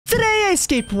I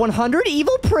escaped 100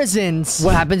 evil prisons.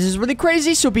 What happens is really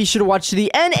crazy, so be sure to watch to the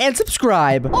end and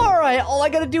subscribe. All right, all I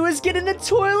gotta do is get in the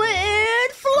toilet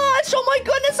and flush. Oh my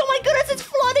goodness,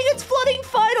 it's flooding,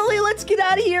 finally. Let's get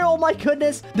out of here. Oh my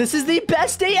goodness, this is the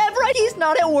best day ever. He's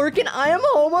not at work and I am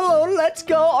home alone. Let's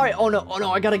go. All right, oh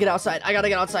no, I gotta get outside.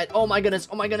 Oh my goodness.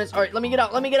 All right, let me get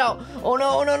out. Oh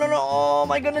no. Oh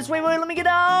my goodness, wait, let me get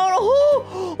out.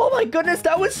 Oh my goodness,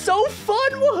 that was so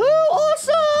fun. Woohoo,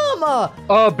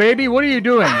 awesome. Baby, what are you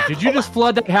doing? Did you just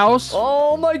flood that house?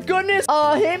 Oh my goodness.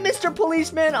 Hey, Mr.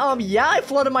 Policeman. Yeah, I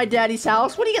flooded my daddy's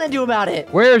house. What are you gonna do about it?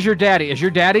 Where is your daddy? Is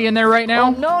your daddy in there right now?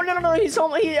 No. He's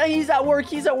home. He's at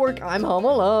work. I'm home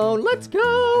alone. Let's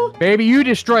go. Baby, you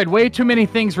destroyed way too many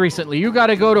things recently. You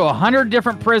gotta go to 100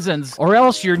 different prisons or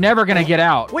else you're never gonna get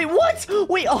out. Wait, what?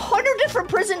 Wait, 100 different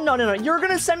prisons? No. You're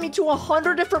gonna send me to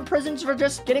 100 different prisons for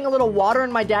just getting a little water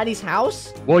in my daddy's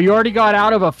house? Well, you already got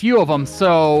out of a few of them,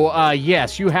 so,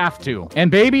 yes, you have to.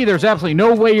 And baby, there's absolutely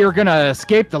no way you're gonna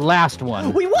escape the last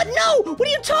one. Wait, what? No! What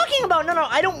are you talking about? No,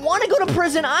 I don't want to go to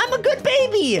prison. I'm a good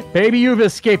baby. Baby, you've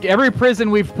escaped every prison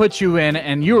we've put you in,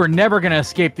 and you are never gonna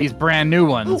escape these brand new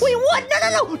ones. Wait, what?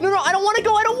 No, I don't want to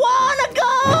go.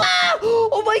 Ah!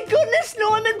 Oh my goodness,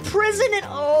 no, I'm in prison, and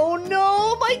oh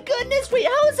no, my goodness. Wait,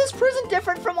 how is this prison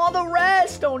different from all the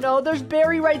rest? Oh no, there's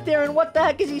Barry right there, and what the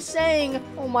heck is he saying?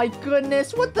 Oh my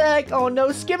goodness, what the heck? Oh no,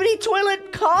 skibbity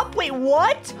toilet cop? Wait,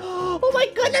 what? Oh my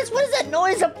goodness, what is that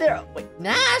noise up there? Wait,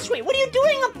 Nash, wait, what are you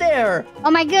doing up there?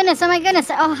 Oh my goodness.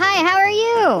 Oh, hi, how are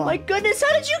you? Oh my goodness,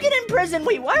 how did you get in prison?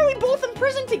 Wait, why are we both in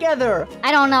prison together?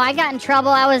 I don't know, I got in trouble.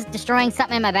 I was destroying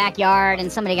something in my backyard,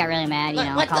 and somebody got really mad,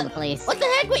 I called the police. What the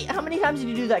heck? Wait, how many times did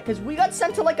you do that? Because we got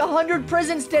sent to like 100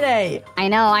 prisons today. I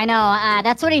know.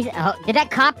 That's what did that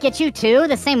cop get you too?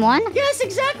 The same one? Yes,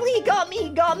 exactly. He got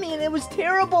me, and it was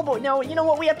terrible. But no, you know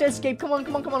what? We have to escape. Come on.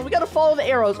 We gotta follow the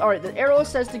arrows. All right, the arrow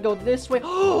says to go this way.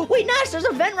 Oh, wait, Nash, there's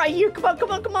a vent right here.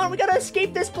 Come on. We gotta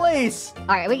escape this place.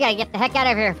 All right, we gotta get the heck out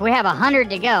of here. We have 100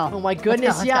 to go. Oh my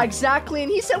goodness, let's go. Exactly.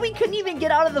 And he said we couldn't even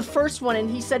get out of the first one, and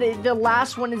he said the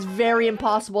last one is very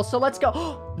impossible. So let's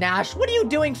go. Nash, what are you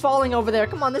doing falling over there?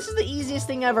 Come on, this is the easiest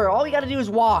thing ever. All we gotta do is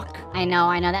walk. I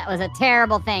know. That was a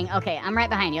terrible thing. Okay, I'm right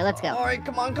behind you. Let's go. All right,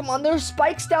 come on. There's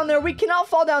spikes down there. We cannot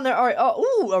fall down there. All right.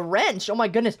 Ooh, a wrench. Oh my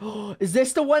goodness. Is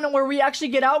this the one where we actually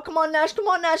get out? Come on, Nash. Come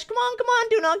on.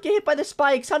 Do not get hit by the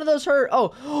spikes. How do those hurt?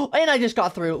 Oh, and I just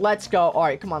got through. Let's go. All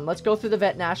right, come on. Let's go through the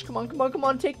vent, Nash. Come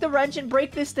on. Take the wrench and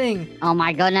break this thing. Oh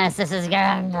my goodness, this is good.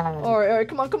 All right.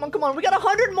 Come on. We got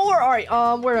 100 more. All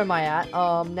right. Where am I at?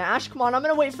 Nash, come on. I'm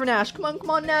gonna wait for Nash. Come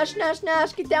on, Nash.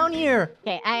 Get down here.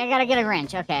 Okay, I gotta get a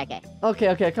wrench. Okay.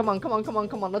 Okay. Come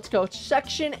on. Let's go.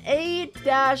 Section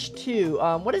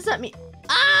 8-2. What does that mean?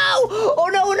 Ow! Oh,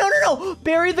 no.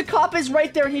 Barry the cop is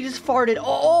right there, and he just farted.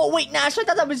 Oh, wait, Nash, I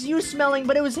thought that was you smelling,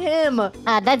 but it was him.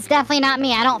 That's definitely not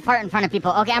me. I don't fart in front of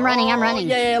people. Okay, I'm running.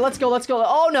 Yeah, let's go.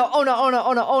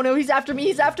 Oh, no, he's after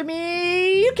me.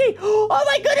 Okay. Oh,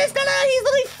 my goodness, no, he's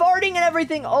literally farting and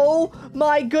everything. Oh,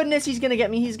 my goodness, he's gonna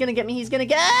get me.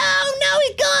 Oh, no,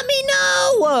 he got me,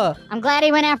 no! I'm glad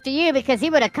he went after you, because he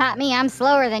would have caught me. I'm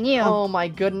slower than you. Oh, my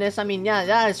goodness. I mean, yeah,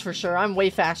 that is for sure. I'm way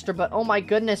faster, but oh, my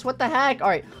goodness, what the heck? All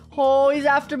right. Oh, he's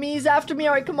after me. All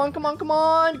right, come on.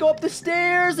 Go up the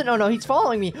stairs. And oh, no, he's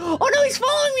following me. Oh, no, he's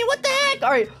following me. What the heck?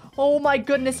 All right. Oh, my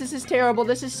goodness. This is terrible.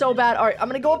 This is so bad. All right, I'm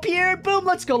going to go up here. Boom.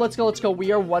 Let's go.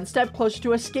 We are one step closer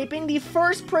to escaping the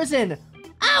first prison.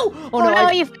 Ow! Oh no,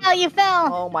 you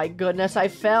fell. Oh my goodness, I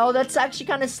fell. That's actually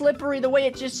kind of slippery the way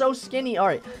it's just so skinny. All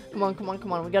right, come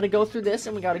on. We got to go through this,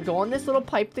 and we got to go on this little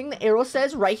pipe thing. The arrow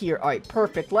says right here. All right,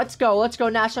 perfect. Let's go,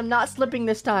 Nash. I'm not slipping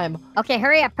this time. Okay,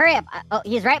 hurry up. Oh,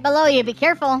 he's right below you. Be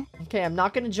careful. Okay, I'm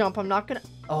not going to jump.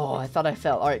 Oh, I thought I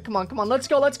fell. All right, come on. Let's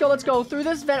go. Through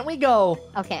this vent we go.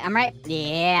 Okay, I'm right.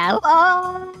 Yeah.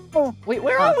 Oh. Wait,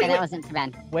 where are we? That wasn't too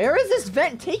bad. Where is this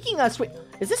vent taking us? Wait,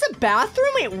 is this a bathroom?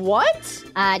 Wait, what?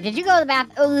 Did you go to the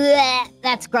bathroom? Oh,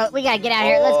 that's gross. We gotta get out of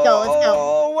here. Let's go.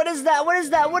 Oh, what is that?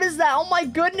 Oh my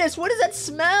goodness, what is that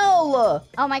smell?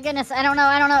 Oh my goodness, I don't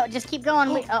know. Just keep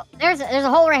going. There's a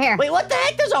hole right here. Wait, what the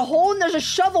heck? There's a hole and there's a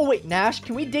shovel. Wait, Nash,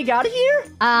 can we dig out of here?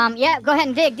 Yeah, go ahead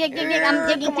and dig. I'm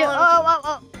digging too.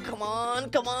 Oh. Come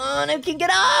on, I can get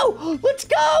out. Let's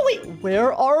go. Wait,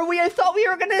 where are we? I thought we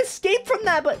were gonna escape from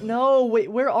that, but no. Wait,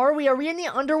 where are we? Are we in the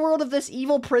underworld of this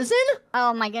evil prison?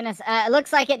 Oh my goodness, it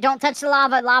looks like it. Don't touch the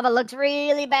lava. Lava looks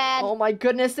really bad. Oh my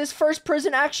goodness, this first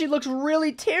prison actually looks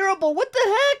really terrible. What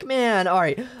the heck, man? All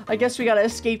right, I guess we gotta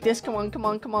escape this. Come on.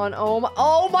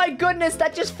 Oh my goodness,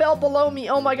 that just fell below me.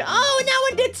 Oh my god. Oh,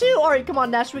 now it did too. All right, come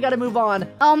on, Nash, we gotta move on.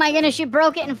 Oh my goodness, you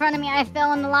broke it in front of me. I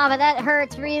fell in the lava. That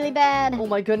hurts really bad. Oh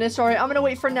my goodness. goodness. All right, I'm gonna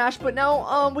wait for Nash, but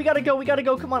now, we gotta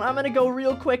go. Come on, I'm gonna go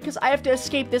real quick because I have to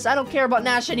escape this. I don't care about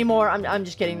Nash anymore. I'm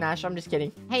just kidding, Nash. I'm just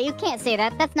kidding. Hey, you can't say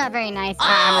that. That's not very nice. Ow!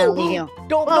 I'm gonna leave you.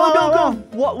 Don't go.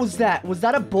 What was that? Was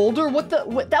that a boulder? What?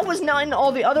 That was not in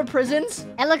all the other prisons?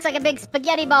 It looks like a big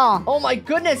spaghetti ball. Oh my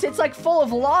goodness, it's like full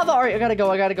of lava. All right, I gotta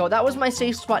go. That was my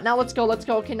safe spot. Now let's go.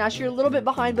 Okay, Nash, you're a little bit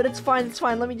behind, but it's fine.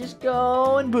 Let me just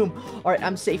go and boom. All right,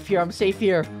 I'm safe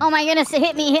here. Oh my goodness, it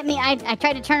hit me. I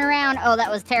tried to turn around. Oh, that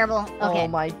was terrible. Okay. Oh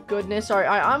my goodness. All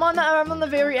right, I'm on the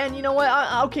very end. You know what?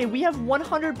 Okay, we have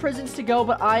 100 prisons to go,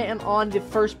 but I am on the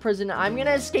first prison. I'm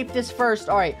gonna escape this first.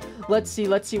 All right, let's see.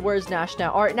 Where's Nash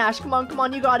now? All right, Nash, come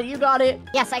on. You got it.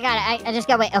 Yes, I got it. I just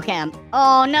gotta wait. Okay.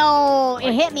 Oh no,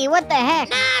 it hit me. What the heck?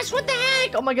 Nash, what the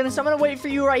heck? Oh my goodness, I'm gonna wait for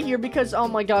you right here because, oh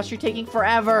my gosh, you're taking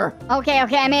forever. Okay,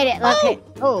 I made it. Okay.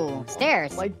 Oh,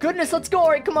 stairs. My goodness, let's go. All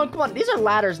right, come on. These are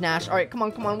ladders, Nash. All right, come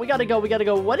on. We gotta go.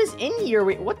 What is in here?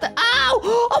 Wait, what the? Ow!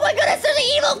 Oh my goodness, there's an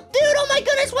evil dude. Oh my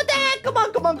goodness, what the heck? Come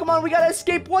on. We gotta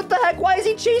escape. What the heck? Why is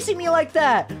he chasing me like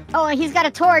that? Oh, he's got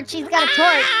a torch.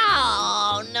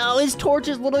 Oh no, his torch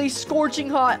is literally scorching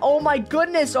hot. Oh my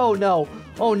goodness. Oh no.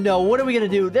 What are we gonna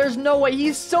do? There's no way.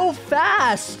 He's so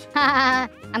fast. Haha.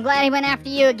 I'm glad he went after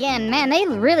you again. Man, they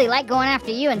really like going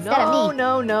after you instead of me.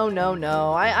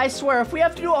 No. I swear, if we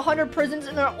have to do 100 prisons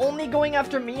and they're only going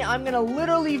after me, I'm gonna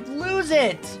literally lose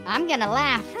it. I'm gonna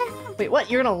laugh. Wait,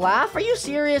 what? You're gonna laugh? Are you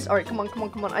serious? All right, come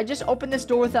on. I just opened this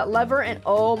door with that lever, and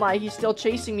oh my, he's still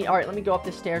chasing me. All right, let me go up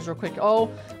the stairs real quick. Oh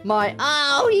my,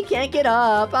 he can't get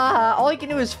up. All he can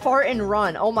do is fart and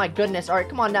run. Oh my goodness. All right,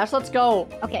 come on, Nash, let's go.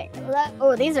 Okay.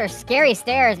 Oh, these are scary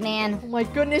stairs, man. Oh my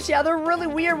goodness, yeah, they're really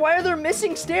weird. Why are there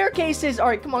missing staircases? All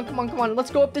right, come on.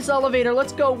 Let's go up this elevator.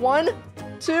 Let's go. 1,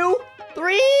 2,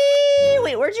 3.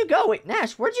 Wait, where'd you go? Wait,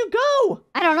 Nash, where'd you go?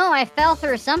 I don't know. I fell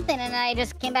through something and I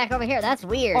just came back over here. That's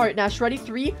weird. All right, Nash, ready?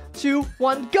 3, 2,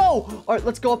 1, go. All right,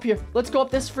 let's go up here. Let's go up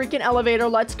this freaking elevator.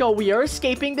 Let's go. We are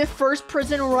escaping the first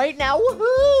prison right now.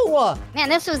 Woohoo! Man,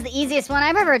 this was the easiest one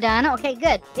I've ever done. Okay,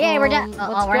 good. Yeah, we're done.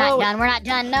 Oh, we're not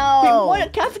done. No. Wait,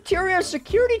 what? Cafeteria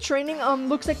security training?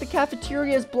 Looks like the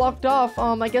cafeteria is blocked off.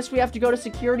 I guess we have to go to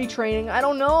security training. I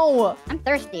don't know. I'm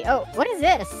thirsty. Oh, what is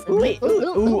this? Wait.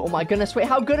 Oh my goodness. Wait,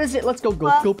 how good is it? Let's go.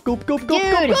 Go. Dude.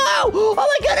 Oh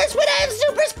my goodness, wait, I have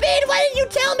super speed. Why didn't you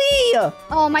tell me?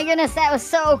 Oh my goodness, that was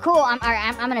so cool. I'm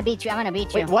gonna beat you.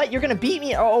 Wait, what? You're gonna beat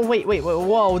me? Oh, wait.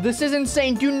 Whoa, this is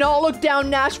insane. Do not look down,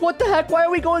 Nash. What the heck? Why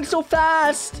are we going so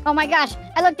fast? Oh my gosh,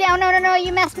 I looked down. No,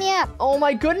 you messed me up. Oh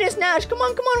my goodness, Nash. Come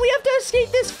on. We have to escape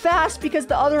this fast because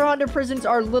the other 100 prisons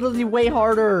are literally way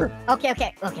harder.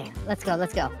 Okay. Let's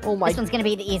go. Oh my. This one's gonna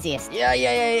be the easiest. Yeah.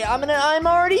 I'm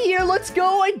already here. Let's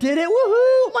go. I did it.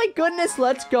 Woohoo. My goodness.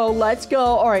 Let's go.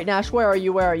 All right, Nash, where are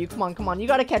you? Come on. You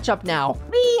gotta catch up now.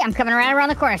 Whee! I'm coming right around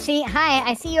the corner. See? Hi,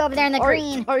 I see you over there in the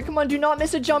green. All right, come on. Do not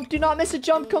miss a jump.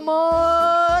 Come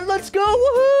on. Let's go.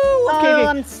 Woohoo. Okay.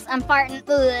 I'm farting.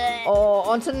 Ugh. Oh,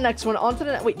 on to the next one.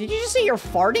 Wait, did you just say you're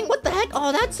farting? What the heck?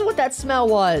 Oh, that's what that smell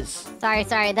was. Sorry.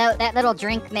 That little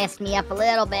drink messed me up a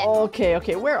little bit.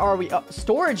 Okay. Where are we?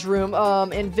 Storage room.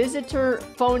 And visitor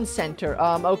phone center.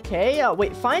 Okay.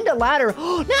 Wait, find a ladder.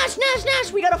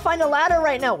 Nash, we gotta find a ladder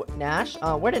right now. Nash,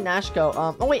 where did Nash go?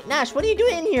 Oh wait, Nash, what are you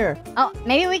doing in here? Oh,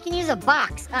 maybe we can use a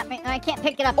box. I can't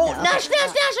pick it up. Oh, though. Nash,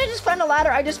 I just found a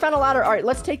ladder. All right,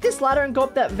 let's take this ladder and go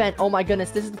up that vent. Oh my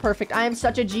goodness, this is perfect. I am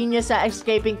such a genius at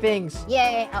escaping things.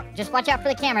 Yeah. Oh, just watch out for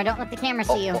the camera. Don't let the camera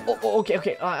see you.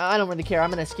 Okay. I don't really care. I'm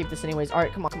gonna escape this anyways. All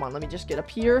right, come on. Let me just get up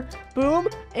here. Boom.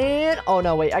 And oh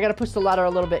no, wait. I gotta push the ladder a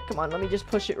little bit. Come on. Let me just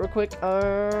push it real quick. All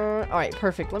right,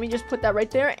 perfect. Let me just put that right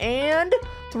there. And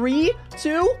 3,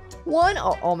 2, 1.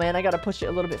 Oh man, I gotta push it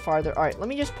a little bit farther. All right, let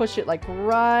me just push it like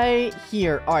right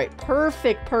here. All right,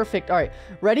 perfect. All right,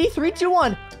 ready? 3, 2,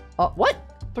 1. What?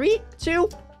 3, 2.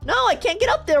 No, I can't get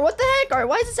up there. What the heck? All right,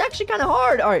 why is this actually kind of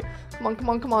hard? All right.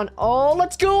 Come on. Oh,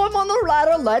 let's go. I'm on the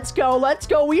ladder. Let's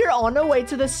go. We are on our way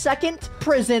to the second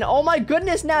prison. Oh my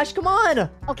goodness, Nash, come on.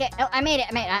 Okay, I made it.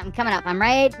 I'm coming up. I'm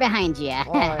right behind you.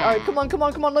 All right, come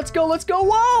on. Let's go.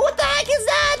 Whoa, what the heck is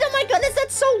that? Oh my goodness,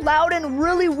 that's so loud and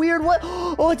really weird. What?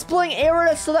 Oh, it's blowing air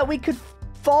at us so that we could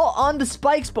fall on the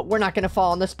spikes, but we're not gonna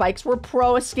fall on the spikes. We're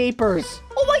pro escapers.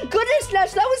 Oh my goodness,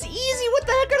 Nash, that was easy. What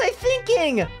the heck are they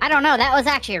thinking? I don't know. That was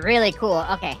actually really cool.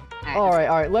 Okay. All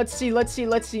right. Let's see. Okay,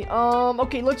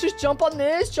 let's just jump on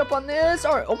this.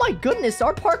 All right. Oh my goodness,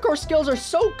 our parkour skills are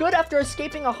so good after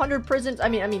escaping 100 prisons. I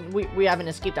mean, we haven't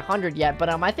escaped 100 yet, but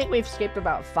I think we've escaped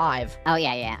about 5. Oh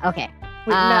yeah. Okay.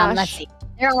 Wait, Nash. Let's see.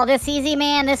 They're all this easy,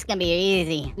 man. This is gonna be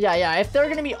easy. Yeah. If they're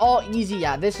gonna be all easy,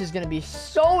 yeah, this is gonna be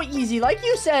so easy. Like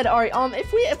you said, all right.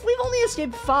 If we've only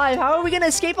escaped 5, how are we gonna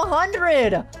escape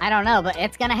 100? I don't know, but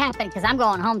it's gonna happen because I'm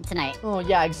going home tonight. Oh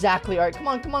yeah, exactly. All right, come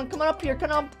on up here.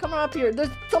 Come on up here.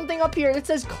 There's something up here. It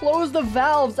says close the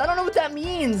valves. I don't know what that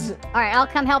means. All right, I'll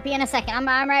come help you in a second.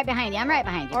 I'm right behind you. I'm right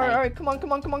behind you. All right. Come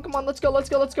on. Let's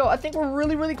go. I think we're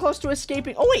really close to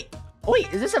escaping. Oh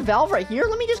wait, is this a valve right here?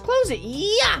 Let me just close it.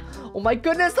 Yeah. Oh my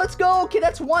goodness, let's go. Okay,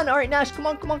 that's 1. All right, Nash, come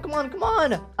on.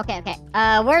 Okay.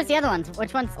 Where's the other ones?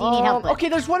 Which ones do you need help with? Okay,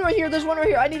 there's one right here.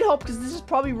 I need help because this is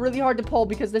probably really hard to pull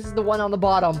because this is the one on the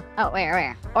bottom. Oh,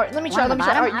 where? All right, let me try. All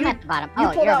right, I'm at the bottom. You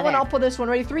pull that one. I'll pull this one.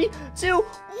 Ready? 3, 2, 1.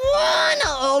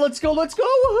 Oh, let's go.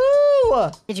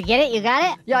 Woohoo! Did you get it? You got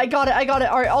it? Yeah, I got it.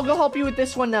 All right, I'll go help you with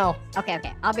this one now. Okay.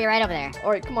 I'll be right over there.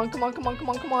 All right, come on.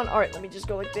 All right, let me just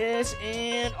go like this,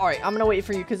 and all right, I'm gonna wait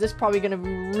for you because this is probably gonna be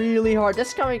really hard.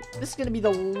 This is gonna be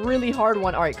the really hard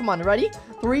one. All right, come on, ready?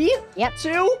 3, Yep. 2,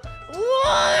 1. All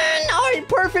right,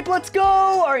 perfect. Let's go.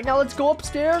 All right, now let's go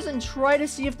upstairs and try to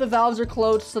see if the valves are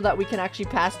closed so that we can actually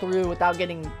pass through without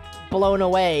getting blown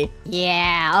away.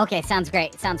 Yeah, okay, sounds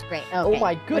great. Okay. Oh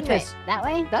my goodness. Which way? That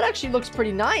way? That actually looks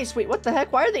pretty nice. Wait, what the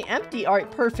heck? Why are they empty? All right,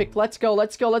 perfect. Let's go.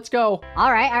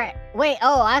 All right. Wait,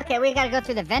 okay, we gotta go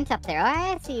through the vent up there.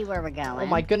 I see where we're going. Oh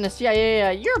my goodness,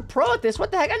 yeah. You're a pro at this. What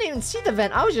the heck? I didn't even see the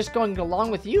vent. I was just going along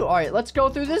with you. All right, let's go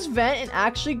through this vent and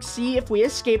actually see if we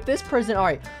escape this prison. All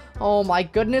right. Oh my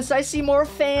goodness, I see more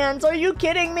fans. Are you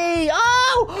kidding me?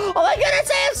 Oh my goodness,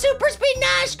 I have super speed,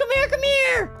 Nash. Come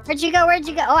here. Where'd you go?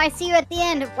 Oh, I see you at the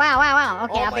end. Wow.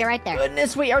 Okay, I'll be right there.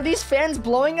 Goodness, wait, are these fans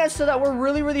blowing us so that we're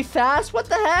really fast? What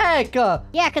the heck?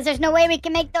 Yeah, because there's no way we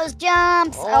can make those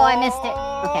jumps. Oh, I missed it.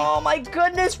 Okay. Oh my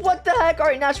goodness, what the heck? All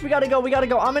right, Nash, we gotta go.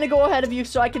 I'm gonna go ahead of you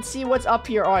so I can see what's up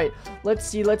here. All right, let's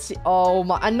see. Oh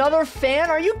my, another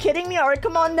fan? Are you kidding me? All right,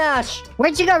 come on, Nash.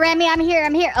 Where'd you go, Remi? I'm here.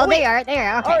 Oh, they are. Okay.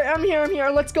 All right, I'm here.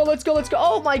 Let's go.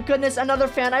 Oh my goodness, another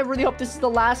fan. I really hope this is the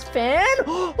last fan.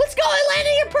 Let's go. I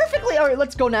landed here perfectly. All right,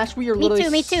 let's go, Nash. We are literally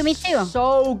Me too.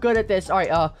 so good at this. All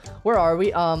right, where are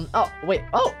we? Oh, wait.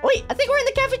 I think we're in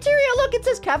the cafeteria. Look, it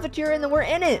says cafeteria and then we're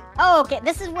in it. Oh, okay.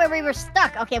 This is where we were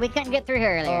stuck. Okay, we couldn't get through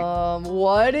here earlier.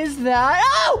 What is that?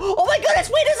 Oh my goodness.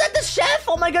 Wait, is that the chef?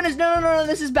 Oh my goodness. No.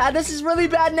 This is bad. This is really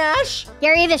bad, Nash.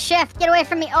 Gary, the chef, get away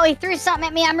from me. Oh, he threw something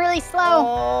at me. I'm really slow.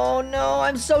 Oh no,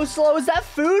 I'm so slow. Is that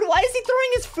food? Why is he throwing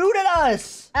his food at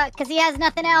us? Because he has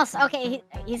nothing else. Okay,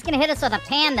 he's gonna hit us with a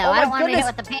pan, though. Oh I don't want to goodness.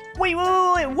 hit with the pan. Wait.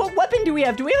 What weapon do we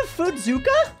have? Do we have a food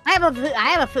bazooka? I have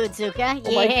a food bazooka.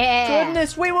 Oh my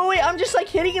goodness. Wait. I'm just like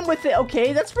hitting him with it.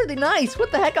 Okay, that's really nice.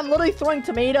 What the heck? I'm literally throwing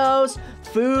tomatoes,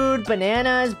 food,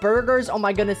 bananas, burgers. Oh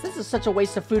my goodness. This is such a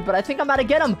waste of food, but I think I'm about to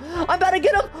get him. Oh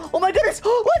my goodness.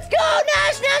 Let's go,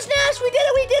 Nash. We did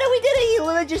it. He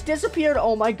literally just disappeared.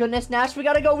 Oh my goodness, Nash. We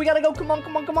gotta go.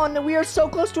 Come on. We are so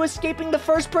close to escaping the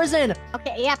first prison.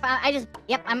 Okay, yep,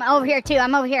 I'm over here too.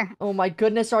 Oh my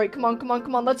goodness. All right, come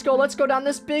on. Let's go down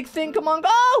this big thing. Come on, go.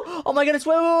 Oh my goodness.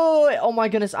 Wait. Oh my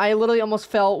goodness. I literally almost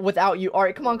fell without you. All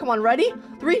right, come on. Ready?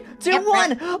 3, 2, 1.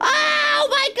 Right. Oh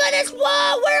my goodness.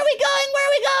 Whoa, where are we going?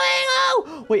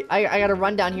 Oh, wait, I gotta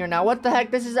run down here now. What the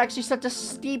heck? This is actually such a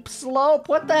steep slope.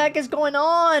 What the heck is going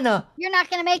on? You're not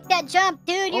gonna make that jump,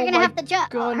 dude. You're gonna have to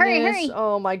jump. Hurry.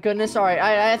 Oh my goodness. All right,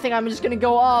 I think I'm just gonna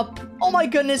go up. Oh my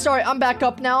goodness. All right, I'm back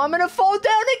up now. I'm gonna fall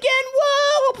down again.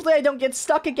 Whoa, hopefully I don't get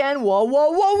stuck again. Whoa.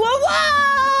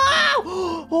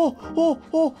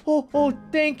 Oh,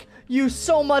 thank you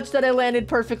so much that I landed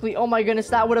perfectly. Oh my goodness,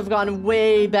 that would have gone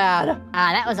way bad.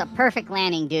 That was a perfect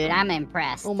landing, dude. I'm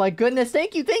impressed. Oh my goodness,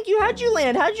 thank you. How'd you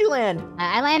land?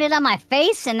 I landed on my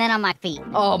face and then on my feet.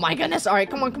 Oh my goodness, all right,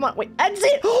 come on. Wait,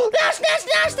 exit. Nash,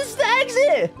 this is the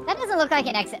exit. That doesn't look like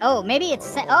an exit. Oh, maybe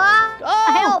it's...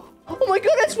 help. Oh my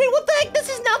goodness, wait, what the heck? This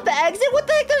is not the exit. What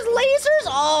the heck? There's lasers?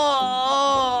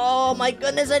 Oh my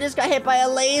goodness, I just got hit by a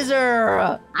laser.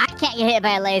 I can't get hit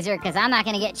by a laser because I'm not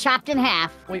going to get chopped in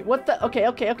half. Wait, what the?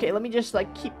 Okay. Let me just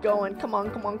like keep going. Come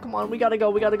on. We gotta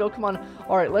go. Come on.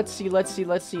 All right, let's see.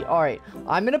 All right,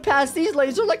 I'm going to pass these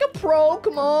lasers like a pro.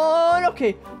 Come on.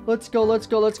 Okay, let's go.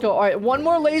 All right, one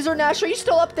more laser. Nash, are you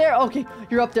still up there? Okay,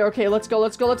 you're up there. Okay, let's go.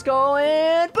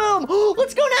 And boom.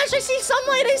 Let's go, Nash. I see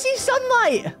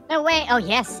sunlight. No way. Oh,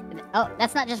 yes. Oh,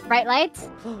 that's not just bright lights?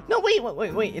 No,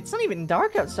 wait. It's not even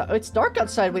dark outside. It's dark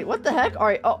outside. Wait, what the heck? All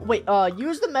right. Oh, wait.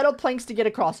 Use the metal planks to get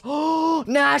across. Oh,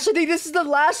 Nash, I think this is the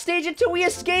last stage until we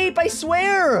escape. I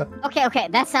swear. Okay.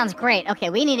 That sounds great. Okay,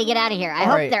 we need to get out of here. I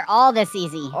hope they're all this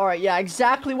easy. All right, yeah,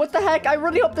 exactly. What the heck? I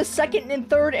really hope the second and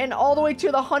third and all the way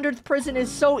to the 100th prison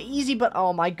is so easy, but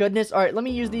oh my goodness. All right, let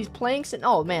me use these planks, and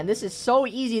oh man, this is so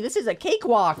easy. This is a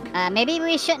cakewalk. Maybe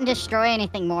we shouldn't destroy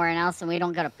anything more, and else we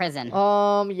don't go to prison.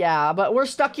 Yeah, but we're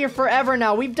stuck here forever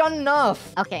now. We've done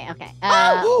enough. Okay.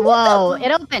 Whoa,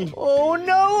 it opened. Oh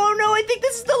no, I think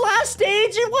this is the last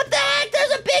stage, and what the heck?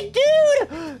 There's a big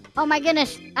dude. Oh my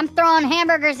goodness, I'm throwing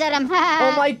hamburgers at him.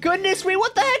 Oh my goodness, wait,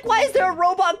 what the heck? Why is there a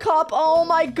robot cop? Oh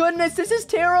my goodness, this is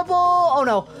terrible. Oh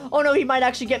no, he might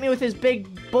actually get me with his big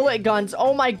bullet guns.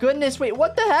 Oh my goodness, wait,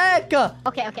 what the heck?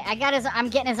 Okay, I'm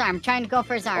getting his arm, trying to go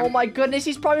for his arm. Oh my goodness,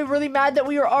 he's probably really mad that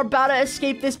we are about to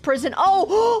escape this prison.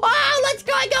 Oh, let's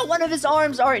go, I got one of his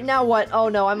arms. All right, now what? Oh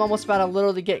no, I'm almost about to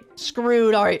literally get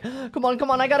screwed. All right, come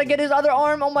on, I gotta get his other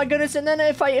arm. Oh my goodness, and then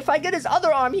if I get his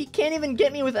other arm, he can't even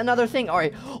get me with another thing. All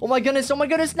right, oh my goodness,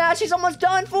 Nash, he's almost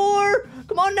done for.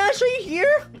 Come on, Nash, are you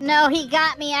here? No, he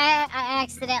got me. I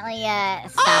accidentally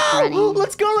stopped running.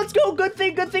 Let's go. Good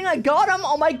thing I got him.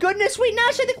 Oh my goodness, wait,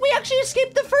 Nash, I think we actually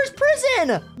escaped the first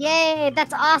prison. Yay,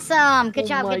 that's awesome. Good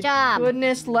job.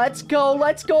 Goodness, let's go.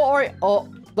 All right. Oh,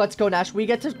 let's go, Nash. We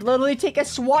get to literally take a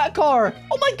SWAT car.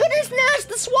 Oh my goodness, Nash,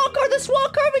 the SWAT car.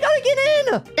 We gotta get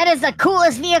in. That is the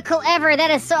coolest vehicle ever.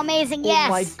 That is so amazing. Yes.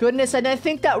 Oh my goodness, and I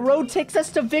think that road takes us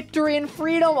to victory and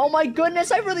freedom. Oh my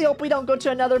goodness, I really hope we don't go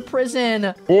to another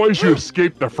prison. Boys, you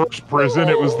escaped the first prison.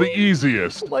 It was the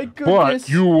easiest. Oh my goodness. But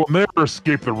you will never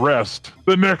escape the rest.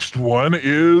 The next one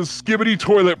is Skibbity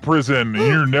Toilet Prison.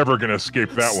 You're never gonna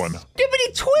escape that one.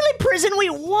 Skibbity Toilet Prison?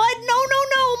 Wait, what? No.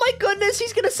 Oh my goodness,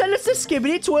 he's gonna send us to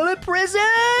Skibbity Toilet Prison.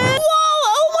 Whoa,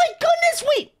 oh my goodness,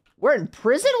 wait. We're in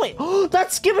prison? Wait,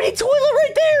 that's Skibbity Toilet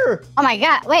right there. Oh my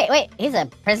god, wait, he's a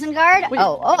prison guard? Wait.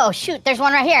 Oh, shoot, there's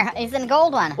one right here. He's in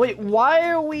gold one. Wait, what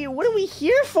are we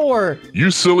here for? You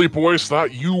silly boys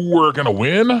thought you were gonna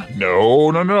win?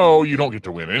 No, you don't get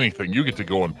to win anything. You get to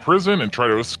go in prison and try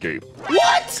to escape.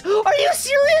 What? Are you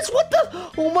serious? What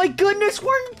the? Oh my goodness,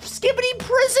 we're in Skibbity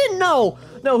Prison.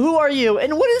 No, who are you?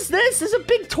 And what is this? This is a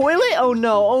big toilet? Oh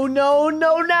no,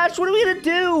 Nash, what are we gonna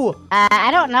do? I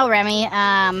don't know, Remy.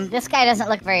 This guy doesn't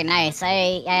look very nice.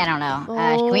 I don't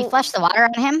know. Can we flush the water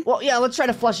on him? Well, yeah, let's try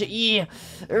to flush it.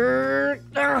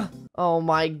 Yeah. Oh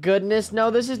my goodness, no,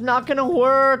 this is not gonna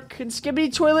work. And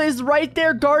Skibbity Toilet is right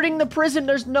there guarding the prison.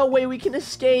 There's no way we can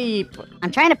escape. I'm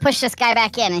trying to push this guy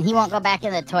back in, and he won't go back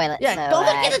in the toilet. Yeah, so, go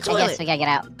back in the toilet. I guess we gotta get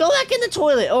out. Go back in the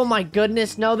toilet. Oh my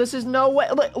goodness, no, this is no way.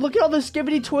 Look at all the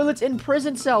Skibbity Toilets in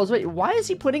prison cells. Wait, why is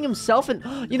he putting himself in?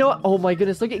 You know what? Oh my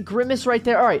goodness, look at Grimace right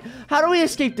there. All right, how do we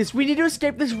escape this? We need to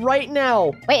escape this right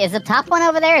now. Wait, is the top one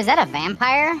over there? Is that a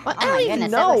vampire? I don't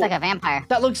even know. That looks like a vampire.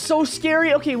 That looks so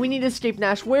scary. Okay, we need to escape,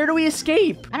 Nash. Where do we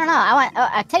escape? I don't know. I want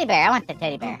a teddy bear. I want the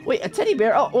teddy bear. Wait, a teddy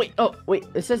bear? Oh, wait.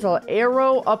 It says an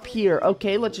arrow up here.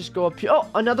 Okay, let's just go up here. Oh,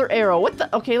 another arrow. What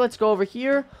the? Okay, let's go over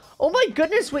here. Oh my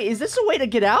goodness, wait, is this a way to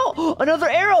get out? Another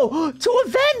arrow to a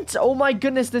vent. Oh my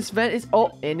goodness, this vent is,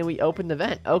 and we open the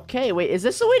vent. Okay, wait, is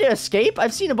this a way to escape?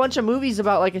 I've seen a bunch of movies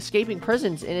about like escaping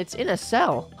prisons and it's in a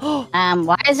cell.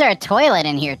 Why is there a toilet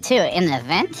in here too, in the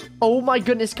vent? Oh my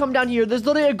goodness, come down here. There's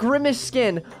literally a Grimace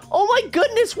skin. Oh my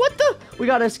goodness, what the? We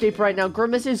gotta escape right now.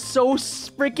 Grimace is so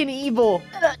freaking evil.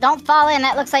 Don't fall in,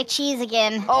 that looks like cheese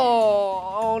again.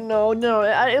 Oh no.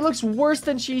 It looks worse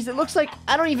than cheese. It looks like,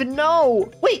 I don't even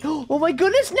know. Wait, oh my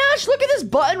goodness, Nash, look at this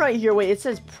button right here. Wait, it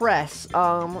says press.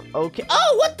 Okay.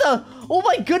 Oh, what the? Oh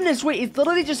my goodness, wait, it's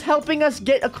literally just helping us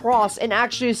get across and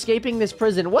actually escaping this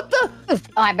prison. What the? Oh,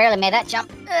 I barely made that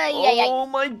jump. Oh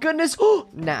my goodness.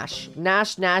 Nash.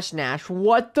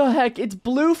 What the heck? It's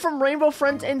Blue from Rainbow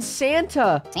Friends and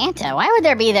Santa. Santa? Why would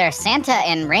there be Santa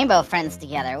and Rainbow Friends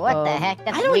together? What the heck?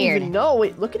 That's weird. I don't even know.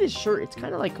 Wait, look at his shirt. It's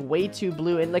kind of like way too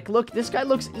blue. And like, look, this guy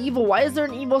looks evil. Why is there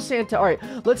an evil Santa? All right,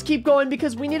 let's keep going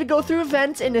because we need to go through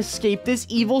events and escape this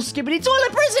evil Skibbity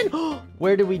Toilet Prison.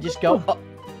 Where do we just go?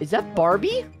 Is that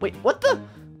Barbie? Wait, what the?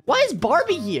 Why is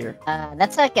Barbie here?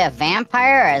 That's like a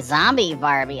vampire or a zombie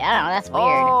Barbie. I don't know, that's weird.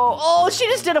 Oh, she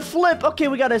just did a flip. Okay,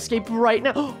 we gotta escape right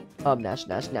now. Nash.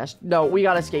 No, we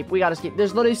gotta escape.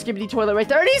 There's literally a skibbity toilet right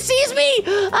there, and he sees me!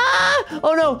 Ah!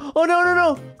 Oh, no.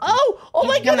 Oh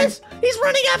my goodness! He's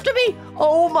running after me!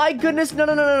 Oh my goodness.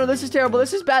 No. This is terrible.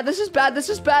 This is bad. No.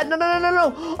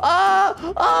 I'm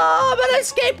gonna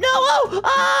escape. No.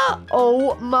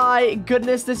 Oh my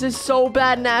goodness. This is so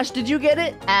bad, Nash. Did you get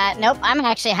it? Nope. I'm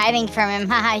actually hiding from him.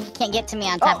 Haha, he can't get to me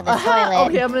on top of the toilet.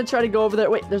 Okay, I'm gonna try to go over there.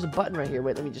 Wait, there's a button right here.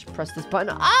 Wait, let me just press this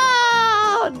button.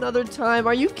 Another time.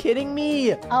 Are you kidding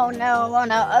me? Oh no.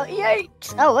 Oh,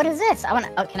 yikes. Oh, what is this?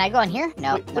 can I go in here?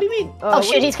 No. Wait, what do you mean? Oh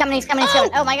shoot, he's coming.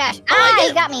 Oh my gosh.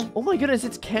 He got me. Oh my goodness,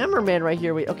 it's cameraman right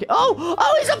here. Wait, okay.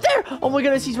 Oh, he's up there. Oh my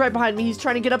goodness, he's right behind me. He's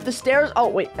trying to get up the stairs. Oh,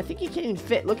 wait, I think he can't even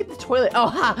fit. Look at the toilet.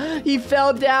 He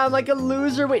fell down like a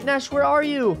loser. Wait, Nash, where are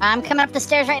you? I'm coming up the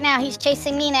stairs right now. He's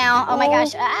chasing me now. Oh my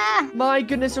gosh. My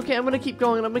goodness. Okay, I'm gonna keep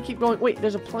going. Wait,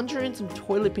 there's a plunger and some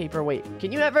toilet paper. Wait,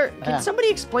 can somebody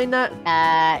explain that?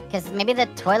 Because maybe the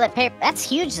toilet paper. That's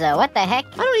huge though. What the heck?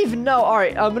 I don't even know. All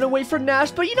right, I'm gonna wait for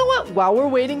Nash, but you know what? While we're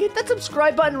waiting, hit that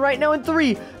subscribe button right now in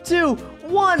 3, 2,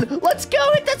 1. Let's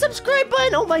go. Hit that subscribe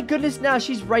button. Oh my goodness, Nash,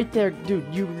 he's right there. Dude,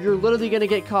 you're literally gonna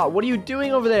get caught. What are you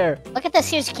doing over there? Look at this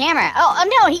huge camera.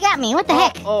 Oh no, he got me. What the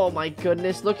heck? Oh my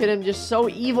goodness, look at him, just so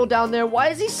evil down there. Why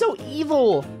is he so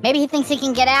evil? Maybe he thinks he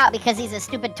can get out because he's a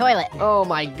stupid toilet. Oh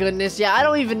my goodness, yeah, I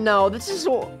don't even know. This is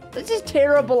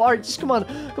terrible, Art. Just come on.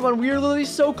 We are literally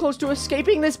so close to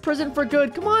escaping this prison for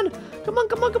good. Come on,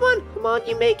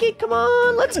 you make it. Come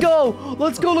on, let's go.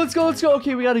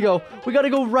 Okay, we gotta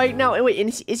go right now. And wait,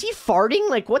 is he farting?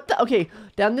 Like, what the? Okay,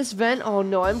 down this vent. Oh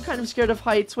no, I'm kind of scared of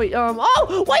heights. Wait, oh,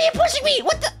 why are you pushing me?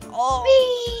 What the?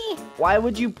 Oh, why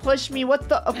would you push me? What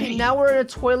the? Okay, now we're in a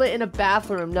toilet in a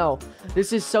bathroom. No,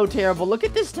 this is so terrible. Look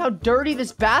at this, how dirty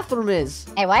this bathroom is.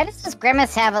 Hey, why does this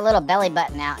Grimace have a little belly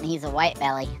button out and he's a white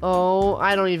belly? Oh,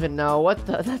 I don't even know. What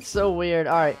the? That's so weird.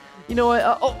 All right. You know what?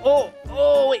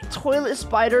 Wait, toilet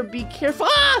spider, be careful.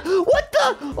 What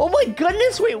the? Oh my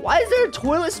goodness, wait, why is there a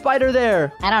toilet spider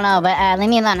there? I don't know, but leave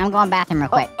me alone. I'm going bathroom real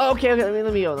quick. Okay,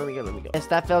 let me go. Yes,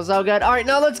 that feels so good. All right,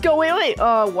 now let's go. Wait.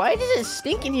 Why does it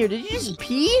stink in here? Did you just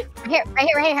pee? Right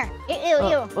here.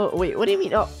 Ew. Oh, wait, what do you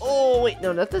mean? Wait,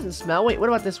 no, that doesn't smell. Wait, what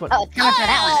about this one? Oh, it's coming for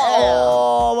that one.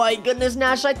 Oh my goodness,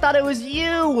 Nash, I thought it was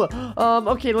you.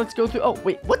 Okay, let's go through. Oh,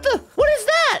 wait, what is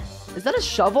that? Is that a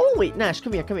shovel? Wait, Nash,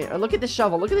 come here. Look at this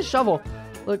shovel.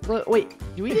 Look, wait,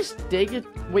 do we just dig it?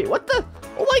 Wait, what the?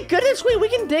 Oh my goodness, wait, we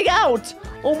can dig out.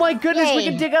 Oh my goodness, Yay. We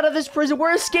can dig out of this prison.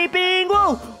 We're escaping.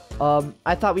 Whoa.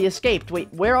 I thought we escaped.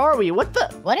 Wait, where are we? What the?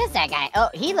 What is that guy?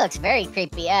 Oh, he looks very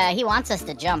creepy. He wants us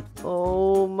to jump.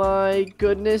 Oh my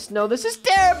goodness, no, this is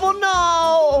terrible, no!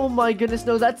 Oh my goodness,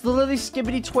 no, that's literally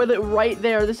skibbity toilet right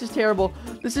there. This is terrible.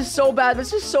 This is so bad.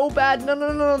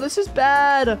 No, this is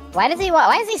bad. Why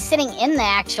is he sitting in the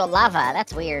actual lava?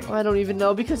 That's weird. I don't even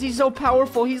know, because he's so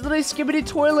powerful. He's literally skibbity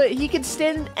toilet. He can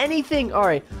stand in anything. All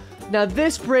right. Now,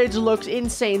 this bridge looks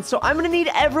insane, so I'm gonna need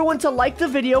everyone to like the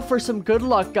video for some good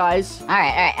luck, guys. All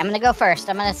right, I'm gonna go first.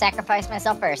 I'm gonna sacrifice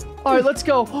myself first. All right, let's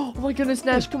go. Oh my goodness,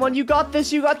 Nash, come on, you got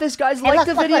this, guys. Like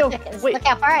the video. Wait, look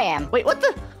how far I am. Wait, what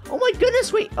the? Oh my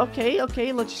goodness, wait. Okay,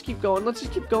 let's just keep going.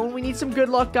 We need some good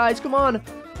luck, guys. Come on.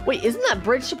 Wait, isn't that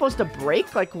bridge supposed to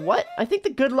break? Like, what? I think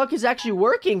the good luck is actually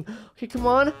working. Okay, come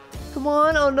on.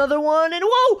 Another one, and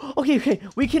whoa! Okay,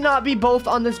 we cannot be both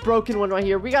on this broken one right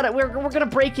here. We're gonna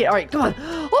break it. All right, come on.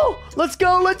 Oh, let's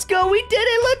go. We did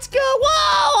it. Let's go.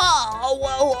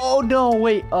 Whoa! Oh no,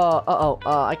 wait.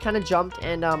 I kind of jumped,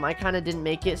 and I kind of didn't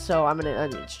make it, so I'm gonna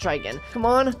let's try again. Come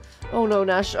on. Oh no,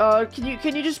 Nash.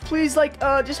 Can you just please, like,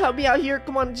 just help me out here?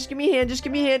 Come on, just give me a hand.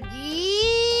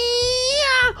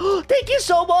 Yeah! Thank you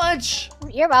so much.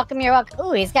 You're welcome.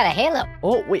 Ooh, he's got a halo.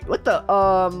 Oh, wait, what the?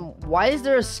 Why is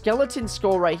there a skeleton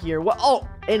skull right here? What? Oh,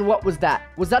 and what was that?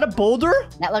 Was that a boulder?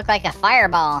 That looked like a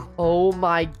fireball. Oh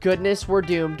my goodness, we're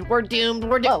doomed.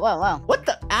 Whoa. What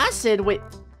the? Acid? Wait,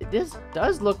 this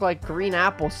does look like green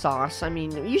applesauce. I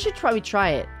mean, you should probably try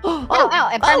it. Ow,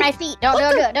 it burned my feet. Don't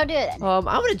do it. I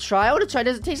want to try.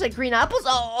 Does it taste like green apples?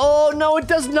 Oh, no, it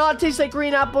does not taste like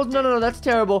green apples. No, that's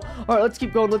terrible. All right, let's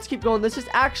keep going. This is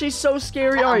actually so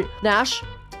scary. All right, Nash,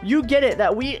 you get it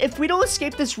that if we don't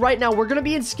escape this right now, we're gonna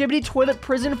be in Skibbity Toilet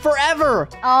Prison forever.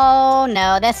 Oh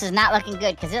no, this is not looking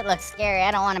good because it looks scary.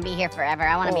 I don't want to be here forever.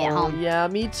 I want to be at home. Yeah,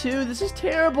 me too. This is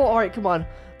terrible. All right, come on.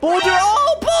 Boulder!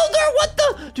 Oh, Boulder! What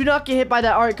the? Do not get hit by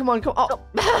that. All right, come on. Oh,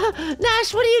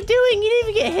 Nash, what are you doing? You didn't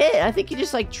even get hit. I think you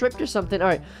just, like, tripped or something. All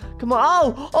right, come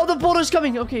on. Oh, the boulder's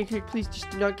coming. Okay, please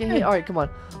just do not get hit. All right, come on.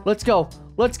 Let's go,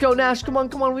 Nash. Come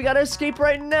on. We gotta escape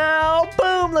right now.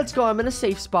 Boom. Let's go. I'm in a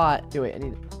safe spot. Wait, I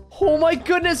need it. Oh, my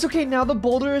goodness. Okay, now the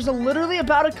boulder is literally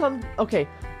about to come. Okay.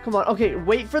 Come on. Okay,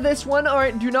 wait for this one. All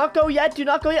right, do not go yet. Do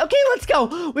not go yet. Okay, let's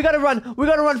go. We gotta run. We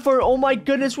gotta run for it. Oh my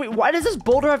goodness. Wait, why does this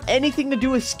boulder have anything to do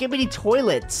with skibbity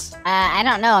toilets? I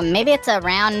don't know. Maybe it's a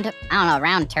round, I don't know,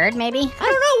 round turd, maybe? I don't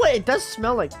know. Wait, it does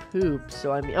smell like poop.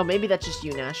 So, I mean, oh, maybe that's just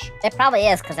you, Nash. It probably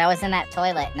is, because I was in that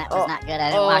toilet, and that was not good.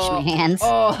 I didn't wash my hands.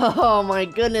 Oh my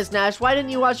goodness, Nash. Why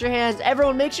didn't you wash your hands?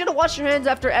 Everyone, make sure to wash your hands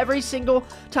after every single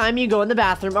time you go in the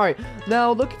bathroom. All right,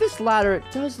 now look at this ladder. It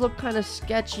does look kind of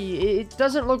sketchy. It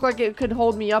doesn't look like it could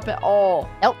hold me up at all.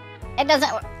 Nope, it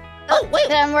doesn't. Oh, wait. It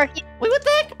doesn't work. Wait, what the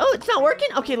heck? Oh, it's not working?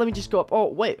 Okay, let me just go up. Oh,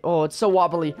 wait. Oh, it's so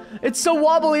wobbly. It's so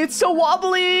wobbly. It's so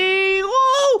wobbly.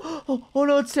 Whoa. Oh,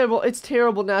 no, it's terrible. It's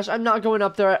terrible, Nash. I'm not going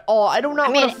up there at all. I do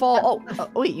not want to fall. Oh,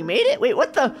 wait, you made it? Wait,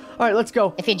 what the? All right, let's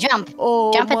go. If you jump.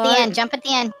 Oh, jump at the end. Jump at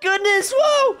the end. Goodness,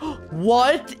 whoa.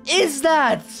 What is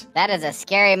that? That is a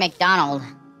scary McDonald.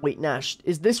 Wait, Nash,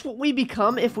 is this what we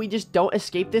become if we just don't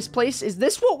escape this place? Is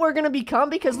this what we're gonna become?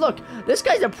 Because look, this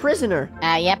guy's a prisoner.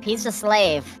 Yep, he's a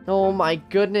slave. Oh my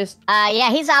goodness. Yeah,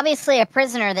 he's obviously a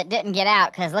prisoner that didn't get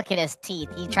out, because look at his teeth.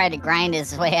 He tried to grind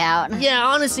his way out. Yeah,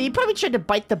 honestly, he probably tried to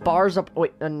bite the bars up.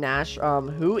 Wait, Nash,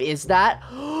 who is that?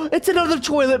 It's another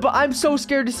toilet, but I'm so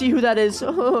scared to see who that is.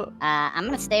 I'm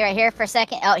gonna stay right here for a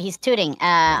second. Oh, he's tooting.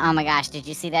 Oh my gosh, did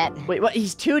you see that? Wait, what?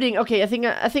 He's tooting? Okay, I think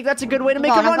that's a good way to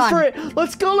make a run for it.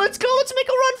 Let's go, let's go, let's make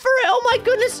a run for it. Oh my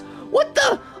goodness. What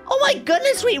the? Oh my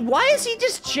goodness, wait, why is he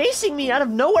just chasing me out of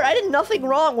nowhere? I did nothing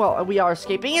wrong. Well, we are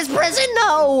escaping his prison.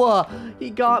 No, he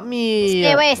got me.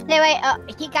 Stay away, stay away. Oh,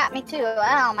 he got me too.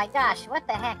 Oh my gosh, what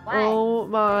the heck? Why? Oh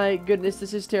my goodness,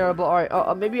 this is terrible. All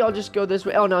right, maybe I'll just go this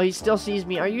way. Oh no, he still sees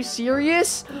me. Are you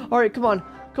serious? All right, come on,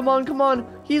 come on, come on.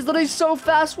 He's literally so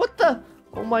fast. What the?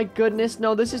 Oh my goodness,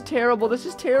 no, this is terrible. This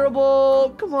is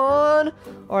terrible. Come on.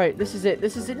 All right, this is it.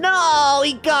 This is it. No,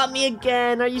 he got me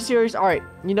again. Are you serious? All right,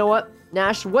 you know what?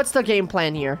 Nash, what's the game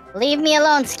plan here? Leave me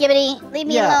alone, Skibbity. Leave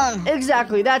me alone.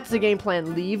 Exactly, that's the game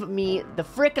plan. Leave me the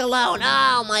frick alone.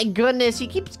 Oh my goodness, he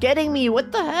keeps getting me.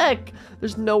 What the heck?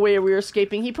 There's no way we're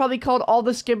escaping. He probably called all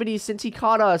the Skibbities since he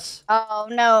caught us. Oh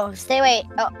no, stay away.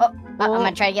 I'm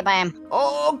gonna try to get by him.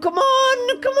 Oh, come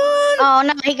on, come on. Oh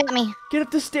no, he got me. Get up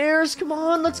the stairs. Come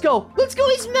on, let's go. Let's go.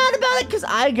 He's mad about it because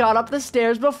I got up the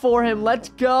stairs before him. Let's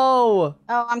go.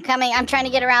 Oh, I'm coming. I'm trying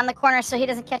to get around the corner so he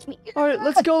doesn't catch me. All right,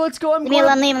 let's go. Let's go. Leave me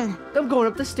alone, leave him. I'm going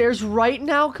up the stairs right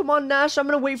now. Come on, Nash. I'm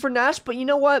going to wait for Nash. But you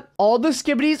know what? All the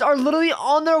Skibbities are literally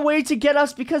on their way to get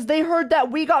us because they heard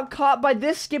that we got caught by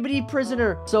this Skibbity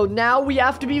prisoner. So now we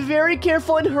have to be very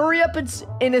careful and hurry up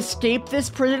and escape this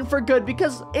prison for good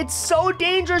because it's so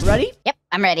dangerous. Ready? Yep,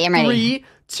 I'm ready. I'm ready. 3,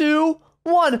 2,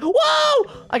 1.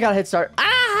 Whoa! I got a head start.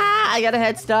 Ah! I got a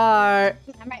head start.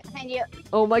 I'm right behind you.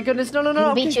 Oh my goodness. No, no, no.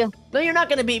 I'm gonna beat you. No, you're not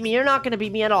going to beat me. You're not going to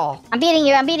beat me at all. I'm beating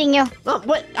you. I'm beating you. Oh,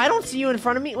 what? I don't see you in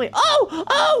front of me. Wait.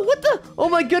 Oh, what the? Oh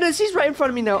my goodness. He's right in front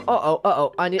of me now.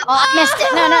 Uh-oh. I need. Oh, I missed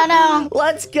it. No.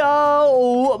 Let's go.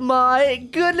 Oh my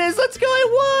goodness. Let's go.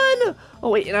 I won. Oh,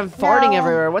 wait, and I'm farting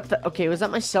everywhere. What the? Okay, was that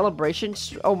my celebration?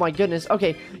 Oh, my goodness.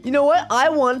 Okay, you know what? I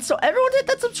won, so everyone hit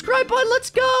that subscribe button.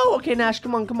 Let's go. Okay, Nash,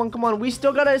 come on. We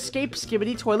still gotta escape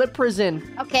Skibbity Toilet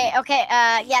Prison. Okay,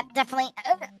 yeah, definitely.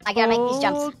 I gotta make these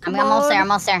jumps. I'm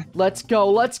almost there. Let's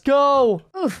go.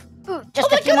 Oof.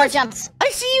 Just a few more jumps. I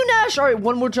see you, Nash. All right,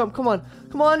 one more jump. Come on.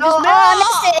 Just I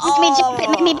missed it. It made me jump. It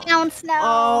made me bounce. No.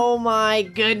 Oh my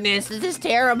goodness. This is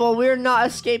terrible. We're not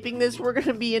escaping this. We're going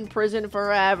to be in prison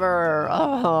forever.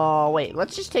 Oh, wait.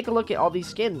 Let's just take a look at all these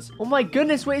skins. Oh my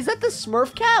goodness. Wait, is that the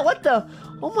Smurf cat? What the?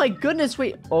 Oh my goodness.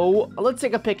 Wait. Oh, let's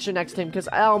take a picture next to him because,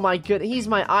 oh my goodness. He's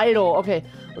my idol. Okay,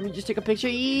 let me just take a picture.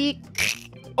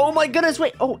 Oh my goodness,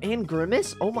 wait. Oh, and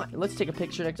Grimace? Oh my, let's take a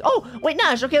picture next. Oh, wait,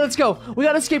 Nash. Okay, let's go. We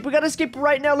gotta escape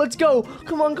right now. Let's go.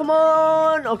 Come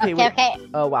on. Okay, wait. Okay.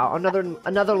 Oh, wow.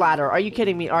 Another ladder. Are you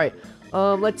kidding me? All right.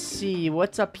 Let's see.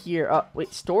 What's up here?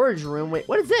 Wait, storage room. Wait,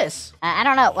 what is this? I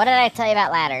don't know. What did I tell you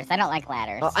about ladders? I don't like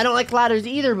ladders. I don't like ladders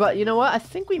either, but you know what? I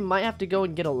think we might have to go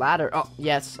and get a ladder. Oh,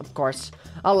 yes, of course.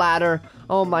 A ladder.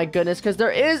 Oh my goodness, because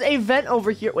there is a vent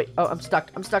over here. Wait, I'm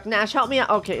stuck. Nash, help me out.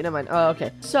 Okay, never mind.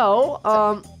 Okay. So,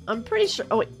 I'm pretty sure.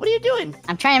 Oh, wait, what are you doing?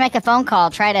 I'm trying to make a phone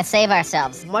call, try to save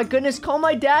ourselves. My goodness, call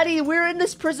my daddy. We're in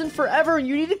this prison forever.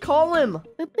 You need to call him.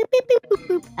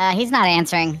 He's not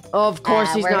answering. Of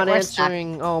course he's not stuck.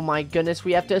 answering. Oh my goodness,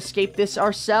 we have to escape this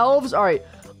ourselves. All right.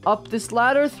 Up this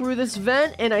ladder, through this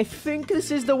vent, and I think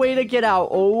this is the way to get out.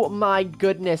 Oh my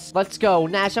goodness. Let's go.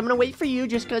 Nash, I'm gonna wait for you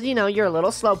just because, you know, you're a little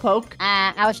slowpoke.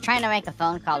 I was trying to make a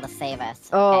phone call to save us.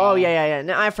 Okay. Oh, yeah.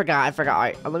 No, I forgot. All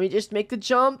right, let me just make the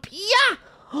jump. Yeah!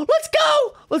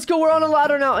 Let's go. We're on a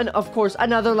ladder now. And, of course,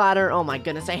 another ladder. Oh, my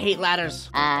goodness. I hate ladders.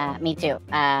 Me too.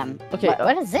 Okay.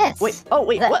 What is this? Wait. Oh,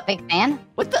 wait. Is that what? a big fan?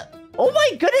 What the? Oh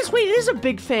my goodness, wait, it is a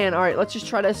big fan. All right, let's just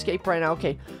try to escape right now.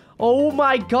 Okay. Oh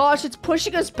my gosh, it's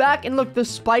pushing us back. And look, the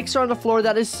spikes are on the floor.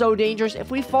 That is so dangerous.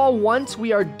 If we fall once,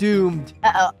 we are doomed.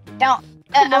 Uh-oh. Don't.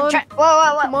 Come I'm on. trying.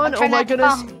 Whoa. Come on. I'm Oh trying my not to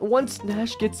goodness. fall. Once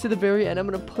Nash gets to the very end, I'm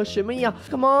going to push him. Yeah.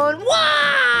 Come on. Wah!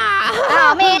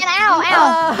 Oh, man.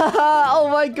 Ow. Oh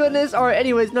my goodness. All right,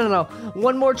 anyways, no.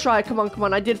 One more try. Come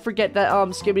on. I did forget that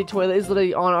Skibidi Toilet is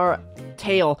literally on our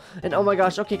tail. And oh my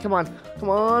gosh. Okay, come on.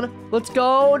 Let's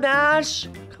go, Nash.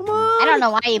 Come on. I don't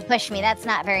know why you pushed me. That's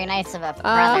not very nice of a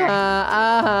brother.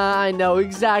 I know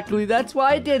exactly. That's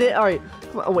why I did it. All right.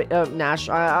 Come on. Oh, wait, Nash.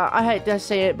 I hate to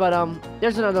say it, but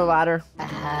there's another ladder.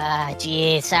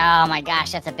 Jeez. Oh my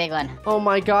gosh, that's a big one. Oh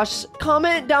my gosh.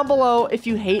 Comment down below if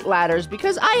you hate ladders,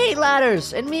 because I hate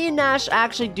ladders. And me and Nash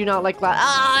actually do not like ladders.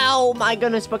 Oh my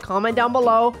goodness. But comment down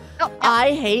below. Oh.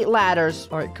 I hate ladders.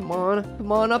 All right, come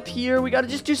on up here. We got to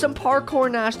just do some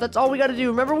parkour, Nash. That's all we got to do.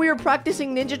 Remember we were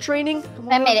practicing ninja training? Come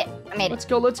on. I made it. Let's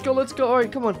go. All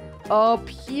right, come on. Up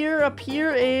here,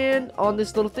 and on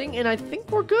this little thing, and I think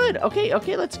we're good.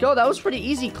 Okay, let's go. That was pretty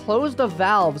easy. Close the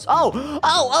valves. Oh,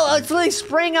 it's literally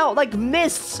spraying out like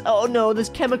mists. Oh no, these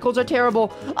chemicals are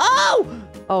terrible.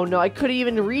 Oh no, I couldn't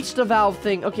even reach the valve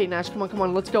thing. Okay, Nash, come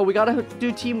on, let's go. We gotta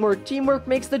do teamwork. Teamwork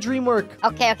makes the dream work.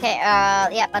 Okay.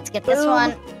 Yeah, let's get this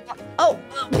one. Oh,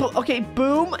 okay,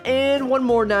 boom, and one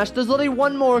more, Nash. There's literally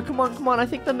one more. Come on. I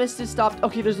think the mist is stopped.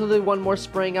 Okay, there's literally one more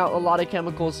spraying out a lot of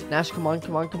chemicals. Nash, come on.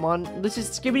 This is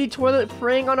Skibidi Toilet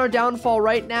preying on our downfall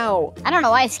right now. I don't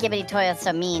know why Skibidi Toilet's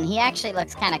so mean. He actually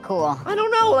looks kind of cool. I don't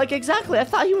know, like exactly. I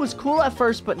thought he was cool at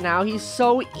first, but now he's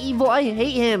so evil. I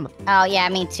hate him. Oh, yeah,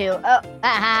 me too. Oh,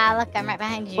 look, I'm right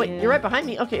behind you. Wait, you're right behind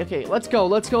me? Okay. Let's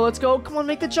go. Come on,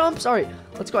 make the jumps. All right,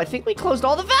 let's go. I think we closed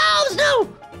all the valves.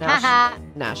 No!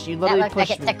 Nash, you literally pushed like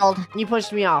it me. tickled. You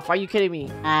pushed me off. Are you kidding me?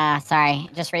 Sorry.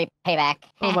 Just payback.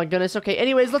 Oh my goodness. Okay,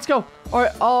 anyways, let's go. All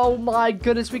right. Oh my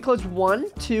goodness. We closed 1,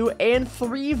 2, and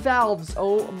 3 valves.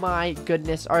 Oh my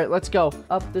goodness. All right, let's go.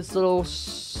 Up this little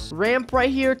ramp right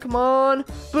here. Come on.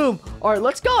 Boom. All right,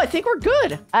 let's go. I think we're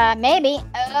good. Maybe.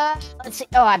 Let's see.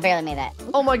 Oh, I barely made that.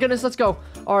 Oh my goodness. Let's go.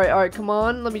 All right. Come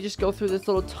on. Let me just go through this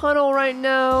little tunnel right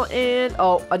now. And,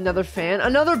 oh, another fan.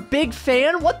 Another big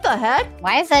fan. What the heck?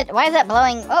 Why is that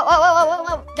blowing?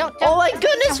 Whoa. Don't. Oh my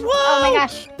goodness. Whoa. Oh my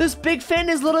gosh. This big fan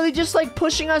is literally just like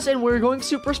pushing us and we're going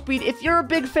super speed. If you're a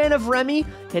big fan of Remi,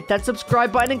 hit that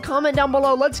subscribe button and comment down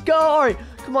below. Let's go. All right.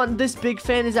 Come on. This big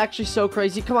fan is actually so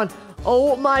crazy. Come on.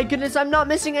 Oh my goodness, I'm not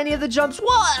missing any of the jumps.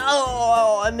 What?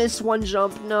 Oh, I missed one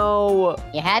jump. No.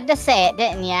 You had to say it,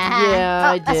 didn't you? Yeah,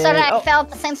 I did. So I fell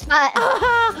at the same spot.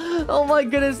 Oh my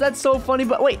goodness, that's so funny.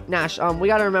 But wait, Nash, we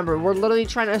gotta remember, we're literally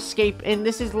trying to escape, and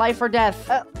this is life or death.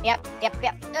 Oh, yep.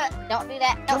 Don't do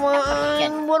that. Come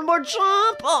on, one more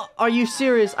jump. Oh, are you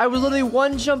serious? I was literally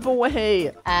one jump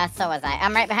away. So was I.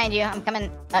 I'm right behind you. I'm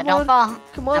coming. Don't fall.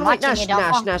 Come on, I'm wait, watching you.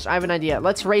 Don't fall. Nash, I have an idea.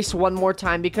 Let's race one more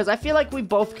time because I feel like we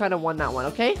both kind of won that one,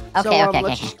 okay? Okay.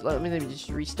 Let me just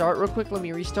restart real quick. Let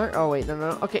me restart. Oh, wait,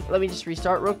 no. Okay, let me just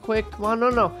restart real quick. Come on,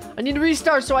 no. I need to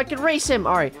restart so I can race him.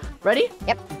 All right, ready?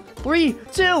 Yep. 3,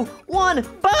 2, 1,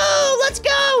 boom! Let's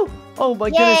go! Oh my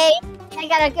Yay! goodness. I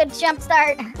got a good jump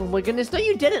start. Oh my goodness, no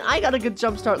you didn't. I got a good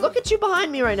jump start. Look at you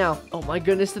behind me right now. Oh my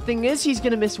goodness, the thing is, he's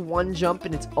gonna miss one jump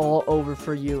and it's all over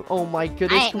for you. Oh my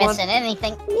goodness. I ain't missing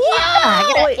anything.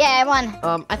 Whoa! Yeah, I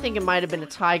won. I think it might have been a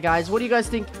tie, guys. What do you guys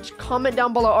think? Just comment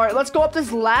down below. All right, let's go up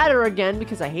this ladder again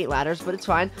because I hate ladders, but it's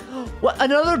fine. What?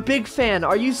 Another big fan.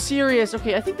 Are you serious?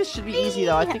 Okay, I think this should be easy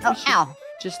though. I think we should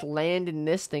just land in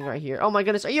this thing right here. Oh my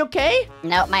goodness, are you okay?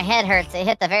 Nope, my head hurts. It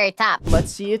hit the very top.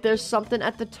 Let's see if there's something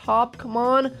at the top. Come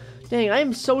on. Dang, I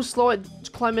am so slow at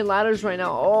climbing ladders right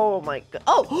now. Oh my god.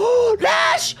 Oh,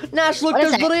 Nash! Nash, look,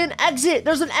 there's literally an exit.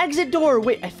 There's an exit door.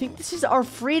 Wait, I think this is our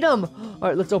freedom. All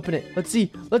right, let's open it. Let's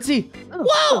see.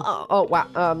 Whoa! Oh,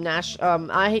 wow. Nash,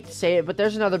 I hate to say it, but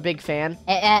there's another big fan.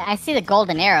 I see the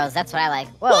golden arrows. That's what I like.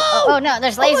 Whoa! Oh no,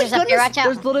 there's lasers up here. Watch out.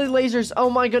 There's literally lasers. Oh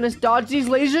my goodness. Dodge these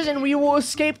lasers and we will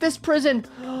escape this prison.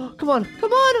 Come on.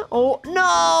 Oh, no,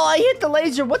 I hit the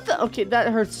laser. What the? Okay, that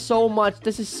hurts so much.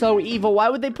 This is so evil. Why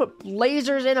would they put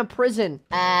lasers in a prison?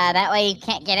 That way you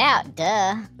can't get out.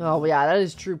 Duh. Oh, yeah, that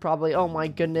is true, probably. Oh, my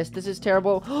goodness. This is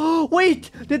terrible.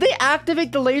 Wait, did they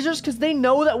activate the lasers because they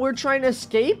know that we're trying to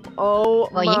escape? Oh,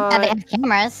 well, you know they have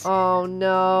cameras. Oh,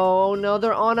 no.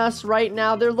 They're on us right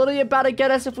now. They're literally about to get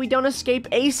us if we don't escape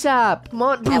ASAP. Come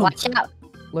on. Watch out.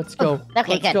 Let's go.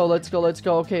 Okay, let's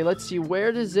go. Okay, let's see.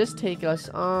 Where does this take us?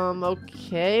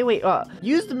 Okay. Wait,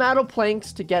 use the metal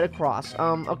planks to get across.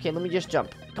 Okay, let me just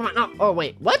jump. Come on. Oh,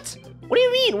 wait. What? What do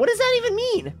you mean? What does that even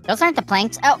mean? Those aren't the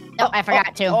planks. Oh, I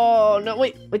forgot to. Oh, no,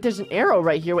 wait, there's an arrow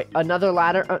right here. Wait, another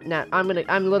ladder? Nah, I'm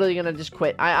literally gonna just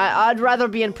quit. I'd rather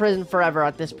be in prison forever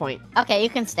at this point. Okay, you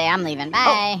can stay. I'm leaving.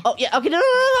 Bye. Oh, yeah, okay, no.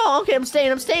 Okay, I'm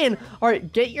staying. All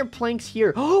right, get your planks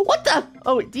here. Oh, what the?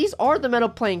 Oh, wait, these are the metal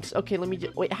planks. Okay, let me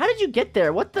just, wait, how did you get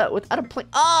there? What the, without a plank?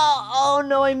 Oh,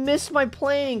 no, I missed my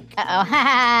plank. Uh-oh,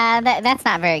 haha, that's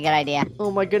not a very good idea.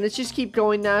 Oh my goodness, just keep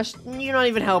going, Nash. You're not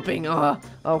even helping.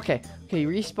 Okay,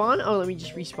 respawn. Oh, let me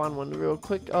just respawn one real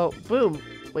quick. Oh, boom.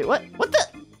 Wait, what? What the?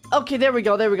 Okay, there we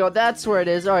go. That's where it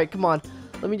is. All right, come on.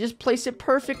 Let me just place it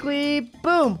perfectly.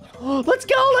 Boom. Let's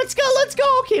go.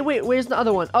 Okay, wait, where's the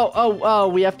other one? Oh,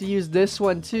 we have to use this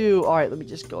one too. All right, let me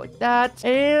just go like that.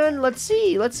 And let's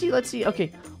see.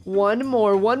 Okay, one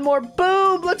more.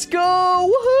 Boom, let's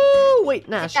go. Woohoo. Wait,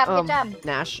 Nash. Good job.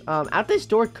 Nash, out this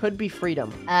door could be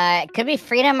freedom. It could be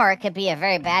freedom, or it could be a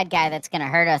very bad guy that's gonna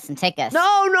hurt us and take us.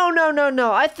 No.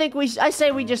 I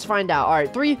say we just find out. All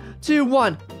right, 3, 2,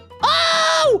 1.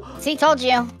 Oh! See, told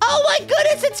you. Oh my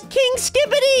goodness, it's King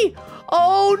Skibbity!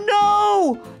 Oh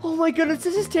no! Oh my goodness,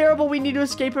 this is terrible. We need to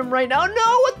escape him right now.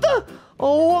 No, what the?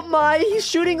 Oh my, he's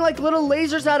shooting like little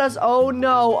lasers at us. Oh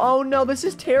no, this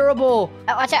is terrible.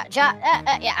 Oh, watch out, yeah.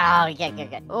 Oh, yeah,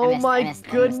 good. Oh my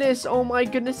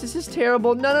goodness, this is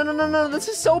terrible. No, this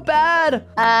is so bad.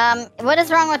 What is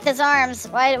wrong with his arms?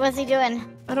 What's he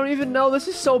doing? I don't even know. This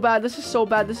is so bad. This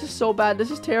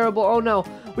is terrible. Oh no.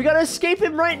 We gotta escape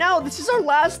him right now. This is our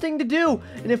last thing to do.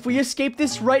 And if we escape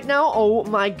this right now, oh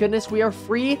my goodness, we are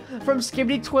free from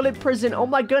Skibbity Toilet Prison. Oh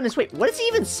my goodness. Wait, what is he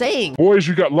even saying? Boys,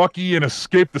 you got lucky and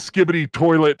escaped the Skibbity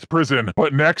Toilet Prison.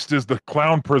 But next is the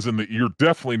Clown Prison that you're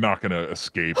definitely not gonna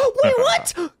escape. Wait,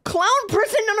 what? Clown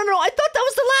Prison? No. I thought that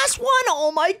was the last one.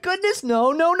 Oh my goodness.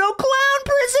 No. Clown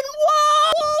Prison.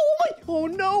 Whoa. Oh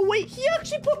no. Wait, he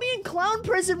actually put me in Clown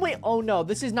Prison. Wait, oh no.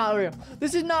 This is not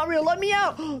real. Let me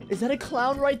out. Is that a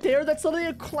clown right there? That's literally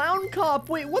a clown cop.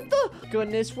 Wait, what the?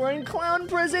 Goodness, we're in Clown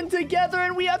Prison together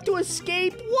and we have to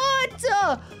escape. What?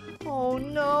 Oh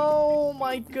no.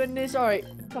 My goodness. All right.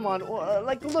 Come on.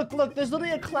 Look. There's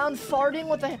literally a clown farting.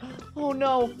 What the? Oh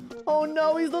no.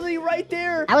 He's literally right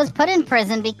there. I was put in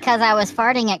prison because I was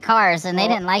farting at cars, and they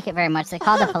didn't like it very much. They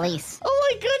called the police. Oh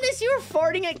my goodness, you were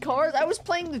farting at cars? I was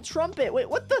playing the trumpet. Wait,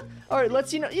 what the? All right,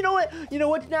 let's, you know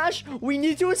what, Nash? We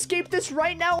need to escape this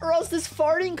right now, or else this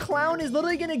farting clown is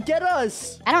literally gonna get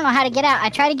us. I don't know how to get out. I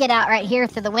try to get out right here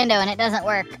through the window, and it doesn't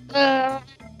work.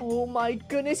 Oh my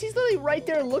goodness, he's literally right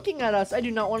there looking at us. I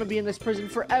do not want to be in this prison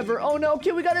forever. Oh no,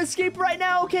 okay, we gotta escape right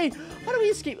now. Okay, how do we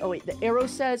escape? Oh wait, the arrow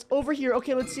says over here.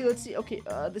 Okay, let's see. Okay,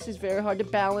 this is very hard to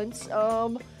balance.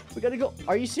 We gotta go.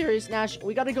 Are you serious, Nash?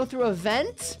 We gotta go through a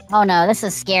vent? Oh no, this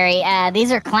is scary.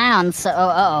 These are clowns, so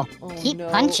oh, keep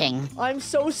punching. I'm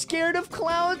so scared of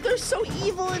clowns. They're so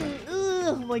evil and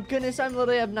oh my goodness, I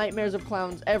literally have nightmares of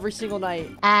clowns every single night.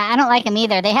 I don't like them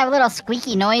either. They have little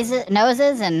squeaky noses,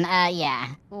 and yeah.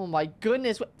 Oh my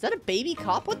goodness, what, is that a baby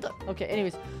cop? What the? Okay,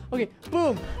 anyways, okay,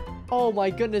 boom. Oh my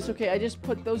goodness, okay, I just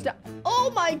put those down.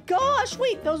 Oh my gosh,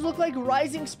 wait, those look like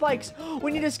rising spikes.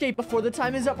 We need to escape before the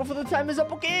time is up,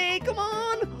 Okay, come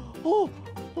on. Oh,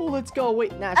 let's go.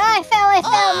 Wait, Nash. I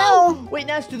fell, no. Wait,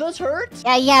 Nash, do those hurt?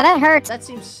 Yeah, that hurts. That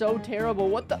seems so terrible.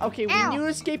 What the? Okay, Ow. we need to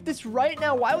escape this right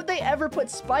now. Why would they ever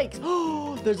put spikes?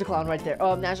 Oh, there's a clown right there.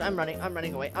 Oh, Nash, I'm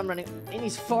running away. And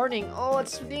he's farting. Oh, it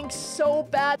stinks so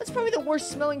bad. That's probably the worst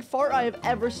smelling fart I have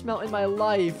ever smelled in my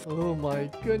life. Oh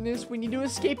my goodness, we need to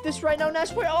escape this right now.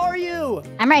 Nash, where are you?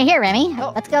 I'm right here, Remy.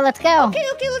 Oh. Let's go.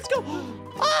 Okay, let's go.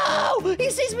 Oh, he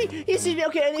sees me.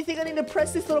 Okay, anything I need to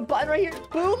press this little button right here.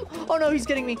 Boom. Oh no, he's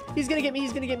getting me. He's gonna get me. You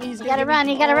gotta run.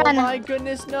 Oh my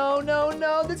goodness, no.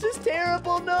 This is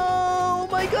terrible. No, oh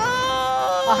my god.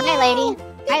 Oh, hi, lady.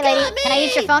 Can I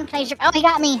use your phone? Oh, he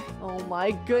got me. Oh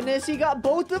my goodness, he got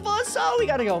both of us. Oh, we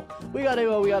gotta go.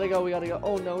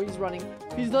 Oh no, he's running.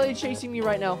 He's literally chasing me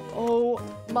right now. Oh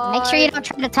my. Make sure you don't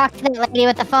try to talk to the lady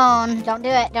with the phone. Don't do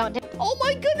it. Oh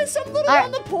my goodness, I'm literally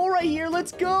on the pole right here.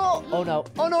 Let's go. Oh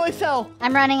no, I fell.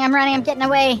 I'm running. I'm getting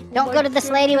away. Don't go to this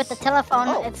lady with the telephone.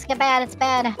 Oh. It's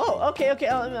bad. Oh, okay.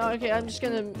 Okay, I'm just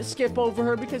gonna skip over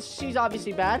her because she's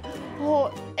obviously bad.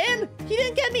 Oh, and he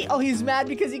didn't get me. Oh, he's mad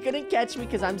because he couldn't catch me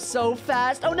because I'm so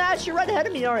fast. Oh, Nash, you're right ahead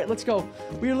of me. All right, let's go.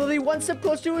 We're literally one step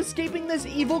closer to escaping this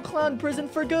evil clown prison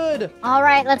for good. All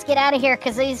right, let's get out of here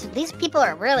because these people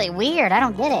are really weird. I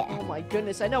don't get it. Oh my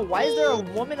goodness, I know. Why is there a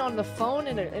woman on the phone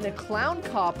and a clown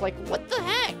cop? Like, what the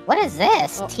heck? What is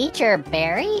this? Teacher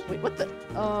Barry? Wait, what the?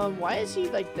 Why is he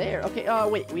like there? Okay,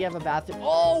 wait, we have a bathroom.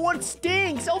 Oh, what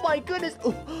stinks? Oh my goodness.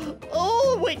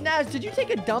 Oh, wait, Nash, did you take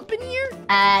a dump in here?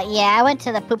 Yeah, I went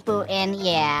to the poo-poo and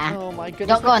yeah. Oh my goodness.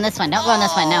 Don't go on this one.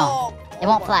 No. It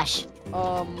won't flush.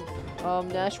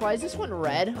 Nash, why is this one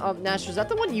red? Nash, was that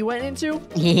the one you went into?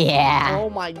 Yeah. Oh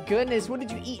my goodness, what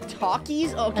did you eat?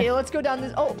 Takis? Okay, let's go down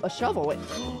this. Oh, a shovel. Wait.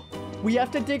 We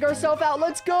have to dig ourselves out.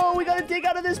 Let's go. We gotta dig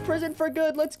out of this prison for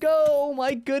good. Let's go. Oh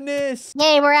my goodness.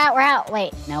 Yay, we're out. We're out.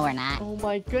 Wait, no, we're not. Oh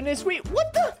my goodness. Wait,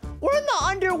 what the? We're in the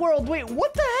underworld. Wait,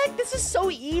 what the heck? This is so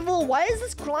evil. Why is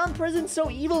this clown prison so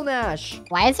evil, Nash?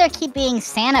 Why is there keep being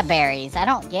Santa berries? I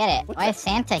don't get it. Why is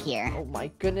Santa here? Oh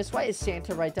my goodness. Why is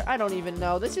Santa right there? I don't even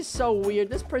know. This is so weird.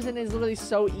 This prison is literally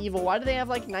so evil. Why do they have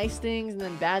like nice things and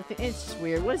then bad things? It's just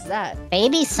weird. What is that?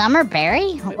 Baby summer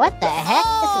berry? Wait, what the heck?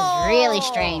 This is really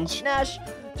Oh, strange. Nash,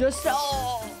 just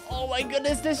oh my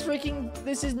goodness, this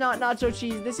is not nacho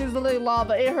cheese. This is literally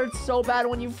lava. It hurts so bad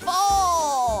when you fall.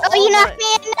 Oh, you knocked me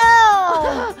in.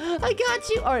 No. I got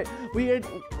you. All right,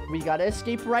 we gotta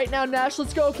escape right now, Nash.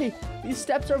 Let's go. Okay, these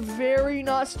steps are very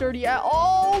not sturdy at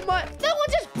all. Oh my, that one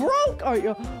just broke. All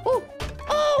right,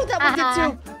 oh, that one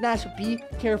did too. Nash, be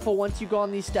careful once you go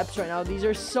on these steps right now. These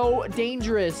are so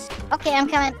dangerous. Okay, I'm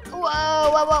coming.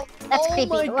 Whoa. That's Oh creepy.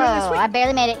 my Whoa, goodness, wait. I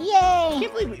barely made it. I Yay.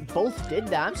 can't believe we both did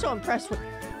that. I'm so impressed with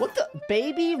what the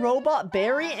baby robot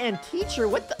Barry and teacher.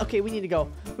 What the? Okay, we need to go.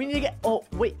 We need to get. Oh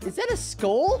wait, is that a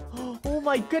skull? Oh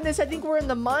my goodness, I think we're in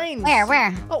the mines.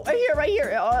 Where? Oh, right here.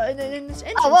 In this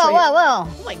entrance. Oh, right here. whoa.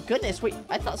 Oh my goodness, wait.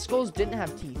 I thought skulls didn't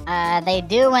have teeth. They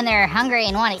do when they're hungry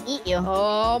and want to eat you.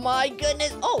 Oh my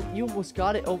goodness. Oh, you almost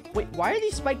got it. Oh wait, why are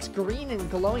these spikes green and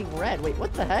glowing red? Wait,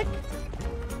 what the heck?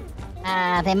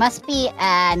 They must be,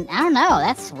 I don't know.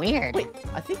 That's weird. Wait,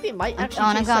 I think they might actually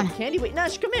I'm taste going. like candy. Wait,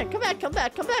 Nash, come here. Come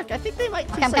back. I think they might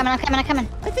taste I'm coming.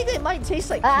 I think they might taste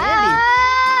like candy.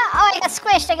 Oh, I got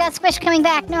squished coming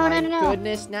back. No.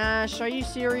 Goodness, Nash, are you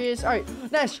serious? All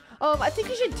right, Nash, I think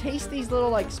you should taste these little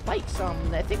like spikes.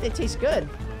 I think they taste good.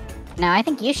 No, I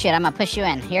think you should. I'm gonna push you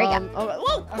in. Here we go.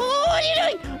 Whoa, what are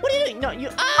you doing? What are you doing? No, you.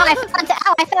 Oh,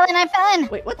 I fell in.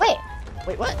 Wait, what?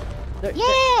 Wait, what? Yay!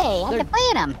 I can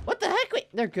play them. What the heck? Wait,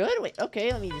 they're good? Wait,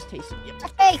 okay, let me just taste them.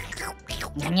 Yep. Hey.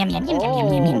 Yum.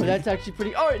 Oh, that's actually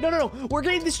pretty. All right, no. We're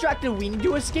getting distracted. We need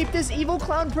to escape this evil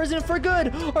clown prison for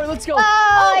good. All right, let's go.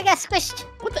 Oh, I got squished.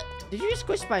 What the? Did you get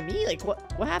squished by me? Like,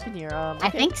 what happened here?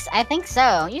 Okay. I think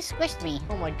so. You squished me.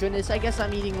 Oh my goodness, I guess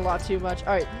I'm eating a lot too much.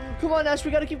 All right, come on, Nash,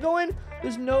 we gotta keep going.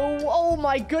 There's no, oh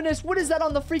my goodness, what is that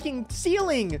on the freaking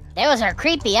ceiling? Those are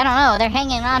creepy. I don't know. They're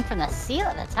hanging on from the seal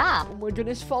at the top. Oh my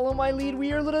goodness, follow my lead.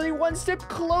 We are literally one step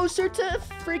closer to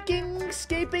freaking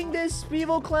escaping this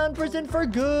evil clown prison for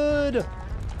good.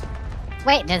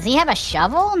 Wait, does he have a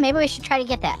shovel? Maybe we should try to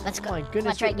get that. Let's go. Oh my goodness,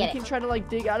 Let's try to we get can it. try to like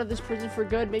dig out of this prison for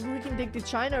good. Maybe we can dig to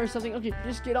China or something. Okay,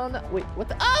 just get on that. Wait, what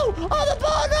the? Oh, the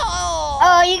ball, no!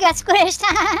 Oh, you got squished.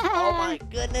 Oh my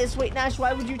goodness. Wait, Nash,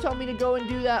 why would you tell me to go and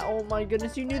do that? Oh my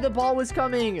goodness, you knew the ball was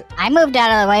coming. I moved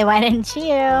out of the way. Why didn't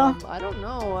you? I don't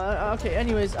know. Okay,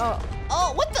 anyways.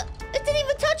 Oh, what the? It didn't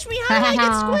even touch me. How did I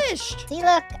get squished? See,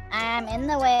 look, I'm in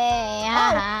the way.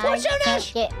 Watch out, You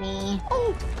Nash. can't get me.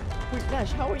 Oh, wait,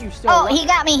 Nash, how are you still? Oh, he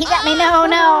got me.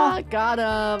 No. Got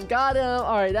him.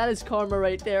 All right, that is karma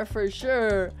right there for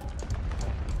sure.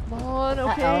 Come on,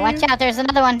 okay. Uh-oh, watch out. There's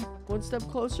another one. One step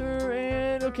closer,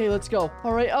 and okay, let's go.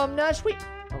 All right, Nash, wait.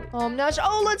 Nash,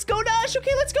 let's go, Nash.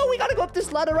 Okay, let's go. We gotta go up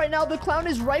this ladder right now. The clown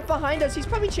is right behind us. He's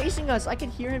probably chasing us. I can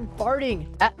hear him farting.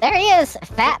 There he is.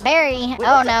 Fat Barry. Wait,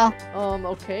 oh, no.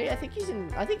 Okay. I think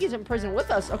he's in prison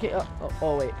with us. Okay.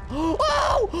 Wait.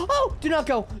 Oh, do not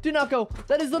go.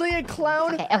 That is literally a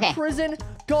clown prison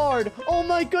guard. Oh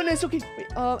my goodness. Okay. Wait,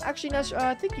 actually, Nash,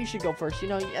 I think you should go first. You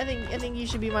know, I think you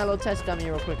should be my little test dummy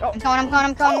real quick. Oh. I'm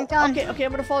going. Okay,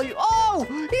 I'm gonna follow you. Oh,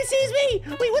 he sees me.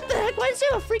 Wait, what the heck? Why does he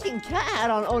have a freaking cat hat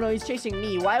on? Oh no, he's chasing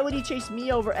me. Why would he chase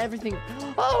me over everything?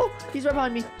 Oh, he's right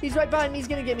behind me. He's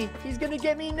gonna get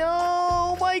me.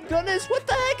 No, my goodness. What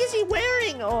the heck is he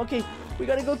wearing? Oh, okay. We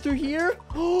gotta go through here.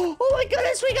 Oh my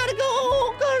goodness, we gotta go.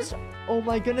 Oh gosh. Oh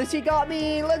my goodness, he got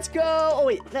me. Let's go. Oh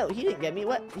wait, no, he didn't get me.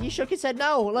 What? He shook his head.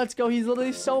 No, let's go. He's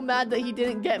literally so mad that he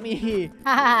didn't get me.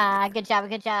 Haha, good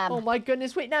job. Oh my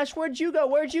goodness. Wait, Nash, where'd you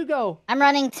go? I'm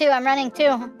running too.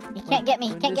 He can't get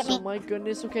me. Oh my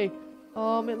goodness. Okay.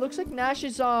 It looks like Nash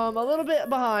is a little bit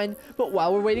behind, but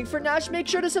while we're waiting for Nash, make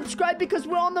sure to subscribe because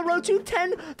we're on the road to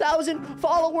 10,000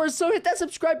 followers. So hit that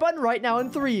subscribe button right now in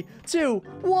 3, 2,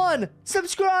 1.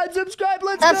 Subscribe. Let's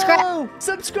go.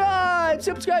 Subscribe.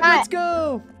 Let's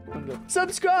go.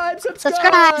 Subscribe.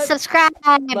 Subscribe.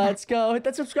 Let's go. Hit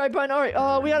that subscribe button. All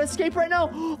right. We gotta escape right now.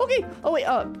 Okay. Oh wait.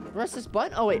 Press this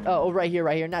button. Oh wait. Oh, right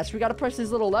here. Nash. We gotta press this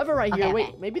little lever right here. Okay.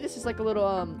 Wait. Maybe this is like a little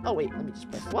Oh wait. Let me just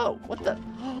press. Whoa. What the?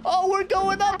 Oh, we're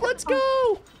going up. Let's go.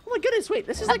 Oh my goodness. Wait.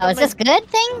 This is like. Is this good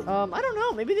thing? I don't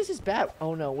know. Maybe this is bad.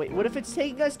 Oh no. Wait. What if it's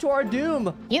taking us to our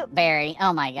doom? Cute berry.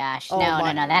 Oh my gosh. Oh,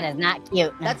 No. That is not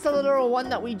cute. That's the little one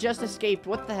that we just escaped.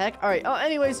 What the heck? All right.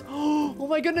 Anyways. Oh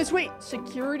my goodness. Wait.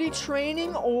 Security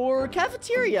training or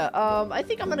cafeteria? I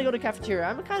think I'm gonna go to cafeteria.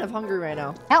 I'm kind of hungry right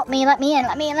now. Help me. Let me in.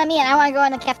 I want to go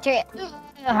in the cafeteria.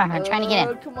 I'm trying to get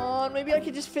in. Come on. Maybe I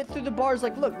can just fit through the bars.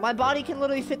 Like, look, my body can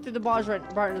literally fit through the bars right.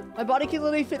 My body can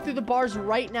literally fit through the bars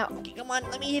right now. Okay, come on.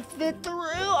 Let me fit through.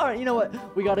 All right. You know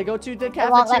what? We gotta go to the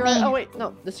cafeteria. Oh wait,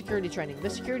 no. The security training.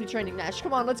 Nash,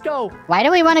 come on. Let's go. Why do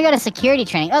we want to go to security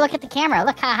training? Oh, look at the camera.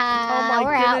 Look, haha. Oh my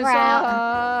we're goodness.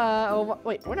 out.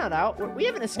 Wait, we're not out. We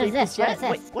haven't escaped this? this yet. What is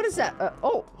this? Wait, what is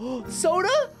that? Soda?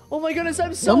 Oh my goodness,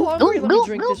 I'm so hungry. Let me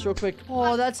drink this real quick.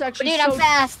 Oh, that's actually Dude, so I'm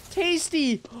fast.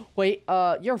 tasty. Wait,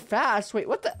 you're fast. Wait,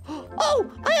 what the?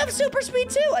 Oh, I have super speed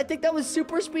too. I think that was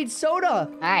super speed soda.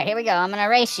 All right, here we go. I'm gonna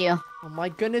race you. Oh my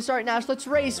goodness. All right, Nash, let's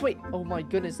race. Wait. Oh my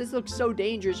goodness, this looks so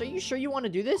dangerous. Are you sure you want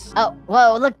to do this? Oh,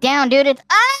 whoa, look down, dude.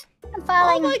 I'm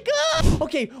falling. Oh my god.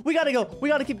 Okay, we gotta go. We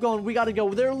gotta keep going. We gotta go.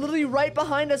 They're literally right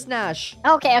behind us, Nash.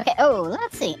 Okay. Oh,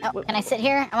 let's see. Oh, can I sit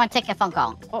here? I want to take a phone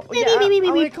call. Oh, yeah. I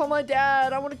want to call my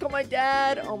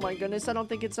dad. Oh my goodness. I don't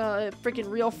think it's a freaking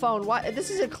real phone. Why? This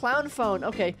is a clown phone.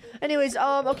 Okay. Anyways,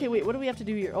 okay, wait. What do we have to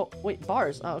do here? Oh, wait,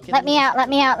 bars. Oh, okay. Let me out. Let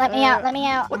me out.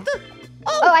 What the?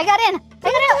 Oh, I got in.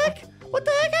 What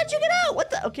the heck? How'd you get out? What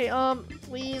the? Okay,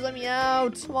 please let me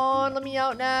out. Come on, let me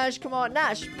out, Nash. Come on,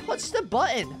 Nash, push the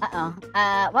button.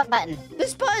 Uh-oh. What button?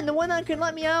 This button, the one that can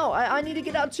let me out. I need to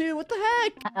get out too. What the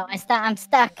heck? Uh-oh, I'm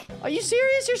stuck. Are you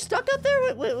serious? You're stuck out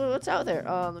there? Wait, what's out there?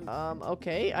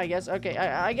 Okay, I guess. Okay,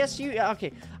 I guess you.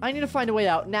 Okay, I need to find a way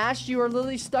out. Nash, you are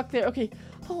literally stuck there. Okay.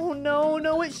 Oh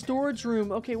no, it's storage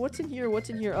room. Okay, what's in here?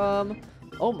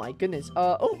 Oh my goodness.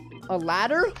 Oh, a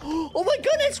ladder? Oh my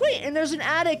goodness, wait, and there's an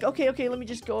attic. Okay, let me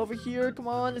just go over here. Come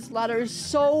on, this ladder is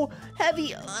so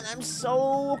heavy, and I'm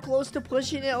so close to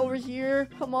pushing it over here.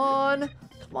 Come on,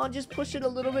 just push it a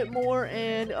little bit more,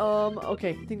 and,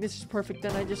 okay, I think this is perfect.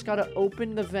 Then I just gotta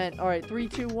open the vent. All right, 3,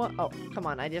 2, 1. Oh, come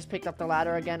on, I just picked up the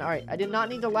ladder again. All right, I did not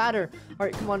need the ladder. All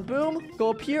right, come on, boom,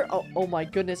 go up here. Oh my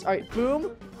goodness. All right,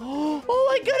 boom. Oh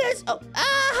my goodness. Oh,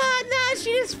 Nash,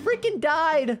 you just freaking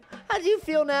died. How do you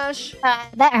feel, Nash?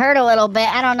 That hurt a little bit.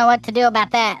 I don't know what to do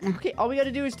about that. Okay, all we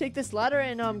gotta do is take this ladder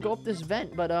and go up this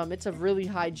vent, but it's a really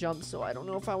high jump, so I don't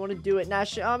know if I want to do it.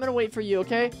 Nash, I'm gonna wait for you,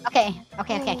 okay? Okay.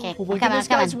 Oh my goodness,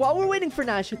 guys, while we're waiting for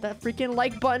Nash, hit that freaking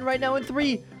like button right now in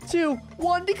 3, 2,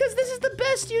 1, because this is the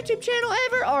best YouTube channel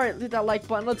ever. All right, hit that like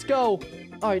button. Let's go.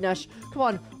 All right, Nash, come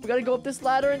on. We gotta go up this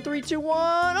ladder in 3, 2,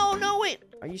 1. Oh no, wait.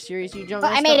 Are you serious? You jumped?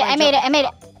 I made it.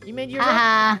 You made your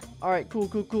jump? All right, cool.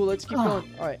 Let's keep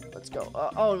going. All right, let's go.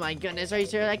 Oh my goodness, are you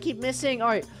serious? I keep missing. All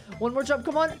right, one more jump.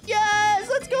 Come on. Yes,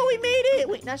 let's go. We made it.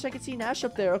 Wait, Nash, I can see Nash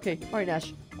up there. Okay. All right,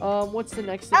 Nash. What's the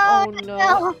next thing? Oh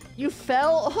no. You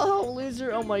fell? Oh,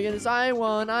 loser. Oh my goodness. I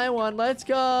won. Let's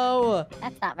go.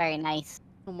 That's not very nice.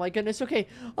 Oh my goodness. Okay.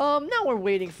 Now we're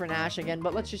waiting for Nash again,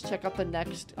 but let's just check out the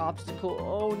next obstacle.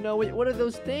 Oh no, wait, what are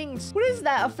those things? What is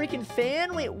that? A freaking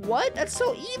fan? Wait, what? That's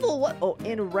so evil. What? Oh,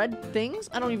 and red things?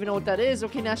 I don't even know what that is.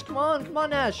 Okay, Nash, come on,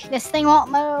 Nash. This thing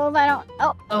won't move. I don't.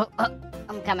 Oh.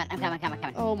 I'm coming.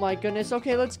 Oh my goodness.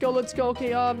 Okay, let's go. Okay,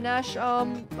 Nash,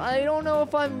 I don't know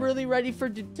if I'm really ready to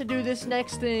do this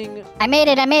next thing. I made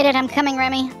it. I'm coming,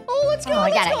 Remi. Oh, let's go.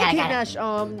 I got it. Okay, Nash,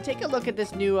 take a look at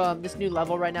this new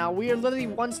level right now. We are literally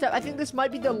one step. I think this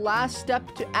might be the last step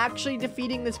to actually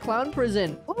defeating this clown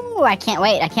prison. Ooh, I can't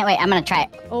wait. I'm gonna try it.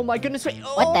 Oh my goodness, wait.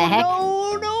 What the heck?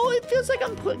 No, it feels like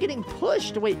I'm getting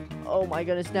pushed. Wait, oh my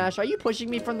goodness, Nash, are you pushing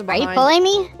me from the behind? Are you pulling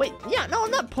me? Wait, yeah, no,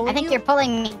 I'm not pulling you. I think you're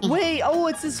pulling me. Wait,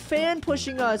 it's this fan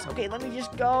pushing us. Okay, let me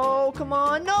just go. Come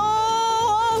on, no!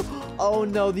 Oh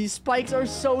no, these spikes are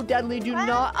so deadly. Do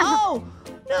not. Oh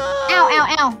no!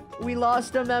 Ow! We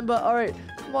lost a member. All right.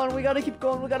 Come on, we gotta keep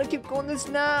going. This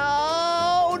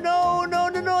now. No,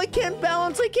 I can't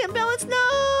balance.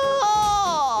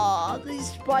 No!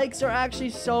 These spikes are actually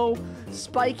so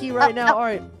spiky right now. All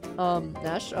right.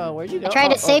 Nash, where'd you go? I tried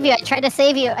to save you. I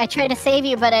tried to save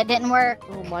you, but it didn't work.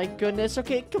 Oh my goodness.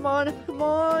 Okay, come on.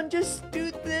 Just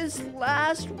do this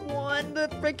last one. The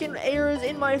freaking air is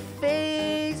in my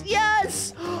face.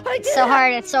 Yes! I did it!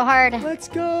 It's so hard. Let's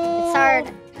go. It's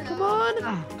hard. Come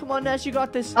on. Come on, Nash, you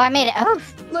got this. Oh, I made it. Oh,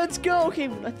 Let's go. Okay,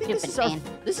 I think this is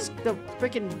this is the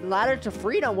freaking ladder to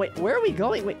freedom. Wait, where are we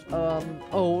going? Wait,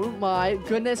 oh my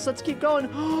goodness. Let's keep going.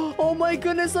 Oh my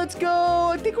goodness, let's go.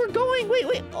 I think we're going.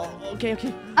 Wait. Oh, okay.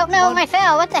 oh no, I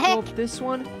fell. What the Go heck? up this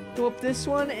one. Go up this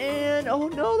one, and oh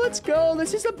no, let's go.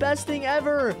 This is the best thing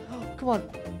ever. Come on.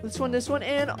 This one,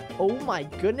 and oh my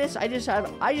goodness, I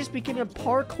just became a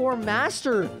parkour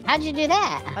master. How'd you do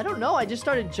that? I don't know. I just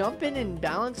started jumping and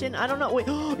balancing. I don't know. Wait,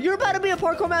 you're about to be a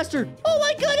parkour master. Oh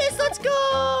my goodness, let's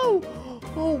go.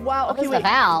 Oh wow. Okay, Close wait. the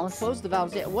valves. Close the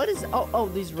valves. Yeah. What is? Oh,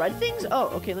 these red things. Oh,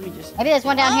 okay. Let me just. Maybe there's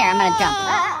one down here. I'm gonna jump.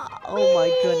 Oh my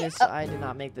goodness, I did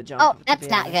not make the jump. Oh, to that's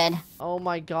be not honest. good. Oh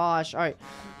my gosh. All right.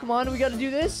 Come on, we got to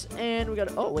do this, and we got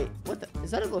to... Oh, wait. What the...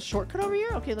 Is that a little shortcut over here?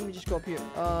 Okay, let me just go up here.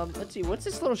 Let's see. What's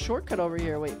this little shortcut over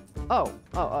here? Wait. Oh,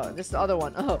 this is the other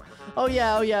one. Oh,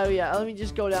 yeah. Let me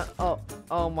just go down.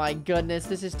 Oh my goodness.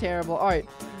 This is terrible. All right.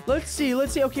 Let's see.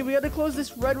 Okay, we got to close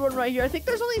this red one right here. I think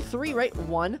there's only 3, right?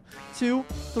 1, 2,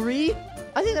 3.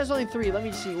 I think there's only 3. Let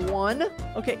me see. 1.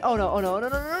 Okay. Oh, no.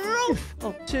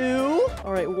 Oh, 2.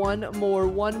 All right. One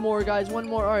more, guys. One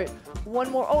more. All right.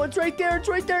 One more. Oh, it's right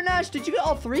there, Nash. Did you get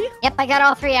all 3? Yep, I got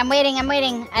all 3. I'm waiting.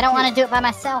 I don't want to do it by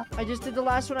myself. I just did the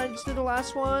last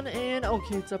one. And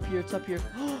okay, it's up here.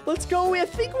 Let's go. I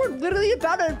think we're literally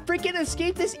about to freaking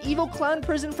escape this evil clown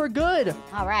prison for good.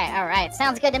 All right.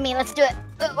 Sounds good to me. Let's do it.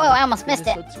 Whoa, I almost missed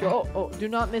it. Let's go. Oh, do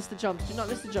not miss the jumps.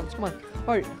 Come on.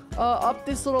 All right. Up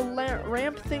this little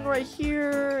ramp thing right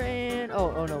here. And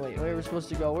oh no, wait. Where are we supposed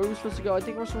to go? I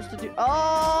think we're supposed to do.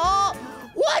 Oh,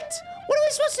 what? What are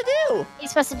we supposed to do? You're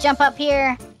supposed to jump up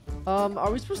here.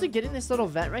 Are we supposed to get in this little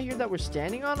vent right here that we're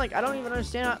standing on? Like, I don't even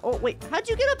understand. Oh, wait. How'd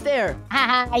you get up there?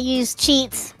 Haha, I used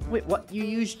cheats. Wait, what? You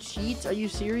used cheats? Are you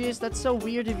serious? That's so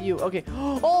weird of you. Okay.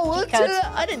 Oh, let's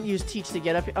I didn't use cheats to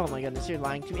get up here. Oh, my goodness. You're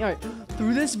lying to me. All right.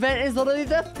 Through this vent is literally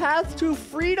the path to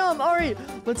freedom. All right.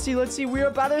 Let's see. We're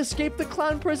about to escape the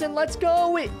clown prison. Let's go.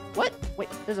 Wait. What? Wait.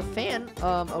 There's a fan.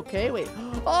 Okay. Wait.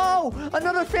 Oh,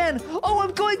 another fan. Oh,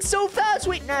 I'm going so fast.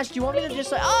 Wait, Nash. Do you want me to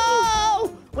just like...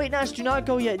 Oh! Wait, Nash. Do not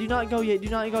go yet.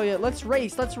 Let's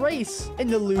race. And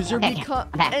the loser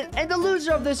and the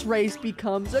loser of this race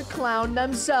becomes a clown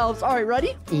themselves. All right,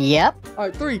 ready? Yep. All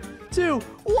right, 3, 2,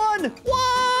 1.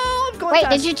 Whoa! I'm going Wait,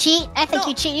 fast. did you cheat? I think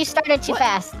you cheat. You started too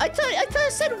fast. I thought I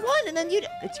said 1, and then you...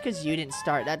 It's because you didn't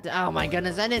start. Oh, my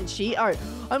goodness. I didn't cheat. All right.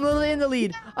 I'm literally in the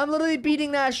lead. I'm literally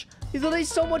beating Nash. He's literally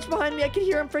so much behind me. I can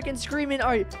hear him freaking screaming. All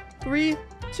right. 3,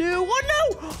 2, 1,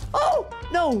 no! Oh,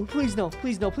 no. Please, no.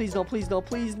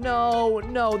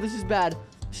 No. This is bad.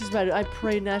 I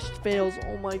pray Nash fails.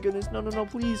 Oh, my goodness. No,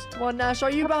 please. Come on, Nash. Are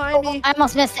you behind me? I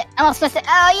almost missed it. Oh,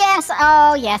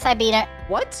 yes. I beat it.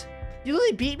 What? You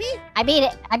literally beat me? I beat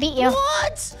it. I beat you.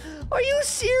 What? Are you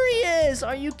serious?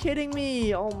 Are you kidding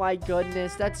me? Oh my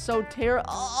goodness, that's so terrible.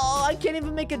 Oh, I can't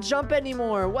even make a jump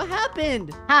anymore. What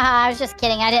happened? Haha, I was just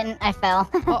kidding. I fell.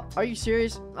 Oh, are you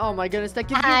serious? Oh my goodness, that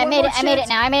gives you I one made more it. I made it chance.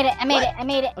 now. I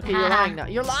made it. Okay, you're lying now.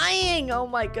 You're lying. Oh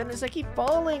my goodness, I keep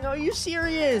falling. Are you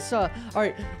serious? All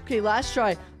right. Okay, last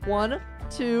try. 1,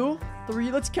 2,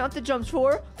 3. Let's count the jumps.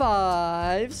 4,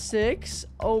 5, 6.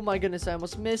 Oh my goodness, I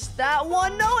almost missed that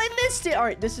one. No, I missed it. All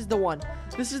right, this is the one.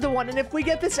 And if we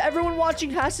get this, everyone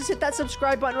watching has to hit that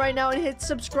subscribe button right now and hit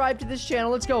subscribe to this channel.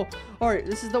 Let's go. All right,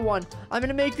 this is the one. I'm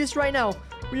gonna make this right now.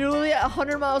 We're literally at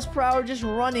 100 miles per hour just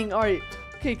running. All right.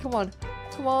 Okay, come on.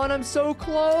 I'm so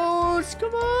close.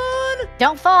 Come on.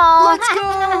 Don't fall. Let's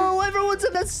go.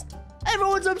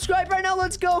 Everyone's subscribed right now.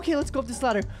 Let's go. Okay, let's go up this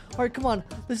ladder. All right, come on.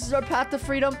 This is our path to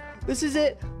freedom. This is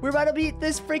it. We're about to beat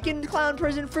this freaking clown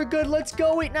prison for good. Let's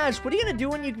go. Wait, Nash, what are you going to do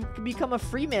when you become a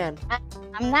free man?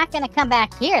 I'm not going to come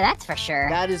back here. That's for sure.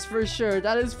 That is for sure.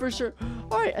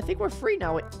 All right, I think we're free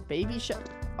now. Wait, baby shark.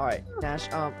 All right, Nash,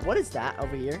 what is that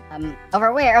over here?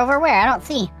 Over where? I don't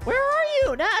see. Where are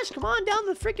you, Nash? Come on down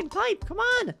the freaking pipe. Come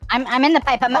on. I'm in the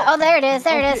pipe. Oh, there it is.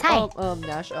 There it is. Hi.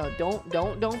 Nash,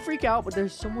 don't freak out, but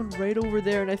there's someone right over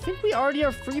there, and I think we already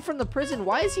are free from the prison.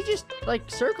 Why is he just, like,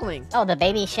 circling? Oh, the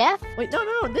baby chef? Wait, no,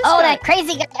 this guy. That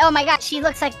crazy guy. Oh, my gosh, he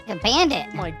looks like a bandit.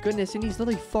 Oh, my goodness, and he's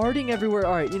literally farting everywhere.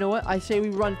 All right, you know what? I say we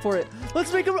run for it.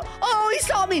 Let's make him... Oh, he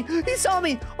saw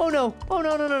me. Oh, no.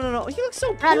 He looks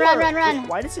so poor. Run. Wait,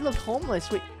 why does he look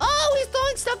homeless? Wait. Oh, he's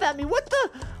throwing stuff at me. What the?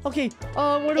 Okay,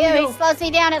 where do we go? It slows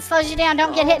me down. It slows you down.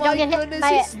 Don't get hit. Don't get hit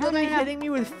by it. He's literally hitting me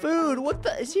with food. What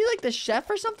the? Is he like the chef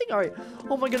or something? All right.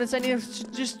 Oh my goodness, I need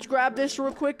to just grab this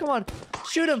real quick. Come on.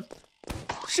 Shoot him.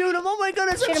 Oh my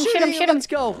goodness, I'm shooting him. Let's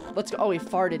go. Oh, he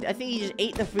farted. I think he just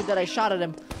ate the food that I shot at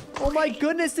him. Oh my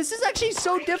goodness, this is actually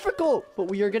so difficult. But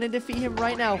we are going to defeat him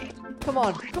right now. Come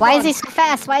on. Why is he so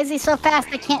fast? Why is he so fast?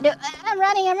 I can't do it. I'm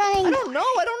running. I don't know.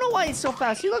 I don't know why he's so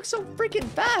fast. He looks so freaking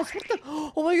fast. What the?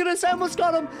 Oh my goodness, I almost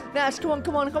got him. Nash, come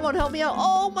on, help me out.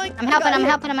 Oh my. I'm helping.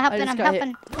 I'm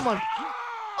helping. Come on.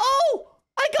 Oh,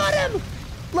 I got him.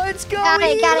 Let's go. Got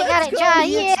it, John.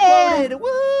 He exploded.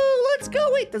 Woo, let's go.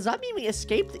 Wait, does that mean we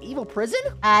escaped the evil prison?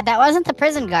 That wasn't the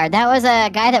prison guard. That was a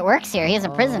guy that works here. He's a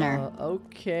prisoner.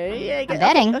 Okay. I'm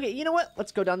betting. Okay, you know what?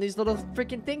 Let's go down these little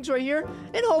freaking things right here,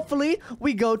 and hopefully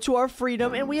we go to our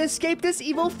freedom and we escape this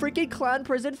evil freaking clown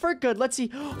prison for good. Let's see.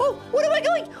 Oh, what am I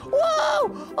going?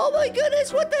 Whoa! Oh my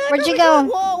goodness! What the heck? Where'd you go?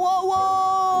 Whoa!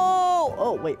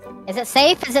 Oh wait. Is it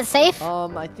safe?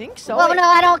 I think so. Oh Wait. no,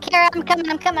 I don't care. I'm coming.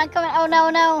 Oh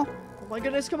no. Oh my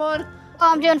goodness! Come on.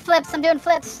 Oh, I'm doing flips.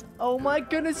 Oh my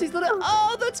goodness, he's little.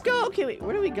 Oh, let's go. Okay, wait,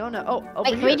 where do we go now? Oh, over Wait,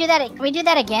 here. can we do that? Can we do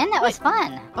that again? That was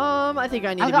fun. I think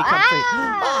I need to I'll go, become free.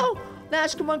 ah! Oh,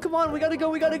 Nash, come on. We gotta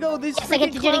go. These Yes, I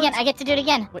get to do it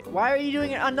again. Wait, why are you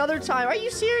doing it another time? Are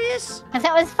you serious? Cause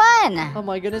that was fun. Oh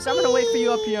my goodness, I'm gonna wait for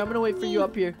you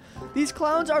up here. These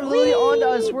clowns are literally onto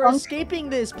us. We're escaping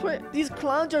this. These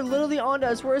clowns are literally onto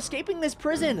us. We're escaping this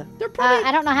prison. They're probably.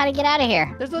 I don't know how to get out of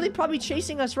here. They're literally probably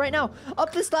chasing us right now.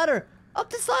 Up this ladder.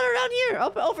 Down here.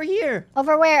 Up over here.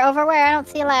 Over where? I don't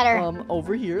see a ladder.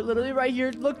 Over here, literally right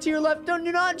here. Look to your left. Do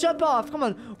not jump off. Come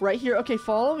on, right here. Okay,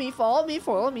 follow me.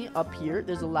 Up here,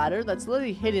 there's a ladder that's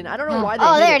literally hidden. I don't know why they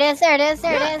hid there it is. There it is.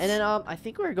 And then I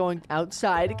think we're going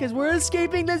outside because we're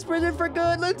escaping this prison for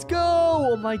good. Let's go.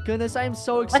 Oh my goodness, I am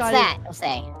so excited. What's that? I'll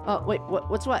say. Wait,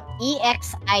 what's what?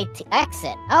 EXIT.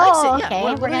 Exit. Oh, exit, okay.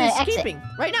 Yeah, We're gonna escaping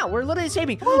exit. right now. We're literally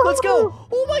escaping. Let's go.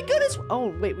 Oh my goodness.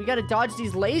 Oh wait, we gotta dodge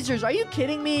these lasers. Are you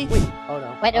kidding me? Wait. Oh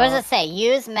no. Wait, what does it say?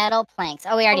 Use metal planks.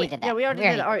 Oh, we already did that. Yeah, we already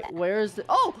did it. All right, where's the?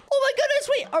 Oh my goodness.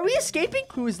 Wait, are we escaping?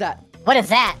 Who is that? What is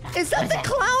that? Is that the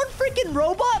clown freaking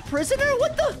robot prisoner?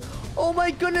 What the? Oh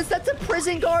my goodness, that's a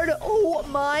prison guard. Oh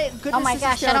my goodness. Oh my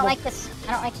gosh, I don't like this.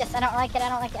 I don't like it.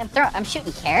 I'm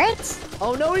shooting carrots?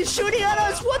 Oh no, he's shooting at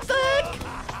us. What the heck?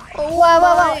 Oh,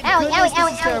 whoa.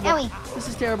 Owie.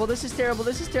 This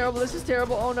is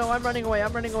terrible. Oh no, I'm running away.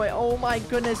 Oh my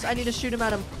goodness, I need to shoot him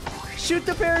at him. Shoot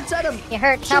the parrots at him. You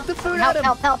hurt. Shoot the food at him.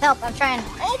 Help. I'm trying.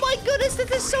 Oh my goodness,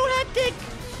 this is so hectic.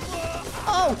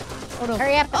 Oh no.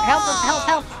 Hurry up.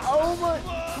 Help. Oh my,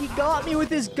 he got me with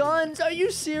his guns. Are you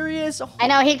serious? Oh, I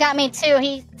know, he got me too.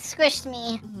 He squished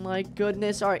me. my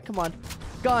goodness. All right, come on.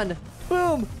 Gun.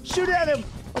 Boom. Shoot at him.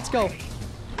 Let's go.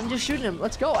 I'm just shooting him.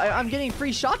 Let's go. I'm getting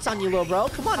free shots on you, little bro.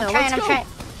 Come on now. Let's go. I'm trying.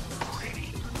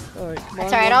 All right, come on.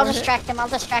 That's all right. I'll distract him.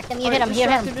 You hit him.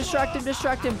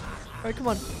 Distract him. All right, come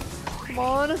on.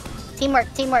 Teamwork.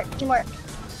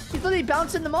 He's literally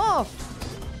bouncing them off.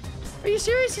 Are you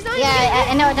serious? He's not even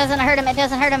I know. It doesn't hurt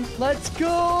him. Let's go.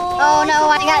 Oh no,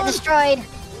 I got destroyed.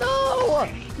 No.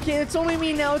 Okay, it's only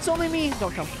me now.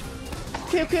 Don't come.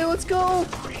 Okay, let's go.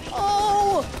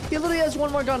 Oh, he literally has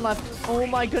one more gun left. Oh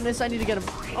my goodness, I need to get him.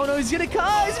 Oh no, he's gonna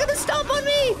stomp on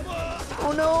me.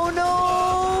 Oh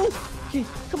no. Okay,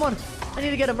 come on. I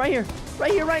need to get him right here.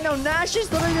 Right now. Nash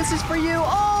is literally, this is for you.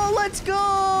 Oh, let's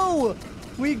go.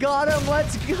 We got him.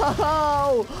 Let's go.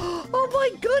 Oh my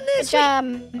goodness.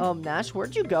 Good job. Nash,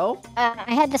 where'd you go?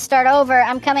 I had to start over.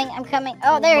 I'm coming.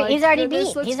 Oh, there. He's already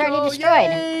goodness, beat. He's go. already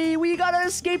destroyed. Yay, we gotta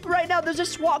escape right now. There's a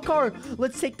SWAT car.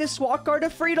 Let's take this SWAT car to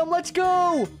freedom. Let's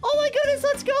go. Oh my goodness.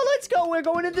 Let's go. We're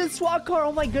going into the SWAT car.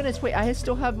 Oh my goodness. Wait, I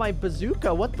still have my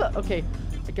bazooka. What the? Okay,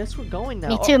 I guess we're going now.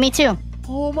 Me too.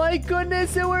 Oh my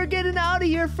goodness, and we're getting out of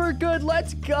here for good.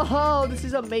 Let's go. This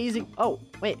is amazing. Oh,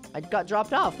 wait, I got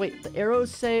dropped off. Wait, the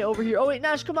arrows say over here. Oh, wait,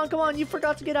 Nash, come on. You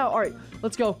forgot to get out. All right,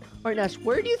 let's go. All right, Nash,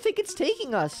 where do you think it's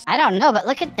taking us? I don't know, but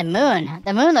look at the moon.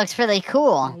 The moon looks really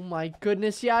cool. Oh my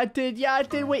goodness, yeah, it did.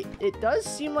 Wait, it does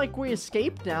seem like we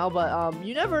escaped now, but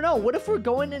you never know. What if we're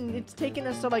going and it's taking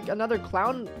us to like another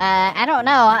clown? I don't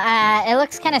know. It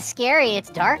looks kind of scary. It's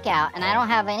dark out, and I don't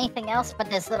have anything else but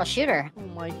this little shooter. Oh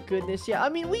my goodness, yeah. I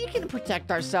mean, we can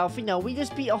protect ourselves. We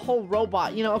just beat a whole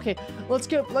robot. Okay, let's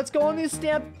go on these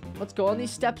steps. Let's go on these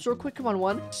steps real quick. Come on,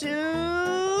 1, 2. No!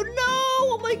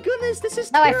 Oh my goodness, this is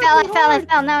terrible. I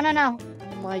fell. No.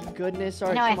 Oh my goodness.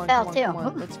 All right, I fell too. Come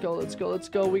on. Let's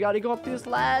go. We gotta go up this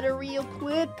ladder real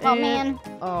quick. Oh man.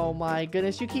 Oh my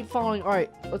goodness, you keep falling. All right,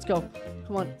 let's go.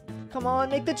 Come on. Come on,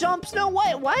 make the jumps. No,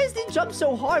 why is the jump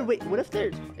so hard? Wait, what if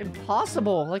they're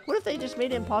impossible? Like, what if they just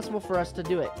made it impossible for us to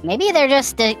do it? Maybe they're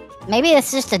just maybe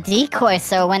it's just a decoy,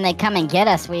 so when they come and get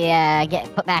us, we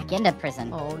get put back into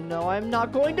prison. Oh no, I'm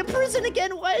not going to prison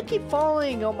again. Why do I keep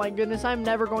falling? Oh my goodness, I'm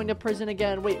never going to prison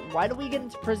again. Wait, why did we get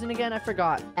into prison again? I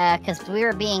forgot. Because we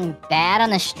were being bad on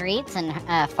the streets and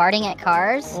farting at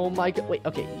cars. Oh my god, wait,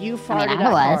 okay, you farted I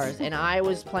at was. cars, and I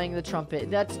was playing the trumpet.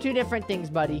 That's two different things,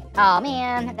 buddy. Oh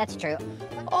man, that's true.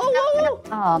 Oh,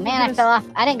 Oh man, I goodness. fell off.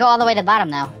 I didn't go all the way to the bottom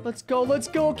though. let's go, let's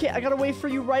go. Okay, I gotta wait for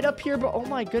you right up here, but oh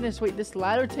my goodness, wait, this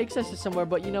ladder takes us to somewhere,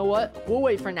 but you know what? We'll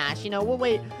wait for Nash, we'll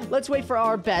wait. Let's wait for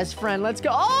our best friend. Let's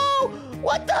go. Oh,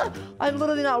 what the? I'm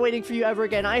literally not waiting for you ever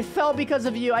again. I fell because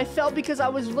of you. I fell because I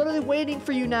was literally waiting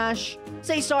for you, Nash.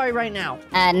 Say sorry right now.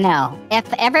 No.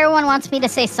 If everyone wants me to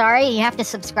say sorry, you have to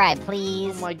subscribe,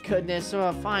 please. Oh my goodness.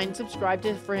 Fine. Subscribe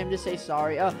for him to say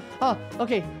sorry.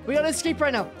 Okay. We gotta escape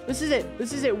right now. This is it.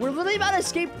 This is it. We're literally about to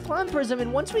escape clown prison,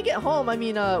 and once we get home, I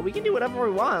mean, we can do whatever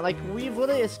we want. Like, we've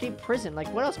literally escaped prison.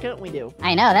 Like, what else couldn't we do?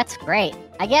 I know, that's great.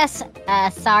 I guess,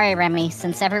 sorry, Remi,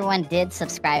 since everyone did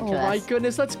subscribe to Oh my us.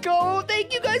 goodness. Let's go.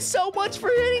 Thank you guys so much for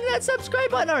hitting that subscribe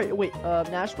button. All right. Wait,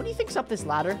 Nash, what do you think's up this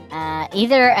ladder?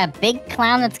 Either a big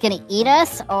clown that's gonna eat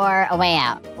us or a way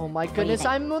out. Oh my do you goodness,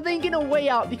 think? I'm thinking a way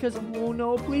out because, oh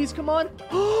no, please, come on.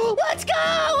 Let's go!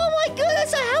 Oh my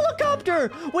goodness, a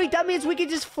helicopter! Wait, that means we can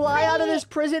just fly out of this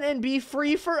prison and be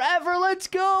free forever. Let's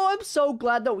go! I'm so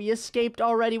glad that we escaped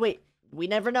already. Wait, we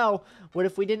never know. What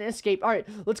if we didn't escape? All right,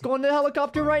 let's go into the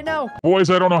helicopter right now. Boys,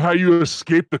 I don't know how you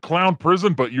escaped the clown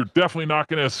prison, but you're definitely not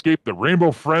going to escape the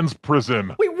Rainbow Friends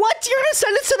prison. Wait, what? You're gonna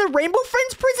send us to the Rainbow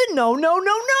Friends prison? No, no, no,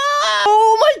 no!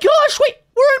 Oh my gosh, wait,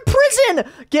 we're in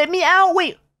prison! Get me out,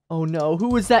 wait. Oh no,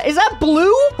 who is that? Is that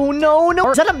Blue? Oh no,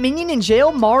 no. Is that a minion in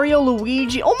jail? Mario,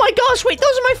 Luigi. Oh my gosh, wait, those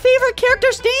are my favorite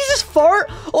characters. Did he just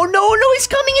fart? Oh no, no, he's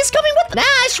coming, he's coming. What the?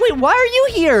 Nash, wait, why are you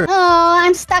here? Oh,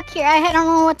 I'm stuck here. I don't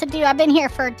know what to do. I've been here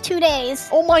for 2 days.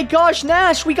 Oh my gosh,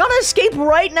 Nash, we gotta escape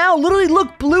right now. Literally,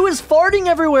 look, Blue is farting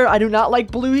everywhere. I do not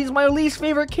like Blue. He's my least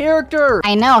favorite character.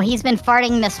 I know, he's been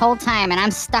farting this whole time, and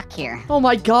I'm stuck here. Oh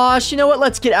my gosh, you know what?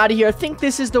 Let's get out of here. I think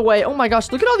this is the way. Oh my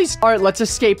gosh, look at all these. All right, let's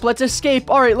escape. Let's escape.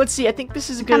 All right, let's see. I think this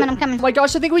is a good. I'm coming. Oh my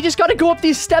gosh, I think we just gotta go up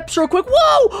these steps real quick.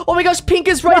 Whoa! Oh my gosh, Pink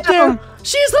is right there.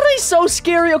 She is literally so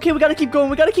scary. Okay, we gotta keep going.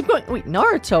 We gotta keep going. Wait,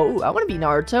 Naruto. Ooh, I wanna be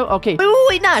Naruto. Okay.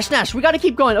 Wait, Nash. We gotta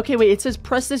keep going. Okay, wait, it says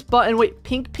press this button. Wait,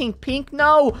 Pink.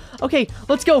 No. Okay,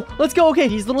 let's go. Okay,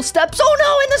 these little steps. Oh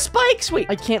no, and the spikes. Wait,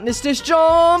 I can't miss this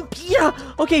jump. Yeah.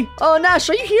 Okay, Nash,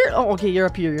 are you here? Oh, okay, you're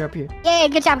up here. Yay,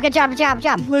 good job.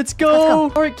 Let's go. All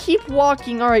right, keep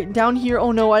walking. All right, down here.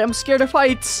 Oh no, I'm scared of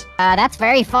heights. That's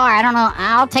very far. I don't know.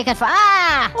 I'll take it for.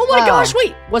 Ah! Oh my Whoa. gosh,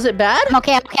 wait, was it bad? I'm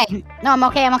okay. No, I'm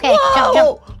okay. Whoa!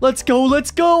 Jump. Let's go.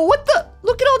 What the?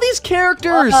 Look at all these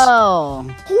characters. Oh.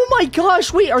 Oh my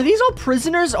gosh, wait, are these all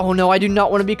prisoners? Oh no, I do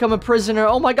not want to become a prisoner.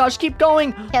 Oh my gosh, keep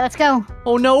going. Okay, let's go.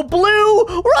 Oh no, Blue!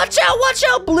 Watch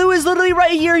out! Blue is literally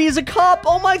right here. He's a cop.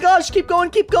 Oh my gosh, keep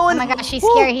going. Oh my gosh, he's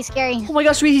scary. Oh my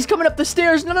gosh, wait, he's coming up the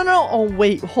stairs. No. Oh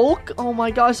wait, Hulk? Oh my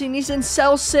gosh, he's in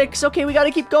cell 6. Okay, we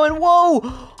gotta keep going.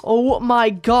 Whoa! Oh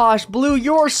my gosh, Blue,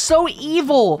 you're so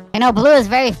evil. I know, Blue is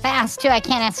very fast too. I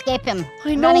can't escape him.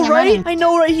 I know, right? I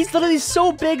know, right? He's literally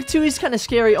so big too. He's kind of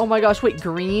scary. Oh my gosh, wait,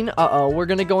 Green? Uh-oh, we're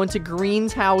gonna go into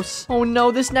Green's house. Oh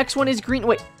no, this next one is Green.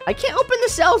 Wait, I can't open the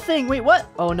cell thing. Wait, what?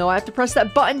 Oh no, I have to press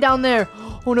that button down there.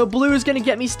 Oh no, Blue is gonna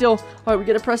get me still. All right, we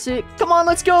gotta press it. Come on,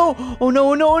 let's go. Oh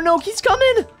no, he's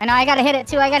coming. I know, I gotta hit it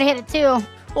too.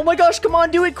 Oh my gosh, come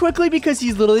on, do it quickly because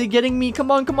he's literally getting me.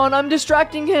 Come on, I'm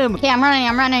distracting him. Okay, I'm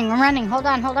running. Hold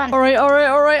on. All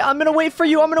right. I'm gonna wait for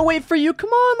you. Come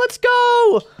on, let's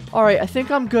go. All right, I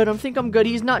think I'm good.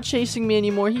 He's not chasing me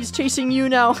anymore. He's chasing you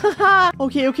now.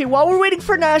 Okay. While we're waiting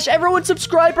for Nash, everyone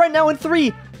subscribe right now in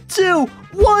 3, 2,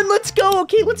 1. Let's go.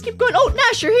 Okay, let's keep going. Oh,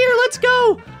 Nash, you're here. Let's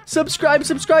go. Subscribe.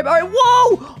 All right,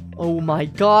 whoa. Oh my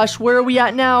gosh, where are we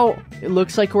at now? It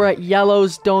looks like we're at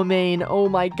Yellow's domain. Oh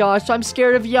my gosh, I'm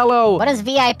scared of Yellow. What does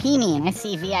VIP mean? I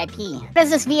see VIP. What is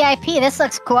this VIP? This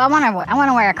looks cool. I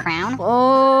wanna wear a crown.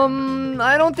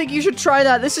 I don't think you should try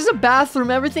that. This is a bathroom.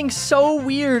 Everything's so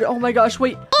weird. Oh my gosh,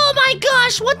 wait. Oh my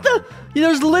gosh, what the?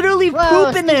 There's literally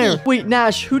poop in there. Wait,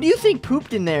 Nash, who do you think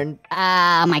pooped in there?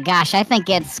 Oh my gosh, I think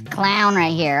it's Clown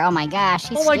right here. Oh my gosh,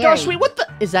 he's scary. Gosh, wait, what the?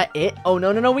 Is that it? Oh,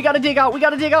 no, we gotta dig out.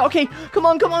 Okay, come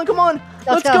on.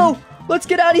 Let's go. Let's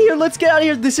get out of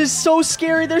here. This is so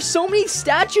scary. There's so many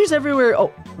statues everywhere. Oh,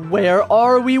 where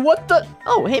are we? What the?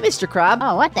 Oh, hey, Mr. Crab.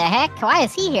 Oh, what the heck? Why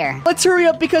is he here? Let's hurry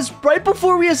up because right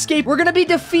before we escape, we're gonna be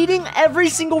defeating every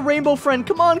single rainbow friend.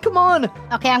 Come on.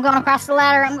 Okay, I'm going across the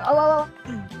ladder.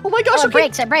 Oh my gosh, it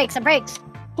breaks.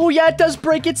 Oh, yeah, it does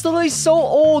break. It's literally so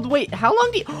old. Wait, how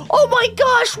long do you... Oh, my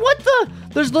gosh, what the...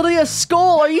 There's literally a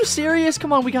skull. Are you serious?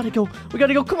 Come on, we gotta go. We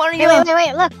gotta go. Come on,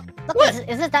 Wait, look. Look, What?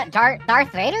 is it that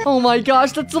Darth Vader? Oh my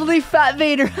gosh, that's literally Fat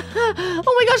Vader.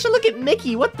 Oh my gosh, and look at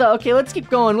Mickey. What the? Okay, let's keep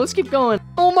going. Let's keep going.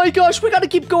 Oh my gosh, we gotta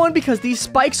keep going because these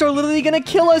spikes are literally gonna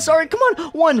kill us. All right, come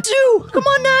on. 1, 2. Come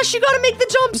on, Nash. You gotta make the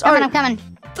jumps. I'm coming.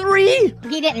 3.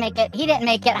 He didn't make it.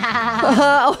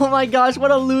 Oh my gosh,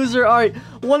 what a loser. All right,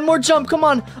 one more jump. Come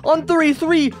on. On 3.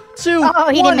 3, 2, Oh,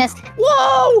 he 1. didn't miss.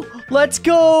 Whoa. Let's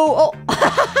go. Oh,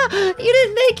 you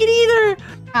didn't make it either.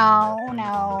 Oh,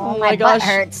 no. Oh my my gosh. butt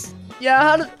hurts.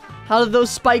 Yeah, how did those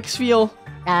spikes feel?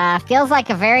 Feels like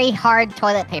a very hard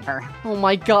toilet paper. Oh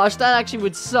my gosh, that actually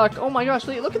would suck. Oh my gosh,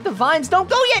 look at the vines. Don't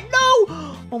go yet,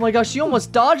 no! Oh my gosh, you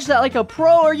almost dodged that like a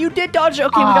pro, or you did dodge it.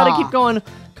 Okay, we gotta keep going.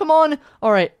 Come on.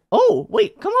 All right. Oh,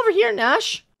 wait, come over here,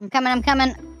 Nash. I'm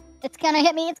coming. It's gonna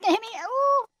hit me.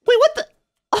 Oh. Wait, what the?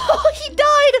 Oh, he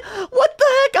died! What the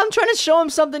heck? I'm trying to show him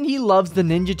something. He loves the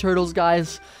Ninja Turtles,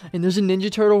 guys. And there's a Ninja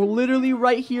Turtle literally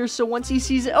right here, so once he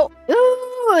sees it... Oh,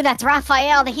 Ooh, that's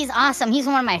Raphael. He's awesome. He's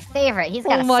one of my favorite. He's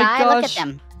got oh a my side. gosh. Look at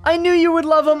them. I knew you would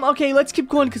love him. Okay, let's keep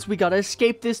going because we gotta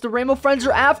escape this. The Rainbow Friends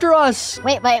are after us.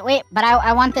 Wait. But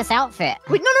I want this outfit.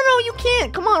 Wait, no, you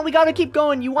can't. Come on, we gotta keep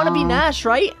going. You want to be Nash,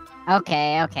 right?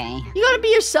 Okay. You gotta be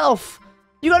yourself.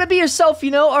 You gotta be yourself, you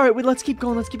know? All right, wait, let's keep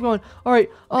going. All right.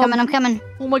 I'm coming.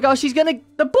 Oh my gosh, the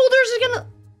boulders are gonna...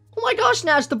 Oh my gosh,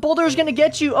 Nash, the boulder is gonna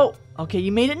get you. Oh, okay,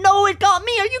 you made it. No, it got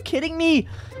me. Are you kidding me?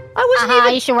 I wasn't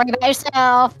even... You should worry about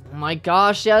yourself. Oh my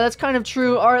gosh, yeah, that's kind of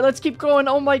true. All right, let's keep going.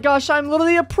 Oh my gosh, I'm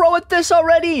literally a pro at this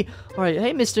already. All right,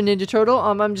 hey, Mr. Ninja Turtle.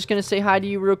 I'm just gonna say hi to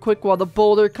you real quick while the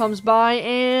boulder comes by,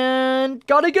 and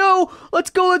gotta go. Let's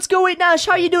go. Wait, Nash,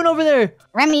 how you doing over there?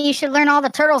 Remi, you should learn all the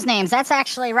turtles' names. That's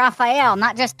actually Raphael,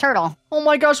 not just Turtle. Oh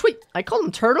my gosh, wait, I called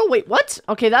him Turtle? Wait, what?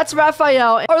 Okay, that's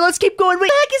Raphael. All right, let's keep going. Wait,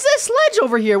 what the heck is this sledge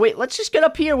over here? Wait, let's just get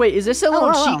up here. Wait, is this a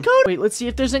little cheat code? Wait, let's see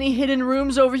if there's any hidden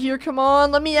rooms over here. Come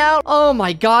on, let me out. Oh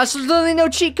my gosh, there's literally no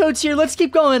cheat codes here. Let's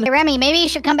keep going. Hey, Remi, maybe you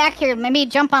should come back here. Maybe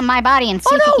jump on my body and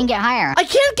see if you can get higher. I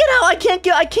can't get out.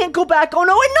 I can't go back. Oh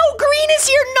no, and no, Green is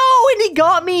here. No, and he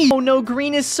got me. Oh no,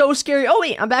 Green is so scary. Oh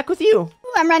wait, I'm back with you.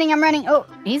 Ooh, I'm running. Oh,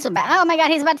 oh my god,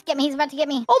 he's about to get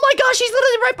me. Oh my gosh, he's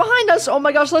literally right behind us. Oh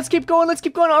my gosh, let's keep going.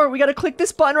 All right, we gotta click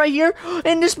this button right here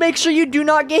and just make sure you do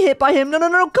not get hit by him. No, come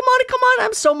on.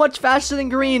 I'm so much faster than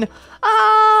Green.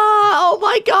 Oh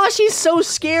my gosh, he's so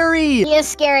scary. He is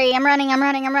scary. I'm running.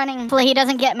 Hopefully he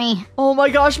doesn't get me. Oh my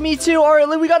gosh, me too. All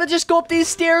right, we gotta just go up these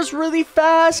stairs really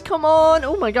fast. Come on.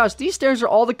 Oh my gosh, these stairs are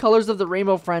all the colors of the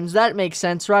Rainbow Friends. That makes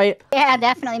sense, right? Yeah,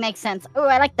 definitely makes sense. Oh,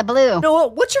 I like the blue. No,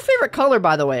 what's your favorite color,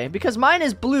 by the way? Because mine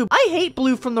is blue. I hate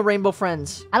blue from the Rainbow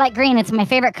Friends. I like green. It's my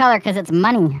favorite color because it's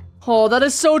money. Oh, that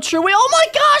is so true. Wait, oh my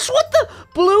gosh, what the?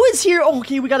 Blue is here. Oh,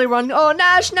 okay, we gotta run. Oh,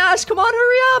 Nash, come on,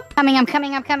 hurry up. I'm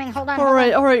coming. Hold on. All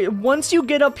right. Once you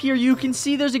get up here, you can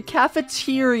see there's a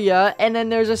cafeteria, and then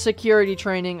there's a security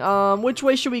training. Which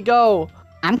way should we go?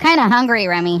 I'm kind of hungry,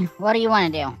 Remi. What do you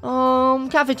want to do?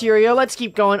 Cafeteria. Let's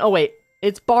keep going. Oh, wait.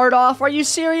 It's barred off. Are you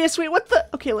serious? Wait, what the?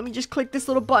 Okay, let me just click this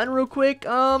little button real quick.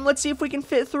 Let's see if we can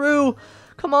fit through.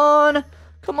 Come on.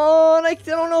 I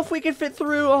don't know if we can fit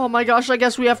through. Oh my gosh, I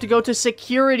guess we have to go to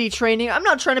security training. I'm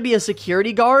not trying to be a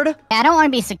security guard. Yeah, I don't want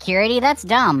to be security. That's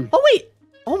dumb. Oh, wait.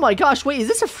 Oh my gosh, wait, is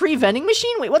this a free vending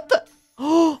machine? Wait, what the?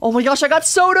 Oh my gosh, I got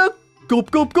soda.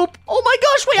 Goop. Oh my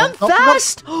gosh, wait, I'm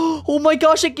fast. Oh my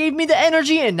gosh, it gave me the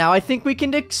energy, and now I think we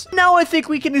can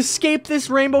escape this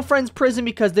Rainbow Friends prison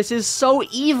because this is so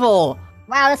evil.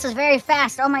 Wow, this is very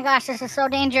fast. Oh my gosh, this is so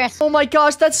dangerous. Oh my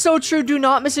gosh, that's so true. Do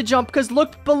not miss a jump, because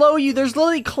look below you. There's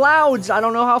literally clouds. I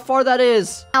don't know how far that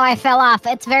is. Oh, I fell off.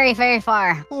 It's very, very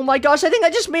far. Oh my gosh, I think I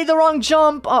just made the wrong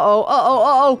jump.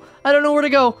 Uh-oh. I don't know where to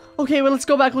go. Okay, well, let's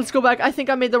go back. I think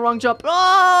I made the wrong jump.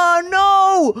 Oh,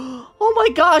 no. Oh my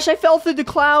gosh, I fell through the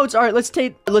clouds. All right, let's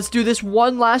do this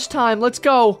one last time. Let's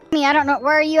go. I don't know.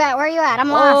 Where are you at? I'm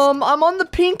lost. I'm on the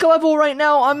pink level right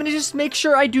now. I'm gonna just make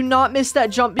sure I do not miss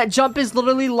that jump. That jump is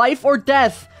literally life or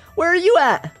death. Where are you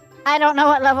at? I don't know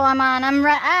what level I'm on.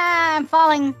 I'm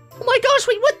falling. Oh my gosh,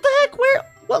 wait, what the heck?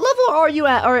 What level are you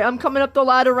at? All right, I'm coming up the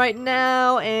ladder right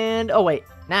now, and oh wait,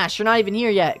 Nash, you're not even here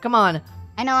yet. Come on.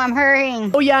 I know, I'm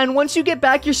hurrying. Oh yeah, and once you get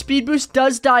back, your speed boost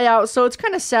does die out, so it's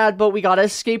kind of sad, but we gotta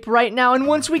escape right now. And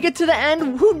once we get to the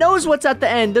end, who knows what's at the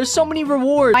end? There's so many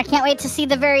rewards. I can't wait to see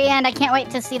the very end.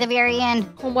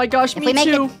 Oh my gosh, me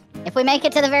too. If we make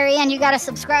it to the very end, you gotta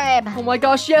subscribe. Oh my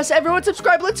gosh, yes, everyone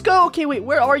subscribe. Let's go. Okay, wait,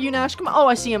 where are you, Nash? Come on. Oh,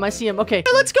 I see him. Okay.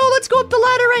 Let's go up the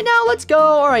ladder right now. Let's go.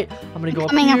 All right, I'm gonna go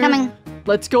up here. I'm coming.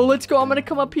 Let's go. I'm gonna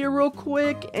come up here real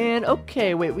quick. And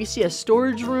okay, wait, we see a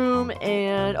storage room.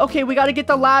 And okay, we gotta get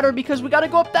the ladder because we gotta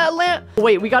go up that lamp.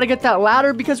 Wait, we gotta get that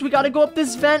ladder because we gotta go up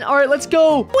this vent. All right, let's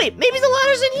go. Wait, maybe the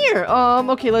ladder's in here.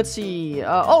 Okay, let's see.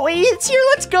 Oh, wait, it's here.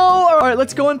 Let's go. All right,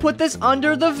 let's go and put this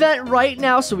under the vent right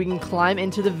now so we can climb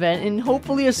into the vent and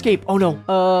hopefully escape. Oh,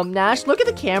 no. Nash, look at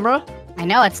the camera. I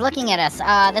know, it's looking at us.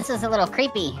 This is a little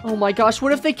creepy. Oh my gosh,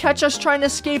 what if they catch us trying to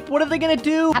escape? What are they gonna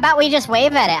do? How about we just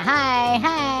wave at it? Hi.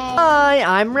 Hi,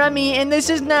 I'm Remi, and this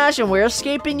is Nash, and we're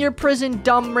escaping your prison,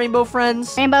 dumb rainbow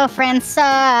friends. Rainbow friends suck.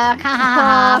 Ha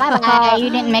ha ha. Bye-bye. You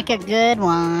didn't make a good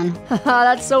one.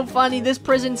 That's so funny. This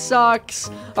prison sucks.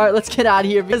 All right, let's get out of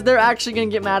here because they're actually gonna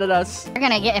get mad at us. We're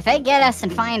gonna if they get us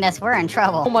and find us, we're in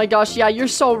trouble. Oh my gosh, yeah, you're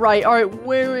so right. All right,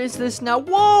 where is this now?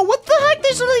 Whoa, what the heck?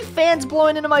 There's literally fans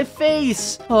blowing into my face.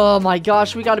 Oh my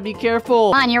gosh, we gotta be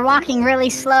careful. Come on, you're walking really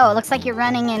slow. It looks like you're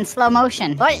running in slow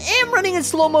motion. I am running in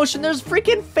slow motion. There's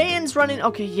freaking fans running.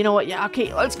 Okay, you know what? Yeah,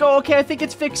 okay, let's go. Okay, I think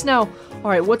it's fixed now. All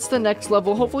right, what's the next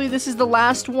level? Hopefully this is the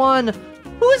last one.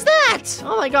 Who is that?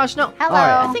 Oh my gosh, no. Hello. All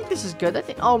right, I think this is good.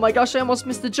 Oh my gosh, I almost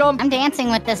missed the jump. I'm dancing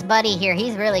with this buddy here.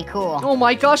 He's really cool. Oh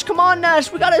my gosh, come on,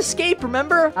 Nash. We gotta escape,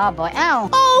 remember? Oh boy, ow.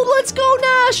 Oh, let's go,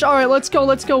 Nash. All right, let's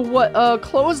go. What?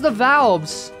 Close the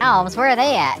valves. Elves, where are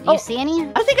they at? Do you see any?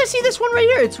 I think I see this one right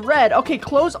here. It's red. Okay,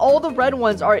 close all the red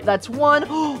ones. All right, that's one.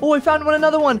 Oh, I found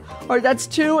another one. All right, that's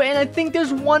two. And I think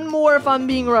there's one more if I'm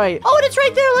being right. Oh, and it's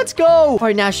right there. Let's go. All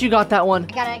right, Nash, you got that one.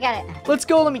 I got it. Let's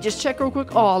go. Let me just check real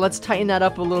quick. Oh, let's tighten that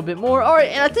up a little bit more. All right,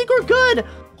 and I think we're good.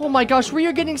 Oh my gosh, we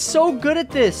are getting so good at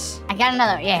this. I got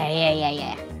another.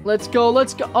 Yeah. Let's go.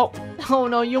 Oh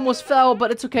no, you almost fell, but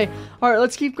it's okay. All right,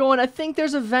 let's keep going. I think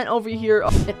there's a vent over here.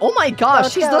 Oh my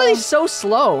gosh, he's literally so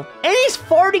slow. And he's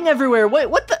farting everywhere. Wait,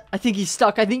 what the? I think he's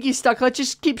stuck. Let's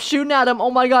just keep shooting at him.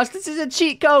 Oh my gosh, this is a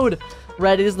cheat code.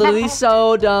 Red is literally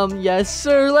so dumb. Yes,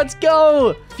 sir. Let's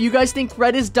go. If you guys think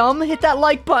Red is dumb, hit that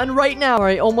like button right now. All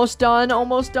right, almost done.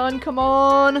 Come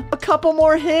on. A couple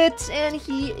more hits, and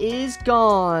he is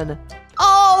gone.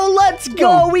 Oh, let's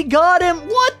go. We got him.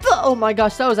 What the? Oh my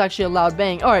gosh, that was actually a loud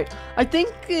bang. All right, I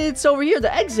think it's over here,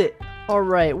 the exit. All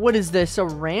right, what is this? A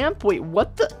ramp? Wait,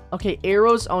 what the? Okay,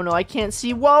 arrows. Oh no, I can't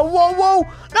see. Whoa. No!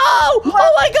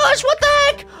 Oh my gosh, what the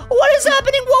heck? What is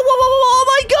happening? Whoa. Oh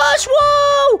my gosh,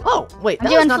 whoa! Oh, wait,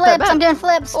 that was not that bad. I'm doing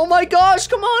flips. Oh my gosh,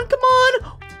 come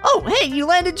on. Oh, hey, you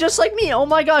landed just like me. Oh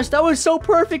my gosh, that was so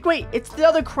perfect. Wait, it's the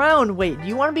other crown. Wait, do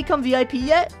you want to become VIP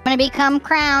yet? I'm gonna become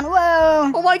crown.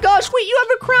 Whoa. Oh my gosh, wait, you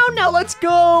have a crown now. Let's go.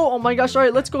 Oh my gosh, all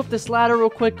right, let's go up this ladder real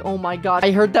quick. Oh my gosh,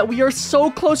 I heard that we are so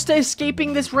close to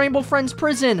escaping this Rainbow Friends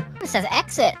prison. It says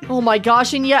exit. Oh my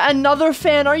gosh, and yet another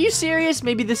fan. Are you serious?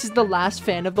 Maybe this is the last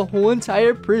fan of the whole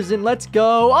entire prison. Let's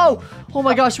go. Oh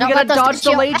my gosh, we gotta dodge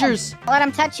the lasers. Don't let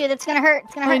him touch you. That's gonna hurt.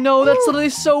 I know, that's literally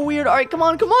so weird. All right, come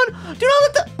on. Do not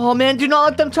let them... Oh man, do not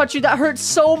let them touch you. That hurts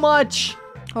so much.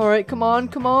 All right, come on.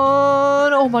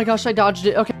 Oh my gosh, I dodged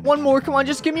it. Okay, one more. Come on,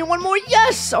 just give me one more.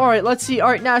 Yes. All right, let's see. All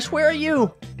right, Nash, where are you?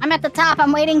 I'm at the top.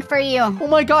 I'm waiting for you. Oh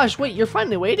my gosh, wait, you're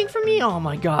finally waiting for me? Oh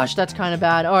my gosh, that's kind of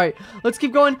bad. All right, let's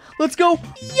keep going. Let's go.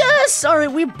 Yes. All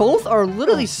right, we both are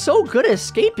literally so good at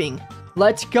escaping.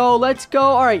 Let's go.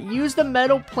 All right, use the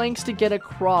metal planks to get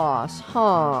across.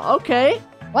 Huh, okay.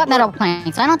 What metal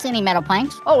planks? I don't see any metal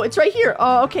planks. Oh, it's right here.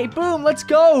 Okay, boom, let's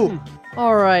go.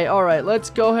 All right, let's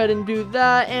go ahead and do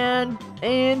that,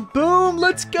 and boom,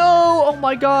 let's go. Oh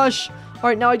my gosh. All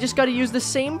right, now I just got to use the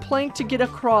same plank to get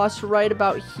across right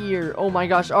about here. Oh my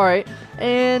gosh, all right.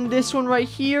 And this one right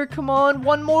here, come on,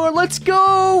 one more, let's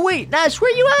go. Wait, Nash,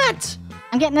 where you at?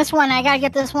 I'm getting this one. I gotta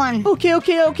get this one.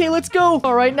 Okay, let's go.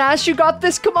 All right, Nash, you got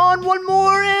this. Come on, one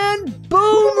more, and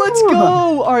boom, let's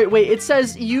go. All right, wait, it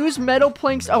says use metal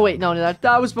planks. Oh, wait, no,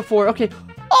 that was before. Okay.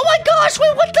 Oh my gosh,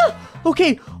 wait, what the?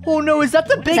 Okay, oh no, is that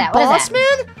the big boss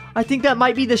man? I think that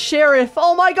might be the sheriff.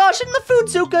 Oh my gosh, and the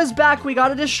Foodzuka's back. We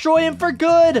gotta destroy him for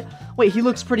good. Wait, he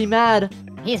looks pretty mad.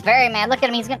 He's very mad. Look at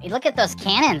him. Look at those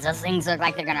cannons. Those things look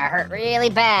like they're gonna hurt really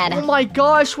bad. Oh my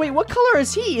gosh. Wait, what color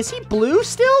is he? Is he blue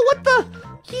still? What the?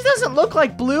 He doesn't look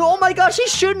like blue. Oh my gosh,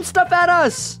 he's shooting stuff at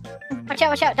us. Watch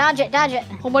out. Dodge it.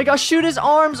 Oh my gosh, shoot his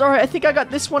arms. All right, I think I got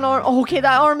this one arm. Oh, okay,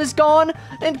 that arm is gone.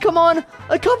 And come on,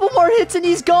 a couple more hits and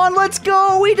he's gone. Let's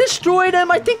go. We destroyed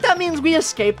him. I think that means we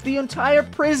escaped the entire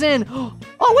prison.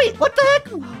 Oh, wait, what the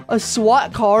heck? A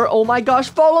SWAT car. Oh my gosh,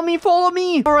 follow me.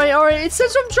 All right. It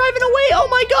says I'm driving away. Oh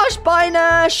my gosh, bye,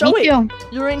 Nash. Oh, wait,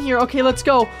 you're in here. Okay, let's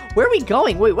go. Where are we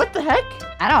going? Wait, what the heck?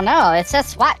 I don't know. It says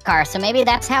SWAT car, so maybe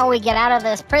that's how we get out of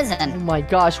this prison. Oh my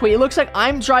gosh. Wait, it looks like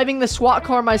I'm driving the SWAT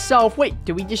car myself. Wait,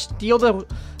 did we just steal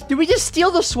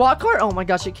the SWAT car? Oh my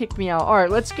gosh, it kicked me out. All right,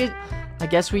 let's get... I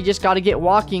guess we just got to get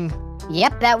walking.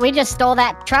 Yep, that we just stole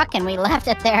that truck and we left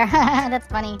it there. That's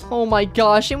funny. Oh my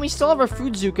gosh, and we still have our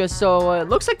food Zuka, so it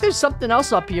looks like there's something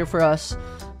else up here for us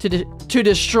to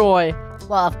destroy.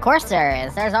 Well, of course there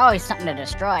is. There's always something to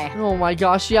destroy. Oh my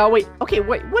gosh, yeah, wait. Okay,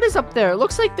 wait, what is up there? It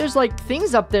looks like there's like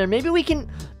things up there.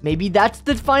 Maybe that's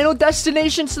the final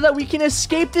destination so that we can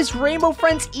escape this Rainbow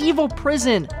Friends evil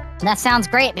prison. That sounds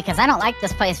great because I don't like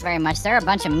this place very much. They're a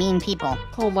bunch of mean people.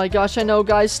 Oh my gosh, I know,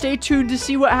 guys. Stay tuned to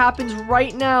see what happens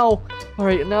right now. All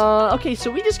right, okay, so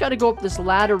we just got to go up this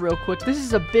ladder real quick. This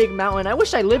is a big mountain. I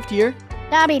wish I lived here.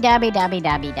 Dobby, dobby, dobby,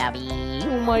 dobby, dobby.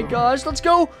 Oh my gosh, let's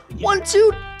go. 1,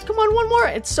 2, come on, one more.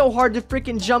 It's so hard to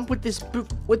freaking jump with this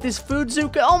food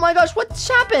Zuka. Oh my gosh, what's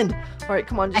happened? All right,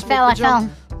 come on, just I fell.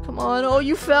 Come on. Oh,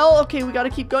 you fell? Okay, we got to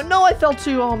keep going. No, I fell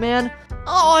too. Oh man.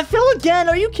 Oh, I fell again.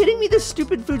 Are you kidding me? This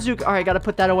stupid food Zuka. All right, got to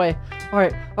put that away. All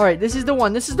right. This is the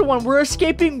one. We're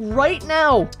escaping right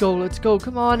now. Let's go.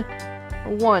 Come on.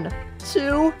 1,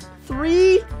 2,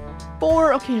 3,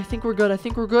 4. Okay, I think we're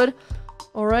good.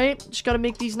 All right, just got to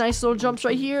make these nice little jumps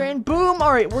right here, and boom.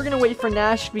 All right, we're going to wait for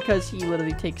Nash because he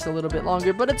literally takes a little bit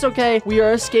longer, but it's okay. We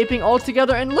are escaping all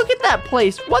together, and look at that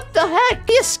place. What the heck?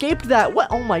 He escaped that. What?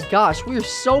 Oh my gosh, we are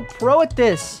so pro at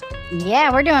this.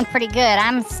 Yeah, we're doing pretty good.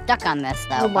 I'm stuck on this,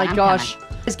 though. Oh my gosh.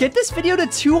 Let's get this video to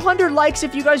 200 likes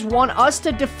if you guys want us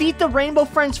to defeat the Rainbow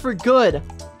Friends for good.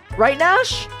 Right,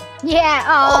 Nash? Yeah.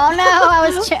 Oh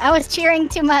no, I was cheering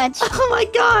too much. Oh my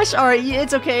gosh. All right,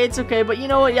 it's okay. But you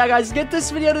know what? Yeah, guys, get this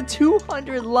video to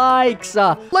 200 likes.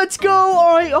 Let's go.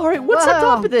 All right. What's on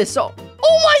top of this? Oh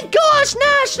my gosh,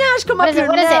 Nash, come up here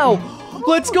now.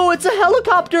 Let's go. It's a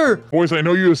helicopter. Boys, I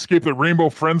know you escaped the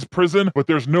Rainbow Friends prison, but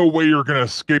there's no way you're gonna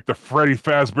escape the Freddy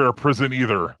Fazbear prison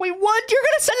either. Wait, what? You're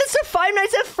gonna send us to Five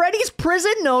Nights at Freddy's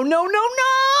prison? No.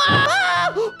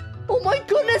 Ah! Oh my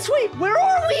goodness, wait, where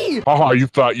are we? Haha, you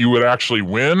thought you would actually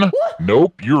win? What?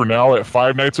 Nope, you're now at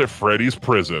Five Nights at Freddy's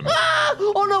prison. Ah!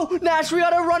 Oh no, Nash, we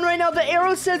gotta run right now. The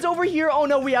arrow says over here. Oh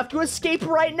no, we have to escape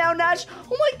right now, Nash.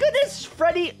 Oh my goodness,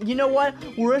 Freddy, you know what?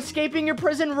 We're escaping your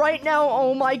prison right now.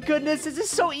 Oh my goodness, this is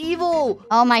so evil.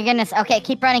 Oh my goodness, okay,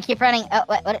 keep running. Oh,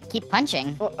 what, keep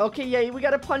punching. Oh, okay, yeah, we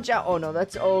gotta punch out. Oh no,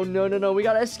 no, we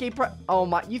gotta escape. Oh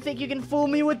my, you think you can fool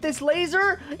me with this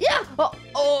laser? Yeah,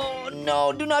 oh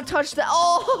no, do not touch that.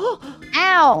 Oh,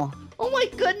 ow. Oh my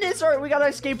goodness! All right, we gotta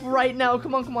escape right now.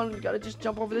 Come on. We gotta just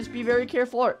jump over this. Be very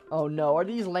careful. Oh no, are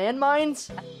these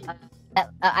landmines?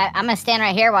 I'm gonna stand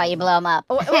right here while you blow them up.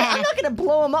 Oh, I'm not gonna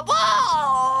blow them up.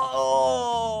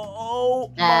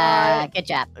 Oh my good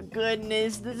job.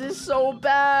 Goodness, this is so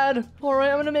bad. All right,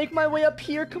 I'm gonna make my way up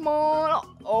here. Come on.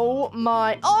 Oh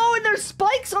my. Oh, and there's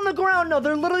spikes on the ground. No,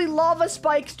 they're literally lava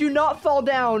spikes. Do not fall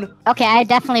down. Okay, I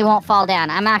definitely won't fall down.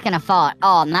 I'm not gonna fall at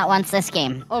all. Not once this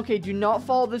game. Okay, do not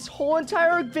fall this whole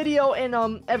entire video, and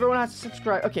everyone has to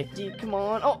subscribe. Okay, come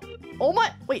on. Oh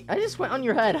my. Wait, I just went on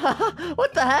your head.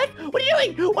 What the heck? What are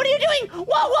you doing?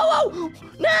 Whoa.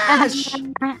 Nash!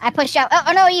 I pushed out.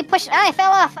 Oh no, you pushed. I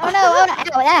fell off. Oh no.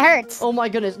 Ow, that hurts. Oh my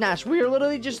goodness, Nash. We are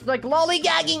literally just like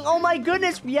lollygagging. Oh my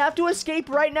goodness. We have to escape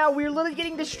right now. We're literally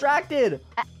getting distracted.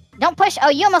 Don't push. Oh,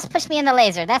 you almost pushed me in the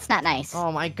laser. That's not nice.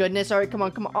 Oh my goodness. All right, come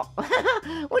on. Oh.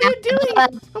 What are you doing?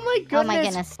 Oh my goodness. Oh my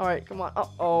goodness. All right, come on.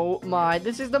 Oh my.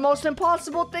 This is the most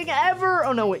impossible thing ever.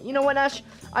 Oh no, wait. You know what, Nash?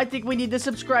 I think we need the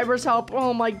subscribers' help.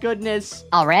 Oh my goodness.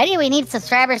 Already? We need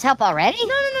subscribers' help already?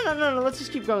 No. Let's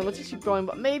just keep going.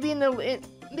 But maybe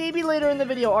maybe later in the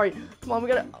video. All right,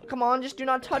 come on. Just do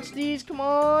not touch these. Come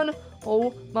on.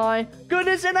 Oh my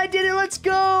goodness. And I did it. Let's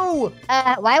go.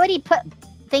 Why would he put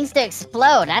things to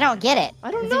explode? I don't get it.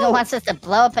 I don't know. He even wants us to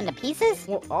blow up into pieces?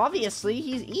 Well, obviously,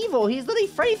 he's evil. He's literally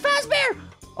Freddy Fazbear.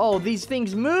 Oh, these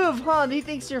things move, huh? He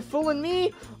thinks you're fooling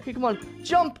me? Okay, come on.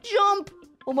 Jump.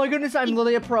 Oh my goodness, I'm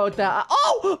literally a pro at that.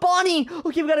 Oh, Bonnie!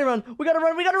 Okay, we gotta run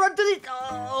through these.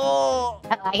 Oh.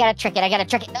 I gotta trick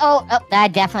it. Oh, I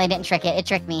definitely didn't trick it. It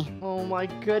tricked me. Oh my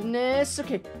goodness.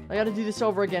 Okay, I gotta do this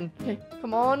over again. Okay,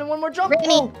 come on, and one more jump.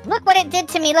 Remi, look what it did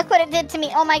to me.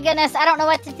 Oh my goodness, I don't know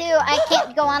what to do. I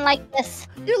can't go on like this.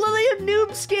 You're literally a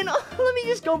noob skin. Let me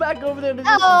just go back over there to this.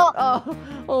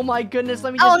 Oh my goodness,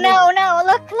 let me just no,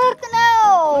 look,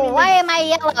 no. Why am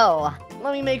I yellow?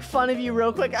 Let me make fun of you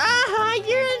real quick. You're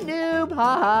a noob.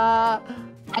 Ha.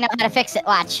 I know how to fix it.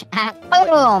 Watch.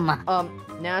 Boom.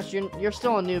 Nash, you're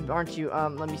still a noob, aren't you?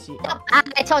 Let me see.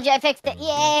 I told you I fixed it.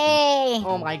 Yay.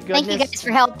 Oh my goodness. Thank you guys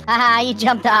for help. Haha, you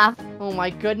jumped off. Oh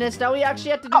my goodness. Now we actually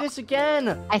have to do this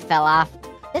again. I fell off.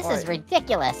 This is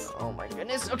ridiculous. Oh my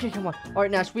goodness. Okay, come on. All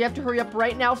right, Nash, we have to hurry up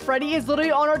right now. Freddy is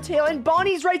literally on our tail, and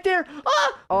Bonnie's right there.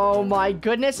 Ah! Oh my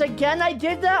goodness. Again, I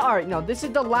did that. All right, no, this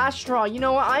is the last straw. You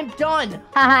know what? I'm done.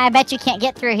 Haha, I bet you can't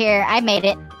get through here. I made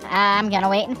it. I'm gonna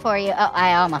waiting for you. Oh,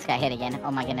 I almost got hit again.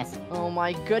 Oh my goodness. Oh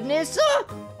my goodness. Ah!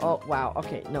 Oh, wow.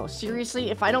 Okay, no, seriously,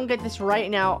 if I don't get this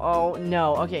right now, oh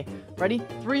no. Okay, ready?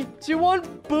 3, 2,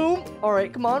 1, boom. All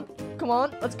right, come on. Come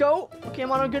on, let's go. Okay,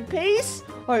 I'm on a good pace.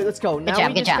 All right, let's go. Now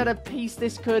we just gotta pace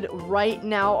this good right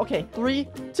now. Okay, 3,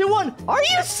 2, 1. Are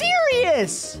you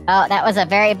serious? Oh, that was a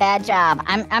very bad job.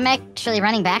 I'm actually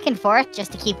running back and forth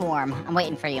just to keep warm. I'm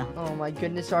waiting for you. Oh my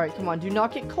goodness. All right, come on. Do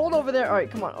not get cold over there. All right,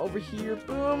 come on. Over here.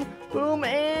 Boom, boom,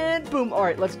 and boom. All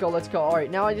right, let's go. Let's go. All right,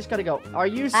 now I just gotta go. Are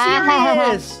you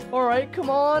serious? All right, come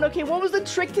on. Okay, what was the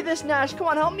trick to this, Nash? Come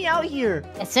on, help me out here.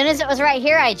 As soon as it was right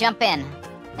here, I jump in.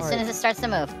 As soon as it starts to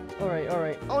move. All right, all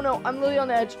right. Oh no, I'm literally on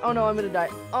the edge. Oh no, I'm gonna die.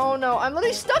 Oh no, I'm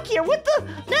literally stuck here. What the?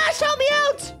 Nash, help me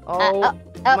out! Oh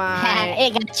my.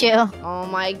 It got you. Oh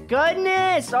my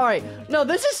goodness. All right. No,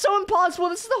 this is so impossible.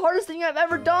 This is the hardest thing I've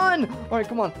ever done. All right,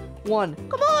 come on. 1.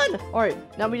 Come on. All right,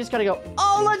 now we just gotta go.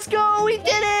 Oh, let's go. We did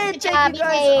it. Thank you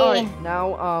guys. All right,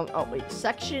 now, oh wait,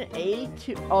 section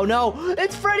A2. Oh no,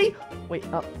 it's Freddy. Wait,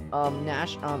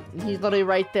 Nash, he's literally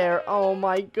right there. Oh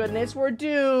my goodness, we're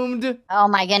doomed. Oh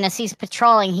my goodness, he's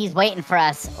patrolling. He's waiting for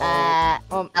us. Nash,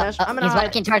 I'm gonna hide. He's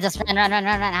walking towards us. Run,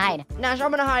 hide. Nash, I'm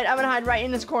gonna hide right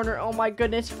in this corner. Oh my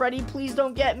goodness, Freddy, please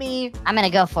don't get me. I'm gonna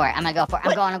go for it. I'm going.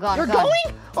 You're going?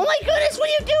 Oh my goodness, what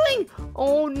are you doing?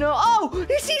 Oh no, oh,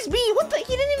 he sees me. What the?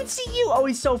 He didn't even see you. Oh,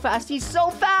 he's so fast. He's so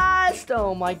fast.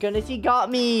 Oh my goodness, he got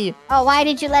me. Oh, why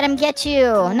did you let him get you?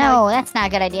 No, that's not a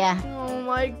good idea. Oh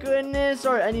my goodness.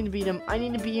 All right, I need to beat him. I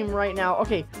need to beat him right now.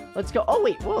 Okay, let's go. Oh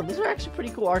wait, whoa, these are actually pretty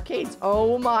cool arcades.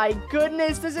 Oh my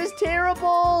goodness, this is terrible.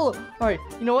 All right,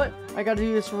 you know what? I gotta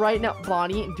do this right now.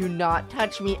 Bonnie, do not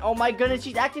touch me. Oh my goodness,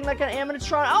 she's acting like an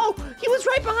animatronic. Oh, he was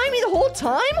right behind me the whole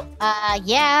time?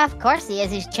 Yeah, of course he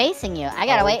is. He's chasing you. I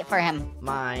gotta wait for him.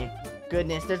 My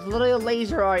goodness, there's literally a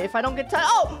laser. All right, if I don't get touched.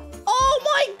 Oh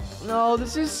my. No,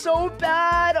 this is so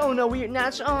bad. Oh no,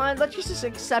 let's just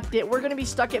accept it. We're gonna be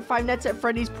stuck at Five Nights at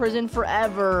Freddy's prison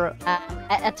forever.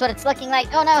 That's what it's looking like.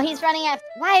 Oh no, he's running after.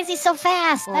 Why is he so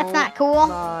fast? That's not cool.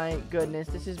 My goodness,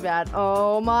 this is bad.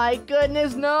 Oh my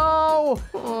goodness, no.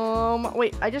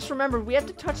 Wait, I just remembered we have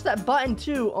to touch that button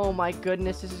too. Oh my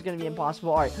goodness, this is gonna be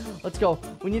impossible. All right, let's go.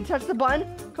 We need to touch the button.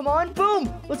 Come on,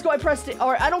 boom. Let's go. I pressed it. All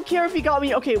right, I don't care if he got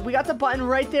me. Okay, we got the button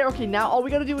right there. Okay, now all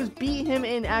we gotta do is beat him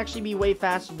and actually be way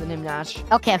faster than him, Nash.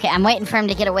 Okay, I'm waiting for him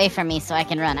to get away from me so I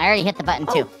can run. I already hit the button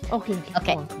too. Okay.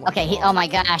 Come on. Oh my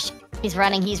gosh. He's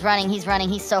running. He's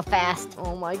so fast.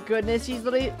 Oh my goodness, he's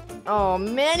literally... Oh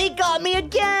man, he got me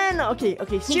again! Okay,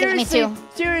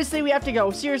 seriously, we have to go.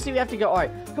 All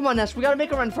right, come on, Nash, we gotta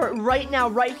make a run for it right now,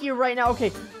 right here, right now.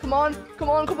 Okay, come on,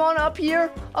 up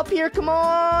here, come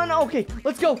on. Okay,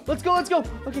 let's go.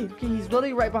 Okay, he's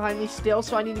literally right behind me still,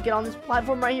 so I need to get on this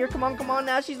platform right here. Come on,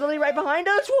 Nash, he's literally right behind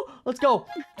us. Woo! Let's go.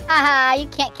 Haha, you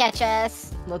can't catch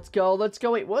us. Let's go.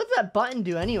 Wait, what does that button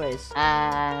do anyways?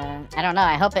 I don't know.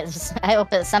 I hope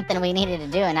it's something we needed to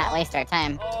do and not waste our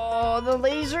time. Oh, the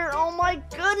laser. Oh my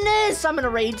goodness. I'm gonna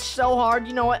rage so hard.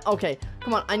 You know what? Okay,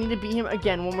 come on. I need to beat him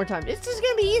again one more time. This is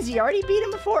gonna be easy. I already beat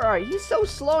him before. All right, he's so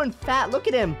slow and fat. Look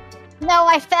at him. No,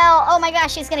 I fell. Oh my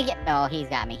gosh, he's gonna get... No, he's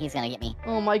got me. He's gonna get me.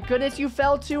 Oh my goodness, you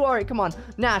fell too? All right, come on.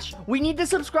 Nash, we need the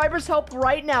subscribers' help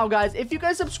right now, guys. If you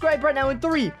guys subscribe right now in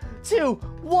 3, 2,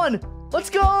 1... Let's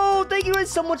go! Thank you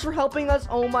guys so much for helping us.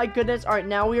 Oh my goodness. All right,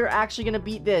 now we are actually gonna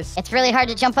beat this. It's really hard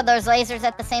to jump on those lasers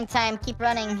at the same time. Keep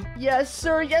running. Yes,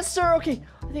 sir. Okay,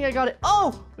 I think I got it.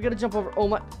 Oh, we gotta jump over. Oh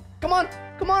my... Come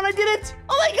on, I did it.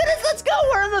 Oh my goodness, let's go.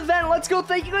 We're in the vent. Let's go.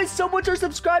 Thank you guys so much for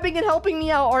subscribing and helping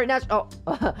me out. All right, Nash. Oh,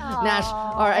 Nash.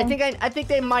 All right, I think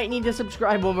they might need to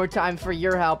subscribe one more time for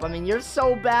your help. I mean, you're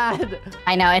so bad.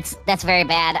 I know, that's very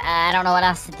bad. I don't know what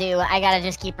else to do. I gotta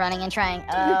just keep running and trying.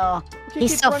 Oh, okay,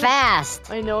 he's so fast.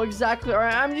 I know, exactly. All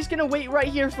right, I'm just gonna wait right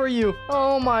here for you.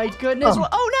 Oh my goodness.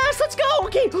 Oh, Nash, let's go.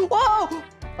 Okay, whoa.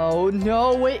 Oh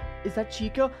no, wait, is that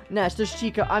Chica? Nash, there's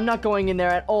Chica. I'm not going in there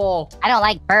at all. I don't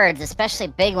like birds, especially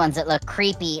big ones that look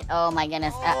creepy. Oh my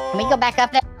goodness. Can we go back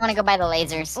up there? I want to go by the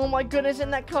lasers. Oh my goodness,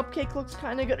 and that cupcake looks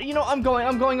kind of good. You know, I'm going.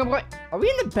 Are we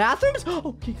in the bathrooms?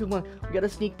 Okay, come on. We gotta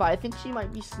sneak by. I think she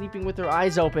might be sleeping with her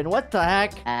eyes open. What the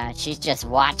heck? She's just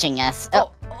watching us.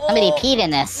 Somebody peed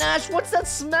in this. Nash, what's that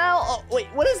smell? Oh, wait,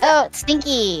 what is that? Oh, it's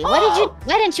stinky. Why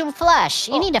didn't you flush?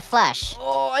 You need to flush.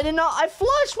 Oh, I did not. I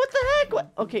flushed. What the heck?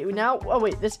 What? Okay, now. Oh,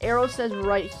 wait. This arrow says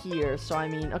right here. So, I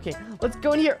mean, okay. Let's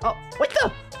go in here. Oh, what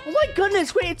the? Oh, my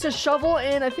goodness. Wait, it's a shovel.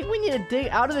 And I think we need to dig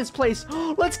out of this place.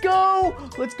 Let's go.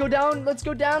 Let's go down. Let's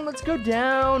go down. Let's go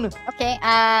down. Okay,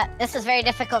 this is very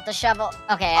difficult to shovel.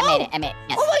 Okay, I made it.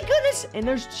 Yes. Oh, my goodness. And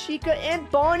there's Chica and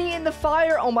Bonnie in the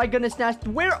fire. Oh, my goodness, Nash.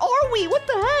 Where are we? What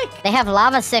the heck? They have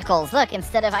lava sickles. Look,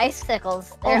 instead of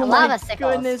icicles, they're lava sickles. Oh,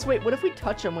 my goodness. Wait, what if we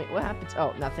touch them? Wait, what happens?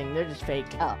 Oh, nothing. They're just fake.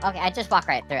 Oh, okay. I just walk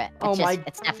right through it.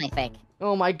 It's definitely fake.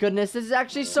 Oh my goodness, this is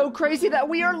actually so crazy that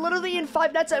we are literally in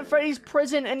Five Nights at Freddy's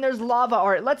prison and there's lava. All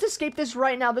right, let's escape this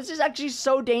right now. This is actually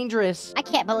so dangerous. I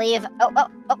can't believe...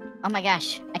 Oh my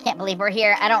gosh. I can't believe we're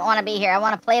here. I don't want to be here. I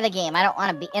want to play the game. I don't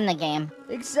want to be in the game.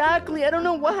 Exactly. I don't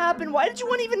know what happened. Why did you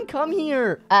want to even come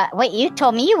here? Wait, you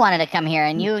told me you wanted to come here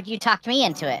and you talked me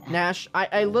into it. Nash,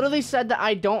 I literally said that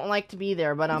I don't like to be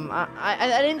there, but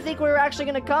I didn't think we were actually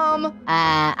gonna come.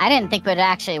 I didn't think it would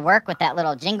actually work with that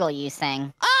little jingle you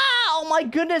sang. Oh my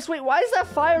goodness, wait, why is that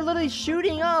fire literally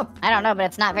shooting up? I don't know, but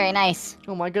it's not very nice.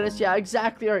 Oh my goodness, yeah,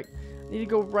 exactly. All right, need to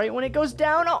go right when it goes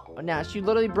down. Oh, Nash, you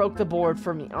literally broke the board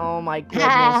for me. Oh my goodness.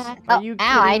 Are you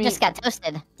kidding me? I just got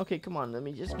toasted. Okay, come on, let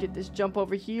me just get this jump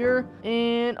over here.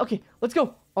 And, okay, let's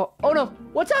go. Oh no,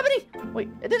 what's happening?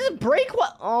 Wait, did it break?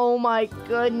 What? Oh my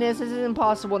goodness, this is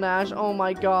impossible, Nash. Oh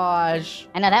my gosh.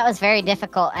 I know, that was very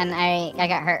difficult, and I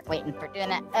got hurt waiting for doing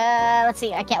that. Let's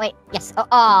see, I can't wait. Yes,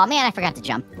 oh man, I forgot to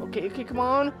jump. Okay, come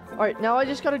on. All right, now I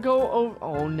just gotta go over.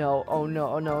 Oh no. All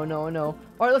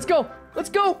right, let's go.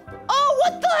 Oh,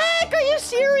 what the heck? Are you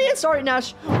serious? All right,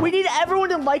 Nash, we need everyone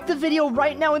to like the video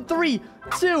right now in 3,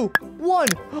 2, 1.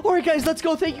 All right, guys, let's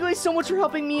go. Thank you guys so much for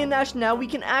helping me and Nash. Now we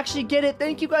can actually get it.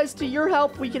 Thank you guys to your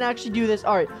help. We can actually do this.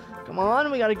 All right, come on.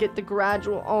 We got to get the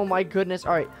gradual. Oh, my goodness.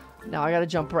 All right. Now I gotta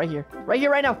jump right here,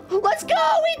 right now. Let's go!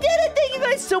 We did it! Thank you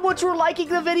guys so much for liking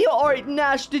the video. All right,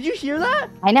 Nash, did you hear that?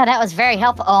 I know, that was very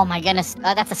helpful. Oh my goodness,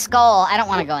 that's a skull. I don't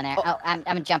want to go in there. Oh,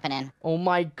 I'm jumping in. Oh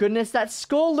my goodness, that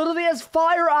skull literally has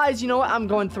fire eyes. You know what? I'm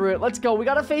going through it. Let's go. We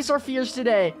gotta face our fears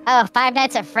today. Oh, Five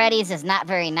Nights at Freddy's is not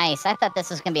very nice. I thought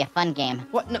this was gonna be a fun game.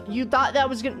 What? No, you thought that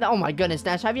was gonna... Oh my goodness,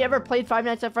 Nash, have you ever played Five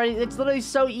Nights at Freddy's? It's literally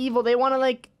so evil. They want to,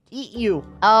 like, eat you.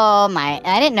 Oh my,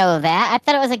 I didn't know that. I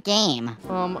thought it was a game.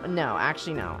 No,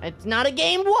 actually no. It's not a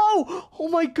game. Whoa! Oh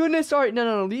my goodness. All right,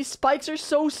 no. These spikes are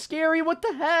so scary. What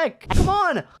the heck? Come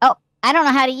on. Oh, I don't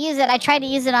know how to use it. I tried to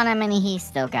use it on him and he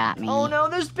still got me. Oh no,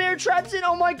 there's bear traps in.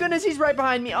 Oh my goodness, he's right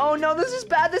behind me. Oh no, this is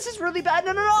bad. This is really bad.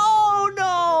 No. Oh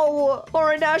no. All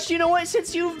right, Nash, you know what?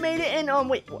 Since you've made it in,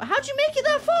 wait, how'd you make it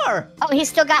that far? Oh, he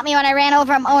still got me when I ran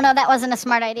over him. Oh no, that wasn't a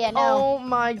smart idea. No. Oh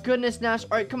my goodness, Nash.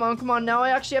 All right, come on. Now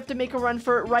I actually have to make a run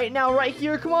for it right now, right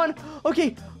here. Come on.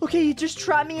 Okay, you just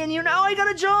trapped me in here. Now I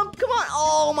gotta jump. Come on.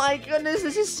 Oh my goodness,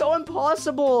 this is so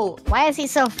impossible. Why is he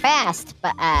so fast?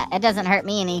 But it doesn't hurt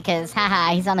me any because,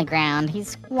 haha, he's on the ground.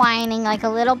 He's whining like a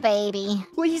little baby.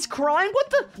 Wait, he's crying? What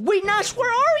the? Wait, Nash, where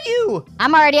are you?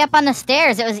 I'm already up on the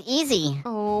stairs. It was easy.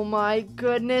 Oh my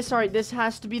goodness. All right, this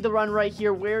has to be the run right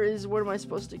here. Where am I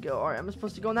supposed to go? All right, I'm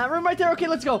supposed to go in that room right there. Okay,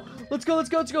 let's go.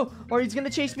 All right, he's gonna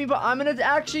chase me, but I'm gonna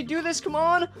actually do this. Come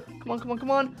on.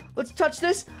 Let's touch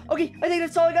this. Okay, I think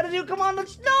that's all I gotta do. Come on, no.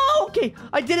 Okay,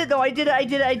 I did it though. I did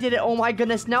it. Oh my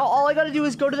goodness. Now all I gotta do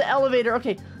is go to the elevator.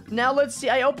 Okay, now let's see.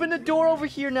 I opened the door over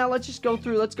here. Now let's just go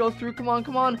through. Let's go through. Come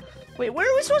on. Wait, where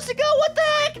are we supposed to go? What the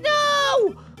heck?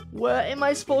 No! What am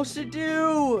I supposed to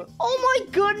do? Oh my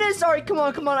goodness. All right, come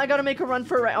on. I gotta make a run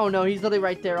for it. Right. Oh no, he's literally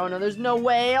right there. Oh no, there's no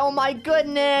way. Oh my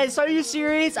goodness. Are you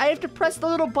serious? I have to press the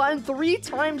little button 3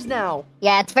 times now.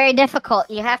 Yeah, it's very difficult.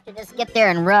 You have to just get there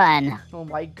and run. Oh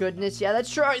my goodness. Yeah,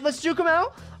 that's true. All right, let's juke him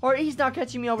out. All right, he's not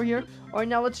catching me over here. All right,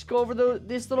 now let's go over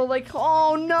this little, like,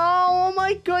 oh no, oh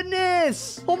my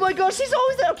goodness. Oh my gosh, he's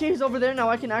always there. Okay, he's over there. Now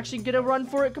I can actually get a run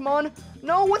for it. Come on.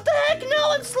 No, what the heck?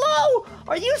 No, I'm slow.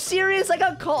 Are you serious? I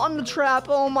got caught on the trap.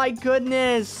 Oh my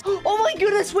goodness. Oh my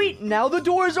goodness, wait. Now the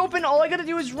door is open. All I gotta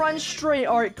do is run straight.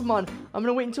 All right, come on. I'm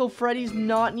gonna wait until Freddy's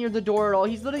not near the door at all.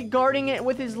 He's literally guarding it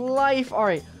with his life. All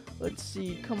right, let's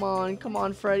see. Come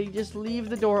on, Freddy. Just leave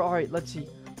the door. All right, let's see.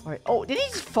 All right. Oh, did he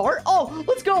just fart? Oh,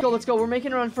 let's go. Let's go. We're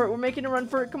making a run for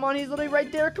it. Come on. He's literally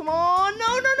right there. Come on.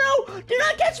 No. Do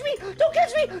not catch me. Don't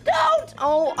catch me. Don't.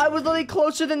 Oh, I was literally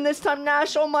closer than this time,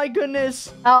 Nash. Oh, my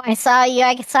goodness. Oh, I saw you.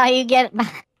 I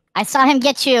saw him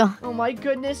get you. Oh, my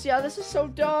goodness. Yeah, this is so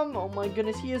dumb. Oh, my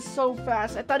goodness. He is so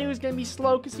fast. I thought he was going to be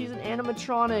slow because he's an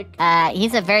animatronic.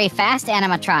 He's a very fast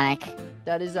animatronic.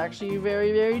 That is actually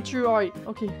very, very true. All right.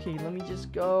 Okay, let me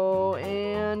just go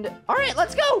and... All right,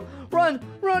 let's go. Run.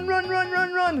 Come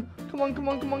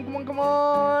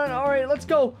on. All right, let's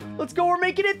go. We're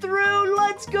making it through.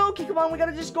 Let's go. Okay, come on. We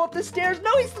gotta just go up the stairs.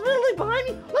 No, he's literally behind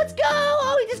me. Let's go.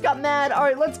 Oh, he just got mad. All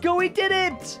right, let's go. We did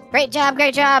it. Great job.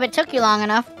 It took you long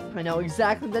enough. I know,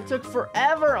 exactly. That took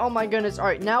forever. Oh my goodness. All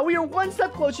right, now we are one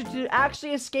step closer to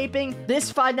actually escaping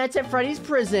this Five Nights at Freddy's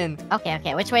prison.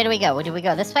 Okay. Which way do we go? Do we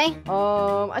go this way?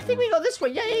 I think we go this way.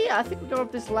 Yeah. I think we go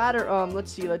up this ladder.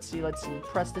 Let's see.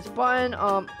 Press this button.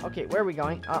 Okay, where are we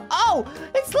going? Oh,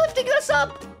 it's lifting us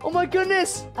up. Oh my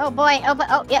goodness. Oh boy.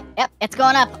 Yep. It's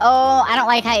going up. Oh, I don't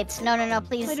like heights. No,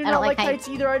 please. I do not like heights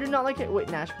either. I do not like it. Wait,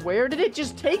 Nash, where did it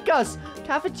just take us?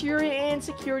 Cafeteria and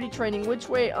security training. Which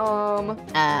way?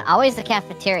 Always the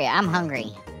cafeteria. I'm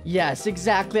hungry. Yes,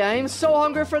 exactly. I am so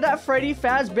hungry for that Freddy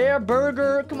Fazbear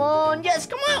burger. Come on. Yes,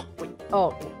 come on. Wait.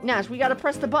 Oh, Nash, we gotta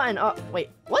press the button. Wait.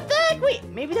 What the heck? Wait,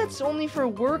 maybe that's only for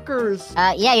workers.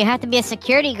 Yeah, you have to be a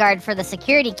security guard for the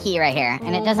security key right here,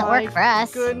 and it doesn't work for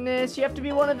us. Goodness, you have to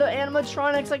be one of the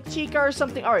animatronics like Chica or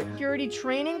something. All right, security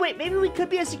training. Wait, maybe we could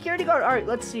be a security guard. All right,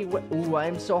 let's see. Ooh,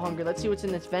 I'm so hungry. Let's see what's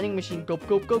in this vending machine. Go.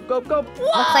 Whoa! Looks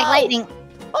like lightning.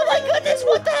 Oh my goodness,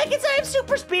 what the heck? I have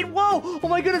super speed. Whoa. Oh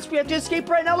my goodness, we have to escape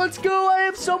right now. Let's go. I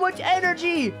have so much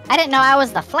energy. I didn't know I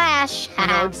was the Flash. I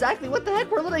know, exactly. What the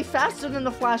heck? We're literally faster than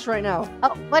the Flash right now. Oh,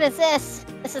 what is this?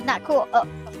 This is not cool. Oh,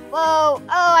 whoa. Oh,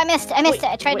 I missed it. I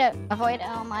tried to avoid it.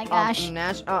 Oh my gosh.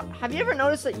 Nash, have you ever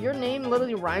noticed that your name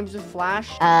literally rhymes with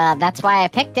Flash? That's why I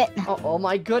picked it. Oh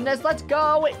my goodness, let's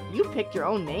go. Wait, you picked your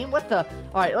own name? What the?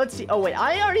 All right, let's see. Oh wait,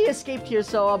 I already escaped here,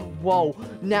 so whoa.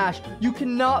 Nash, you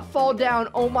cannot fall down.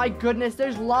 Oh my goodness,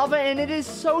 there's lava and it is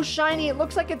so shiny. It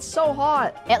looks like it's so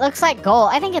hot. It looks like gold.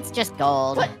 I think it's just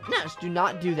gold. What? Nash, do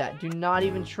not do that. Do not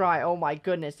even try. Oh my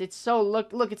goodness, it's so,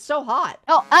 look, it's so hot.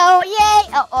 Oh,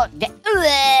 yay. What the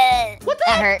That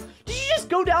heck? hurt. Did you just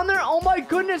go down there? Oh my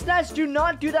goodness, Nash, do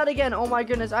not do that again. Oh my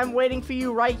goodness, I'm waiting for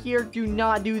you right here. Do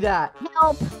not do that.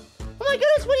 Help. Oh my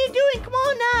goodness, what are you doing? Come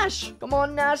on,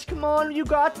 Nash. Come on, you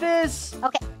got this.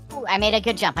 Okay. Ooh, I made a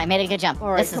good jump. All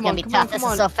right, this is gonna be tough. This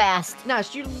is so fast.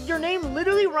 Nash, your name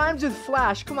literally rhymes with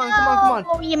Flash. Come on.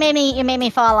 Oh, you made me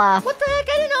fall off. What the heck?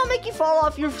 I did not make you fall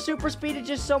off. Your super speed is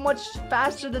just so much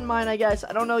faster than mine, I guess.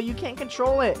 I don't know. You can't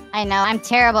control it. I know. I'm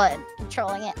terrible at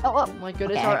controlling it. Oh my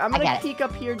goodness. Okay, All right, I'm gonna got it. peek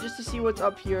up here just to see what's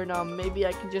up here, and maybe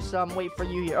I can just wait for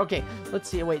you here. Okay, let's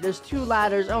see. Wait, there's 2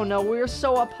 ladders. Oh no, we're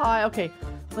so up high. Okay.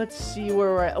 Let's see where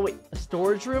we're at. Oh, wait, a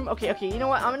storage room? Okay, you know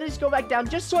what? I'm gonna just go back down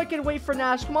just so I can wait for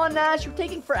Nash. Come on, Nash, you're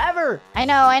taking forever. I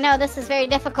know. This is very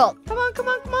difficult. Come on.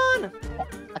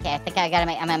 Okay, I think I'm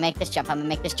gonna make this jump. I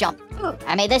made this jump.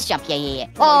 Yeah.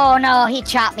 Oh no, he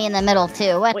chopped me in the middle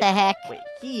too. What the heck?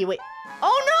 Wait.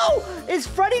 Oh no! Is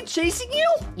Freddy chasing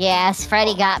you? Yes,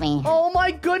 Freddy got me. Oh my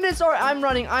goodness! All right, I'm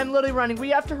running. I'm literally running. We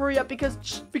have to hurry up because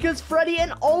Freddy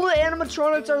and all the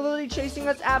animatronics are literally chasing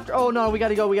us after. Oh no, we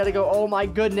gotta go. Oh my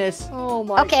goodness. Oh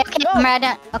my. Okay, no. I'm right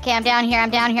down. Okay, I'm down here.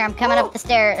 I'm coming up the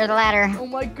stair or the ladder. Oh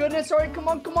my goodness! All right, come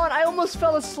on. I almost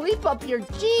fell asleep up here.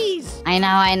 Jeez. I know.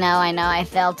 I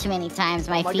fell too many times.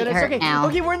 My feet hurt now.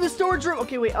 Okay, we're in the storage room.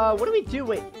 Okay, wait. What do we do?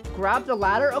 Wait, grab the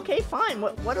ladder. Okay, fine.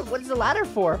 What is the ladder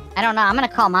for? I don't know. I'm gonna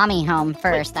call Mommy home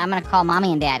first. I'm gonna call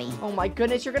Mommy and Daddy. Oh my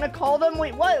goodness, you're gonna call them?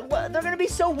 Wait, what? They're gonna be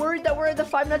so worried that we're at the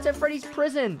Five Nights at Freddy's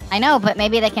prison. I know, but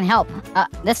maybe they can help.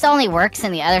 This only works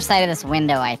in the other side of this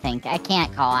window, I think. I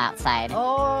can't call outside.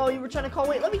 Oh, you were trying to call?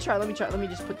 Wait, let me try. Let me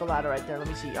just put the ladder right there. Let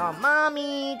me see.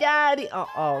 Mommy, Daddy.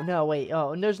 Oh, no, wait.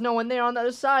 Oh, and there's no one there on the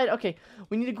other side. Okay,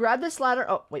 we need to grab this ladder.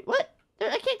 Oh, wait, what? I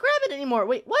can't grab it anymore.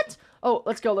 Wait, what? Oh,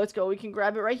 let's go. We can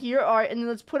grab it right here. All right, and then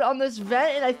let's put it on this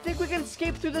vent, and I think we can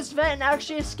escape through this vent and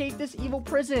actually escape this evil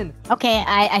prison. Okay,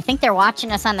 I think they're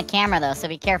watching us on the camera, though, so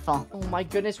be careful. Oh, my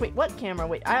goodness. Wait, what camera?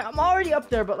 Wait, I'm already up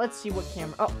there, but let's see what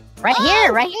camera. Oh. Right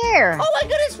here. Oh, my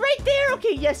goodness, right there.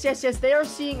 Okay, yes. They are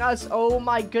seeing us. Oh,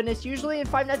 my goodness. Usually in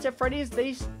Five Nights at Freddy's,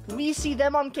 we see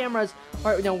them on cameras.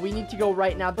 All right, no, we need to go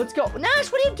right now. Let's go.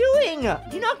 Nash, what are you doing?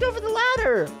 You knocked over the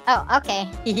ladder. Oh,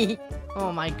 okay.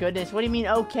 Oh my goodness, what do you mean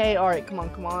okay? Alright, come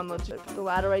on, let's put the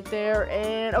ladder right there,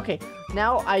 and okay,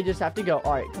 now I just have to go.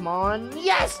 Alright, come on,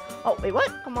 yes! Oh, wait, what?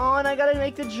 Come on, I gotta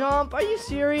make the jump. Are you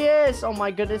serious? Oh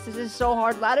my goodness, this is so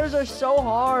hard. Ladders are so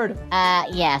hard.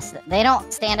 Yes, they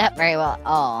don't stand up very well at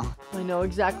all. I know,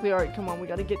 exactly. Alright, come on, we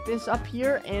gotta get this up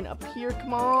here, and up here,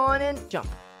 come on, and jump.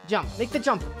 Make the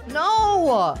jump.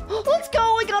 No! Let's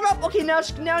go, we got up. Okay, now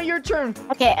your turn.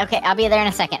 Okay, I'll be there in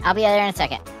a second.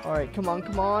 All right, come on,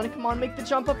 come on, come on. Make the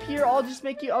jump up here. I'll just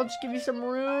give you some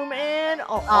room and...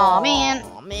 Oh, man.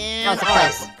 Oh, man. That was All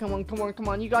right, close. come on, come on, come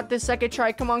on. You got this second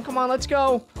try. Come on, come on. Let's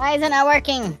go. Why is it not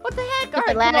working? What the heck? Get All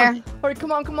the right, come ladder. on. All right,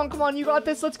 come on, come on, come on. You got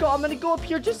this. Let's go. I'm going to go up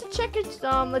here just to check it.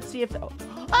 Let's see if...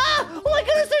 Oh my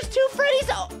goodness, there's 2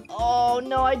 Freddys. Oh,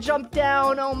 no, I jumped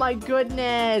down. Oh, my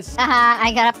goodness. Haha,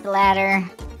 I got up the ladder.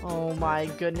 Oh my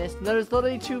goodness. There's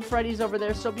literally 2 Freddys over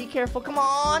there, so be careful. Come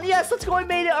on. Yes, let's go. I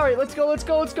made it. All right, let's go, let's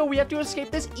go, let's go. We have to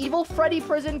escape this evil Freddy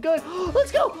prison. Good.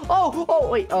 Let's go. Oh,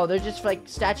 wait. Oh, they're just like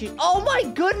statues. Oh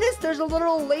my goodness. There's a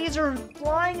little laser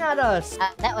flying at us.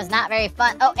 That was not very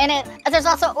fun. Oh, and there's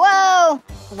also... Whoa!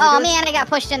 Oh, man, I got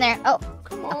pushed in there. Oh,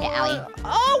 Come on. okay,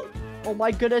 owie. Oh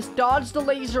my goodness, dodge the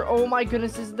laser. Oh my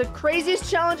goodness, this is the craziest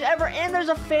challenge ever. And there's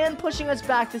a fan pushing us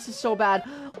back. This is so bad.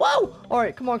 Whoa! All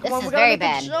right, come on, come on. This is We gotta very make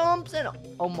bad. the jumps. And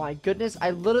oh my goodness,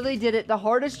 I literally did it. The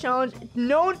hardest challenge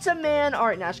known to man. All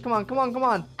right, Nash, come on, come on, come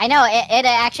on. I know, it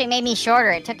actually made me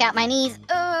shorter. It took out my knees.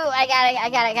 Ooh, I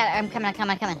got it. I'm coming.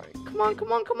 Come on,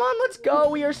 come on, come on. Let's go.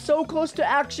 We are so close to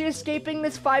actually escaping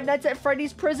this Five Nights at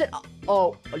Freddy's prison.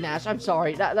 Oh, Nash, I'm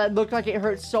sorry. That looked like it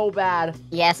hurt so bad.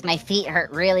 Yes, my feet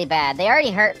hurt really bad. They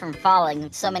already hurt from falling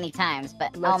so many times,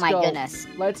 but oh my goodness.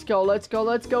 Let's go, let's go,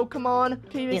 let's go. Come on.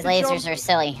 Can you make These the lasers jump? are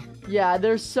silly. Yeah,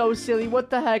 they're so silly. What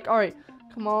the heck? All right,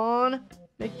 come on.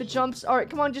 Make the jumps. All right,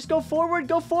 come on. Just go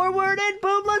forward, and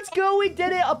boom, let's go. We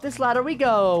did it. Up this ladder we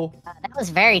go. That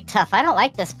was very tough. I don't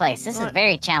like this place. This is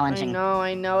very challenging.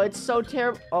 I know. It's so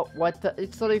terrible. Oh, what the?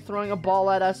 It's literally throwing a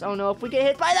ball at us. Oh, no. If we get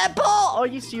hit by that ball. Are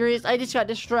you serious? I just got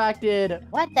distracted.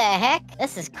 What the heck?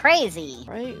 This is crazy.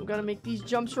 All right, we got to make these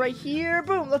jumps right here.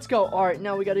 Boom, let's go. All right,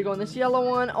 now we got to go on this yellow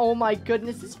one. Oh, my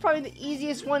goodness. This is probably the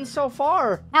easiest one so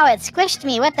far. Oh, it squished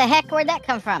me. What the heck? Where'd that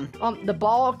come from? The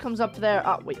ball comes up there.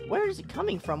 Wait, where is it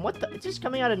coming from? What the? It's just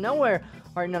coming out of nowhere.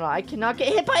 All right, no, I cannot get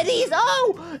hit by these.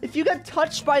 Oh, if you got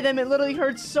touched by them, it literally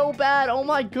hurts so bad. Oh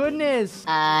my goodness.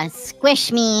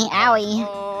 Squish me. Owie.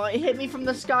 Oh, it hit me from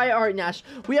the sky. All right, Nash,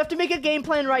 we have to make a game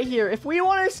plan right here. If we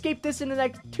want to escape this in the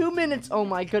next 2 minutes, oh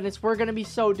my goodness, we're gonna be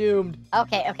so doomed.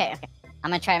 Okay.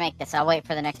 I'm gonna try to make this. I'll wait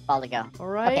for the next ball to go. All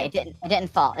right. Okay, it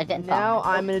didn't fall. Now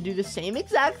I'm gonna do the same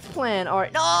exact plan. All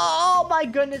right. No, oh my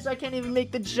goodness, I can't even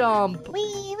make the jump.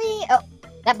 Wee. Oh,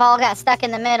 that ball got stuck in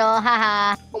the middle.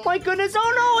 Haha. Oh my goodness.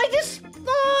 Oh no,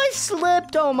 I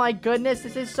slipped. Oh my goodness,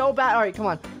 this is so bad. All right, come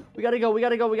on. We gotta go.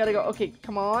 Okay,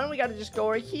 come on. We gotta just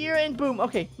go right here and boom.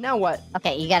 Okay, now what?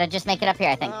 Okay, you gotta just make it up here,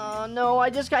 I think. Oh no,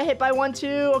 I just got hit by one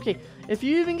too. Okay, if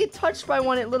you even get touched by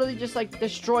one, it literally just like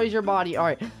destroys your body. All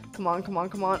right, come on.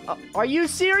 Are you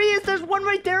serious? There's one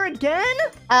right there again?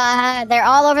 They're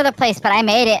all over the place, but I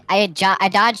made it. I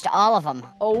dodged all of them.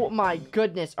 Oh my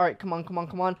goodness. All right, come on.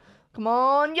 Come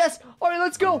on, yes! Alright,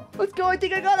 let's go! I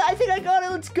think I got it!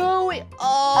 Let's go!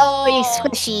 Oh, you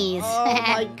squishies. Oh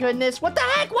my goodness, what the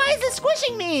heck? Why is it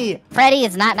squishing me? Freddy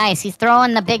is not nice. He's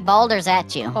throwing the big boulders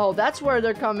at you. Oh, that's where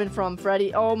they're coming from,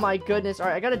 Freddy. Oh my goodness.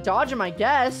 Alright, I gotta dodge him, I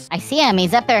guess. I see him.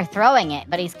 He's up there throwing it,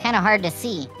 but he's kind of hard to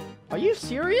see. Are you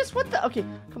serious? What the? Okay,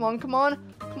 come on.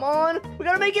 We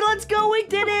gotta make it. Let's go. We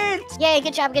did it. Yay,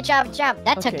 good job.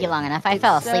 That took you long enough. I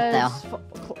fell asleep, though.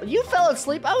 You fell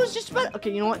asleep? I was just about...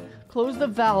 Okay, you know what? Close the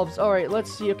valves. All right,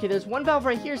 let's see. Okay, there's one valve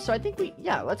right here, so I think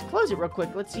let's close it real quick.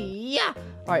 Let's see. Yeah.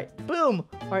 All right, boom.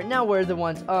 All right, now where are the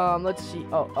ones? Let's see.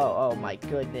 Oh my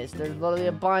goodness. There's literally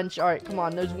a bunch. All right, come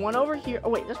on. There's one over here. Oh,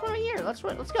 wait, there's one right here. Let's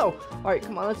go. All right,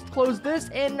 come on. Let's close this.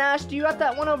 And Nash, do you got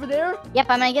that one over there? Yep,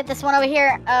 I'm gonna get this one over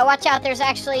here. Watch out. There's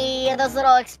actually those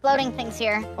little exploding things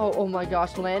here. Oh my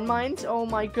gosh, landmines. Oh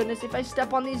my goodness. If I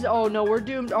step on these, oh no, we're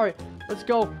doomed. All right. Let's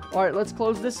go. All right, let's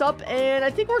close this up, and I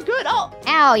think we're good. Oh!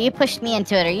 Ow, you pushed me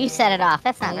into it, or you set it off.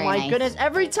 That's not very nice. Oh my goodness,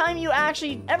 every time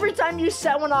you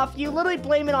set one off, you literally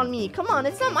blame it on me. Come on,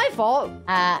 it's not my fault.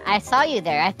 I saw you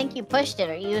there. I think you pushed it,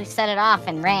 or you set it off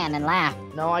and ran and laughed.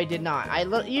 No, I did not.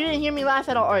 You didn't hear me laugh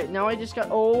at all. All right, now I just got...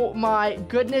 Oh my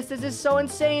goodness, this is so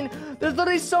insane. There's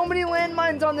literally so many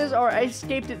landmines on this. All right, I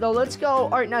escaped it, though. Let's go. All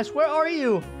right, Nash, where are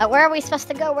you? Where are we supposed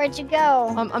to go? Where'd you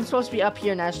go? I'm supposed to be up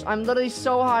here, Nash. I'm literally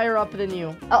so higher up than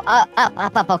you. Oh,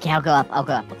 up. Okay, I'll go up.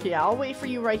 Okay, I'll wait for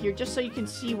you right here just so you can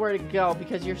see where to go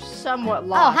because you're somewhat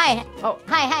lost. Oh, hi. Oh.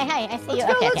 Hi. I see you.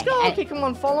 Let's go. Okay, come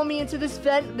on. Follow me into this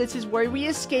vent. This is where we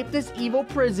escape this evil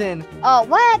prison. Oh,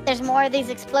 what? There's more of these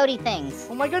explodey things.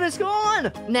 this. Oh my goodness, go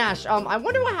on! Nash, I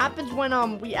wonder what happens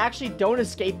when, we actually don't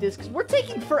escape this, because we're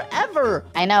taking forever!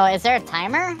 I know, is there a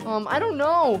timer? I don't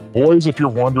know. Boys, if you're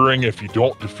wondering, if you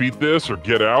don't defeat this or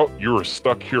get out, you're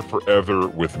stuck here forever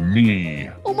with me.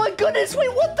 Oh my goodness,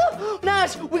 wait, what the?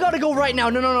 Nash, we gotta go right now.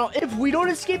 No. If we don't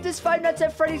escape this Five Nights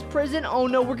at Freddy's prison, oh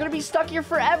no, we're gonna be stuck here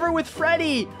forever with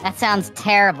Freddy. That sounds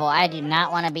terrible. I do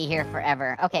not want to be here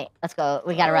forever. Okay, let's go.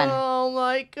 We gotta run. Oh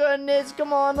my goodness,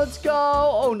 come on, let's go.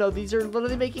 Oh no, these are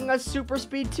literally making us super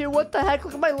speed too. What the heck?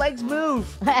 Look at my legs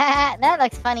move. That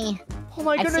looks funny. Oh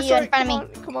my goodness, see you in front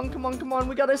come of me. on. Come on.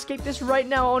 We gotta escape this right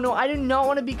now. Oh no, I do not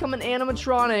want to become an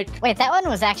animatronic. Wait, that one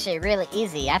was actually really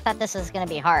easy. I thought this was gonna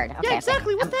be hard. Okay, Yeah,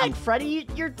 exactly. okay. What the heck, Freddy?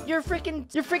 Your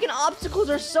freaking obstacles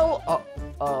are so.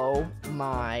 Oh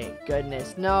my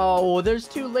goodness. No, there's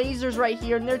two lasers right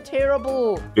here, and they're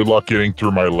terrible. Good luck getting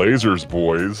through my lasers,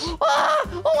 boys. Ah!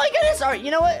 Oh my goodness. All right,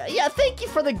 you know what? Yeah, thank you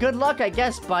for the good luck, I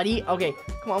guess, buddy. Okay,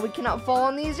 come on. We cannot fall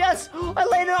on these. Yes. I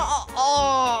landed on.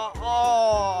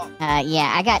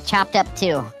 Yeah, I got chopped up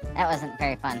too. That wasn't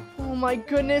very fun. Oh my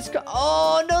goodness.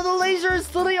 Oh no, the laser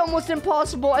is literally almost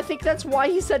impossible. I think that's why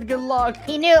he said good luck.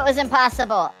 He knew it was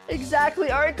impossible.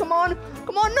 Exactly. All right, come on.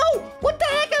 No. What the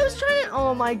heck? I was trying to.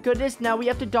 Oh my goodness. Now we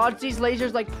have to dodge these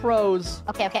lasers like pros.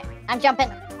 Okay, I'm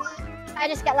jumping. I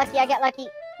just got lucky.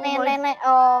 my Land.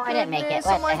 Oh, I didn't make it.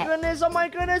 What Oh my the heck? goodness. Oh my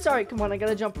goodness. All right, come on. I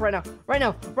gotta jump right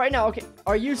now. Okay.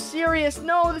 Are you serious?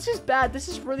 No, this is bad. This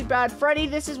is really bad. Freddy,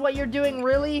 this is what you're doing,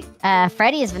 really?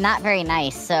 Freddy is not very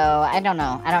nice, so I don't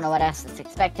know. I don't know what else is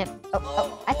expected.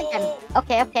 I think I'm...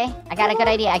 Okay. I got a good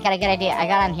idea. I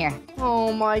got on here.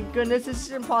 Oh my goodness. This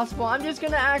is impossible. I'm just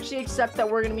gonna actually accept that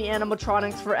we're gonna be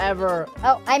animatronics forever.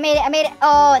 Oh, I made it.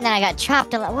 Oh, and then I got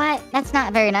chopped a lot. What? That's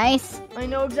not very nice. I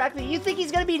know exactly. You think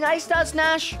he's gonna be nice to us,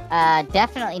 Nash?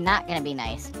 Definitely not gonna be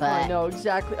nice, but... I know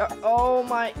exactly. Oh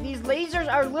my, these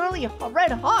lasers are literally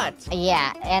red hot.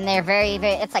 Yeah, and they're very,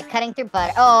 it's like cutting through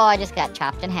butter. Oh, I just got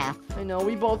chopped in half. I know,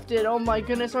 we both did. Oh my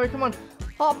goodness. All right, come on.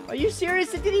 Hop, are you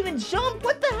serious? It didn't even jump.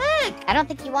 What the heck? I don't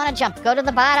think you want to jump. Go to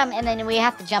the bottom, and then we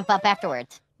have to jump up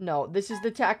afterwards. No, this is the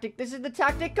tactic.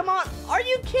 Come on. Are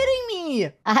you kidding me?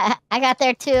 I got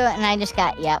there too, and I just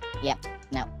got, yep.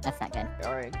 No, that's not good.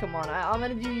 All right, come on. I'm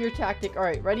going to do your tactic. All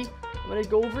right, ready? I'm going to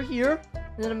go over here,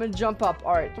 and then I'm going to jump up.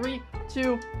 All right, 3,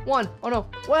 2, 1. Oh, no.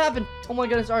 What happened? Oh, my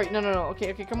goodness. All right, no.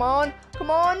 Okay, come on.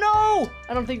 No!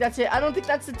 I don't think that's it. I don't think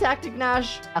that's the tactic,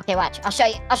 Nash. Okay, watch. I'll show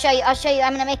you.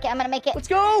 I'm gonna make it. Let's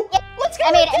go. Yep. Let's go.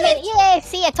 I made it. Yay!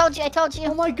 See, I told you.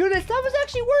 Oh, my goodness. That was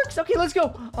actually works. Okay, let's go.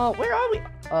 Where are we?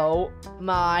 Oh,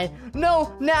 my.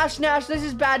 No, Nash. This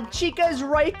is bad. Chica is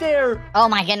right there. Oh,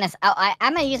 my goodness. Oh,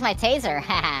 I'm gonna use my taser.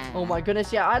 Oh, my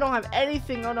goodness. Yeah, I don't have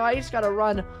anything. Oh, no, I just gotta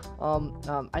run.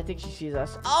 I think she sees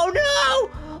us. Oh,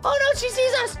 no, she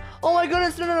sees us. Oh, my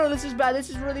goodness. No. This is bad. This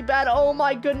is really bad. Oh,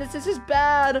 my goodness. This is bad.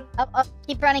 Oh,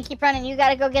 keep running. You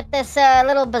gotta go get this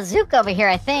little bazooka over here,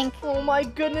 I think. Oh my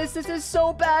goodness, this is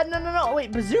so bad. No.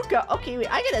 Wait, bazooka. Okay, wait,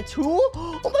 I get a tool?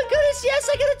 Oh my goodness, yes,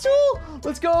 I get a tool.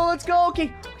 Let's go. Okay.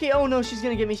 Oh no, she's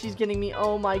gonna get me. She's getting me.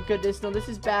 Oh my goodness, no, this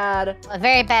is bad. Oh,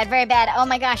 very bad. Oh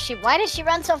my gosh, why does she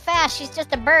run so fast? She's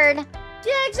just a bird.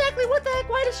 Yeah, exactly. What the heck?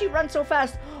 Why does she run so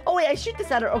fast? Oh, wait, I shoot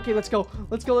this at her. Okay, let's go.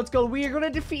 We are going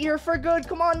to defeat her for good.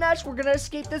 Come on, Nash. We're going to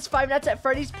escape this Five Nights at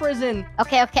Freddy's prison.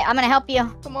 Okay. I'm going to help you.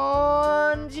 Come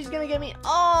on. She's going to get me.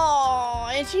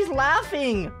 Oh, and she's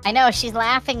laughing. I know. She's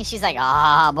laughing. She's like,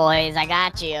 "Ah, boys, I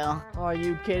got you." Are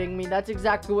you kidding me? That's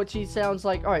exactly what she sounds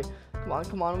like. All right.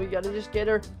 Come on. We got to just get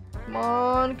her. Come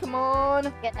on.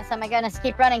 Goodness, oh my goodness.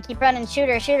 Keep running. Shoot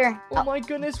her. Oh my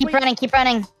goodness. Keep running.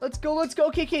 Let's go.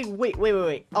 Okay.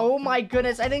 Wait. Oh my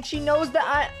goodness. I think she knows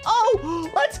that Oh,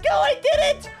 let's go. I did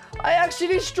it. I actually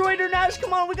destroyed her, Nash.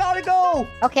 Come on, we gotta go.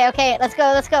 Okay. Let's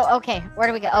go. Okay, where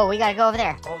do we go? Oh, we gotta go over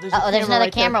there. Oh, there's another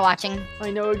camera watching.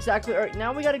 I know exactly. All right,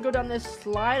 now we gotta go down this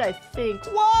slide, I think.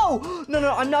 Whoa!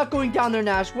 No, I'm not going down there,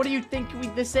 Nash. What do you think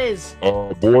this is?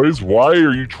 Boys, why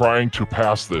are you trying to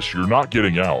pass this? You're not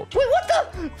getting out. Wait, what the?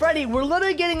 Freddy, we're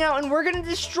literally getting out, and we're gonna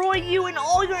destroy you and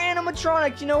all your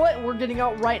animatronics. You know what? We're getting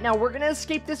out right now. We're gonna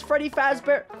escape this Freddy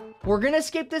Fazbear. We're gonna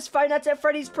escape this Five Nights at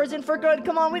Freddy's prison for good.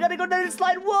 Come on, we gotta go down the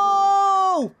slide.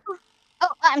 Whoa! Oh,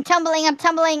 I'm tumbling. Ow.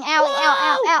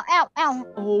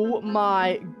 Oh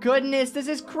my goodness, this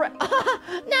is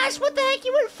Nash, what the heck?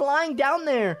 You went flying down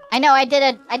there. I know, I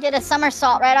did a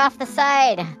somersault right off the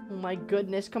side. Oh my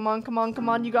goodness, come on.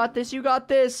 You got this.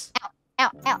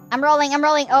 ow. I'm rolling.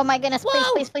 Oh my goodness, please,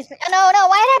 Whoa. please, please. Oh, no,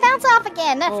 why did I bounce off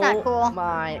again? That's not Oh cool.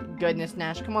 my goodness,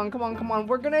 Nash. Come on.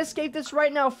 We're gonna escape this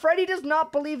right now. Freddy does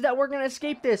not believe that we're gonna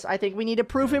escape this. I think we need to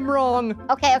prove him wrong.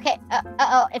 Okay.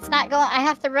 Uh-oh, it's not going. I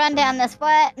have to run down this.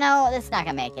 What? No, this is not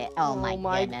gonna make it. Oh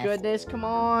my goodness. Come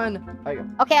on.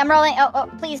 Okay, I'm rolling. Oh,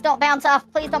 please don't bounce off.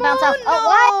 Please don't bounce off. No.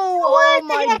 Oh, what? Oh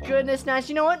my goodness, Nash.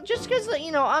 You know what? Just because,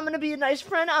 I'm gonna be a nice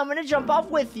friend, I'm gonna jump off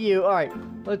with you. All right.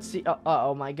 Let's see.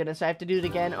 Oh my goodness. I have to do it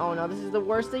again. Oh no, this is the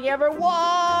worst thing ever. Whoa!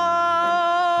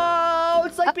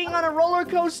 It's like being on a roller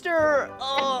coaster.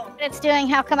 Oh. What it's doing?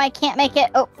 How come I can't make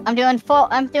it? Oh, I'm doing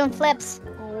flips.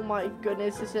 Oh my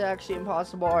goodness. This is actually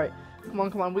impossible. All right.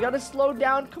 Come on. We gotta slow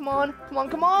down. Come on.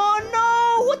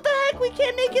 No! What the heck? We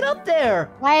can't make it up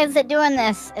there. Why is it doing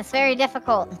this? It's very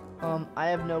difficult. I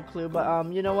have no clue, but,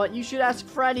 you know what? You should ask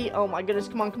Freddy. Oh my goodness.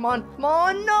 Come on.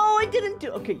 No, I didn't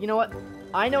do. Okay, you know what?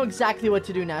 I know exactly what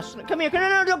to do, Nash. Come here.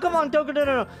 No, come on.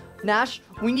 No. Nash,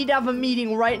 we need to have a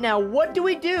meeting right now. What do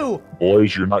we do?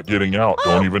 Boys, you're not getting out.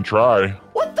 Don't even try.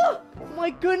 What the? Oh my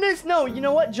goodness. No, you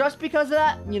know what? Just because of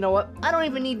that, you know what? I don't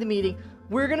even need the meeting.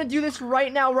 We're gonna do this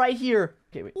right now, right here.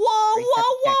 Okay, wait. Whoa!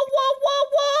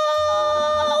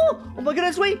 Oh my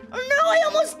goodness, wait. Oh, no, I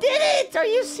almost did it. Are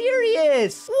you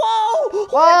serious? Whoa! Oh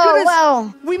my goodness.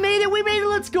 Whoa. We made it.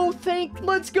 Let's go.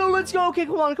 Let's go. Okay,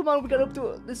 come on. We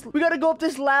gotta go up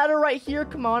this ladder right here.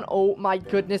 Come on. Oh my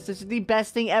goodness, this is the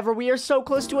best thing ever. We are so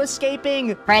close to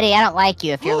escaping. Freddy, I don't like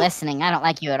you if you're listening. I don't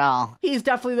like you at all. He's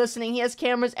definitely listening. He has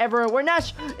cameras everywhere.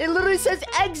 Nash, it literally says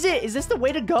exit. Is this the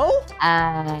way to go?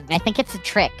 I think it's a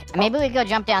trick. Maybe we go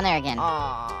jump down there again.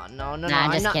 Oh, no. Nah,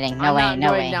 I'm just kidding. No I'm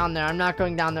not way. going down there. I'm not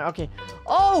going down there. Okay.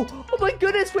 Oh my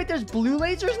goodness. Wait, there's blue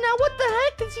lasers now? What the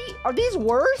heck? Are these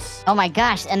worse? Oh my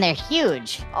gosh, and they're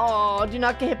huge. Oh, do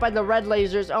not get hit by the red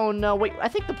lasers. Oh no. Wait, I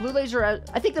think the blue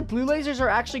lasers are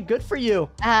actually good for you.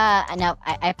 No,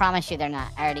 I promise you they're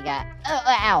not. I already got.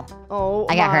 Ow. Oh,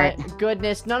 I got hurt.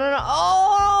 Goodness. No.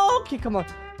 Oh, okay, come on.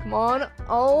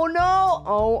 Oh no.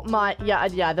 Oh my.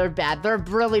 Yeah, they're bad. They're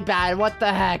really bad. What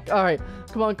the heck? All right.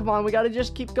 Come on. We gotta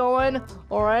just keep going.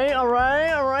 All right.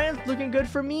 It's looking good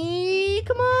for me.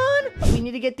 Come on. We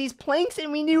need to get these planks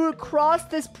and we need to cross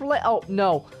this Oh,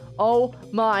 no. Oh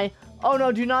my. Oh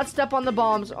no, do not step on the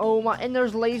bombs. Oh my, and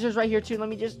there's lasers right here too. Let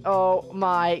me just, oh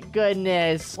my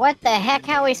goodness. What the heck?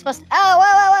 How are we supposed to? Oh,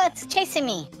 whoa, it's chasing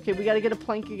me. Okay, we gotta get a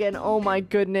plank again. Oh my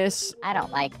goodness. I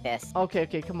don't like this. Okay,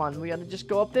 come on. We gotta just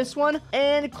go up this one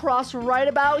and cross right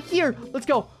about here. Let's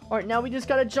go. All right, now we just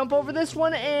gotta jump over this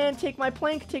one and take my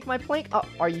plank. Oh,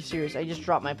 are you serious? I just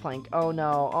dropped my plank. Oh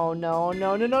no.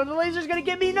 The laser's gonna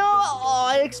get me. No. Oh,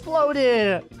 I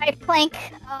exploded. My plank.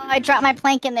 Oh, I dropped my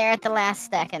plank in there at the last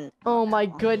second. Oh my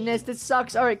goodness, this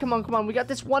sucks. All right, come on. We got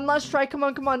this one last try. Come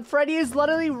on. Freddy is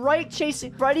literally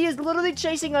chasing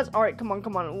us. All right, come on.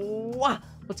 Wah.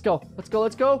 Let's go.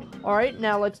 All right,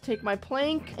 now let's take my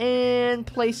plank and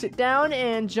place it down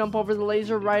and jump over the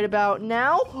laser right about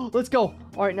now. Let's go.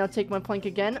 All right, now take my plank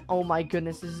again. Oh my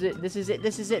goodness, this is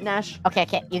it, Nash. Okay,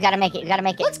 you gotta make it.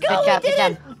 Let's go. Good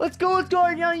job. Let's go. All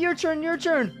right, now your turn.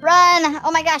 Run.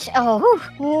 Oh my gosh. Oh,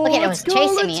 look at it. It was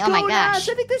chasing me. Oh my gosh. Nash.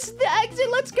 I think this is the exit.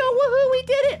 Let's go. Woohoo, we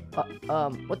did it.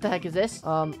 What the heck is this?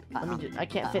 I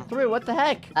can't fit through. What the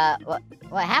heck?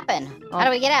 What happened? How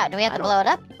do we get out? Do we have to blow it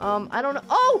up? I don't know.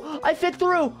 Oh, I fit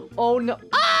through. Oh no.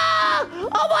 Ah!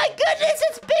 Oh my goodness,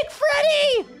 it's Big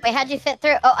Freddy. Wait, how'd you fit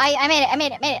through? Oh, I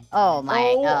made it. Oh my.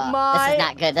 This is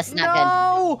not good. This is not good.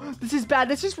 No, this is bad.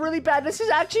 This is really bad. This is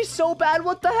actually so bad.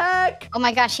 What the heck? Oh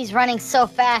my gosh, he's running so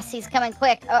fast. He's coming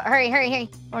quick. Oh, hurry.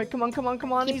 All right, come on. Keep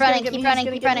running. You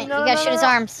gotta shoot his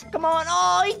arms. Come on.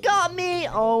 Oh, he got me.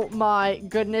 Oh my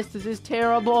goodness, this is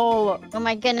terrible. Oh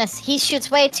my goodness, he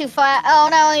shoots way too far. Oh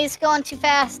no, he's going too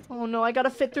fast. Oh no, I gotta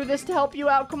fit through this to help you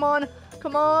out. Come on.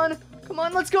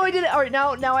 Let's go. I did it. All right,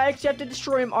 now I actually have to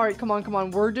destroy him. All right, come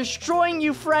on. We're destroying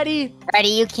you, Freddy. Freddy,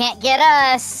 you can't get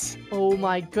us. Oh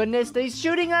my goodness, he's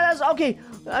shooting at us. Okay,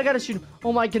 I gotta shoot him.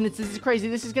 Oh my goodness, this is crazy.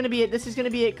 This is gonna be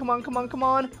it. Come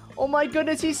on. Oh my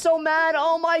goodness, he's so mad.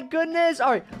 Oh my goodness.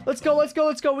 All right, let's go.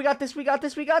 We got this. Oh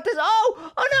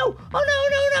no.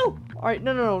 All right,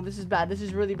 no. This is bad. This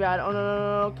is really bad. Oh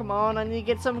no. Come on, I need to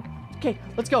get some. Okay,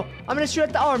 let's go. I'm gonna shoot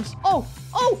at the arms. Oh.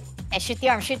 Hey, shoot the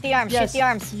arms.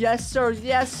 Yes,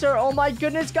 sir. Oh my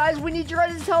goodness, guys. We need your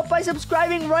guys' help by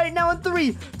subscribing right now in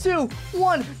 3, 2,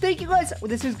 1. Thank you, guys.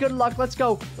 This is good luck. Let's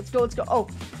go.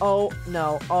 Oh,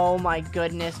 no. Oh my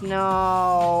goodness. No.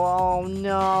 Oh,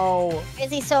 no. Why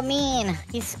is he so mean?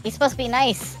 He's supposed to be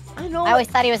nice. I know. I always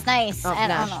thought he was nice. Oh, I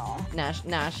Nash, don't know.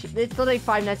 Nash. It's literally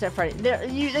Five Nights at Freddy's.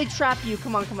 They trap you.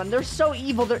 Come on. They're so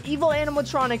evil. They're evil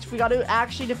animatronics. We got to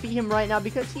actually defeat him right now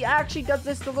because he actually does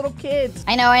this to little kids.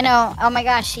 I know. Oh my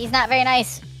gosh, he's not very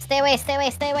nice. Stay away.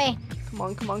 Come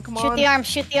on. Shoot the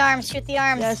arms.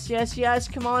 Yes.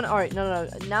 Come on. All right. No.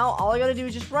 Now all I got to do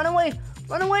is just run away.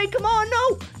 Come on.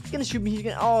 No. He's going to shoot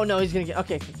me. Oh, no. He's going to get...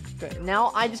 Okay. Good.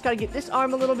 Now I just got to get this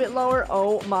arm a little bit lower.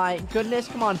 Oh, my goodness.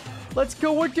 Come on. Let's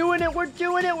go. We're doing it. We're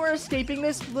escaping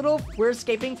We're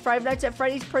escaping Five Nights at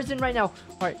Freddy's prison right now.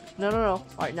 All right. No. All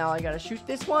right. Now I got to shoot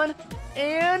this one.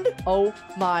 And... Oh,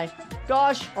 my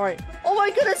gosh. All right. Oh,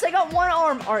 my goodness. I got one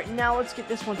arm. All right. Now let's get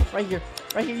this one right here.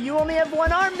 You only have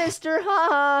one arm, mister.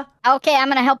 Haha. Okay, I'm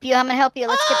gonna help you.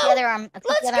 Let's get the other arm. Let's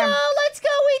go.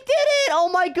 We did it. Oh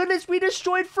my goodness, we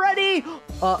destroyed Freddy.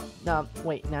 No,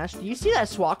 wait, Nash, do you see that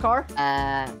SWAT car?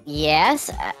 Yes.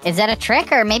 Is that a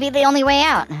trick or maybe the only way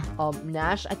out?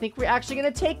 Nash, I think we're actually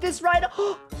gonna take this ride.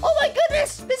 Oh my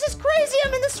goodness, this is crazy.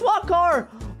 I'm in the SWAT car.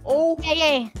 Oh,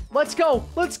 Yay. Let's go.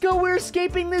 We're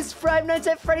escaping this Five Nights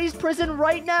at Freddy's prison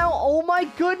right now. Oh my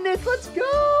goodness, let's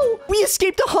go. We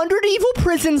escaped 100 evil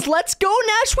prisons. Let's go,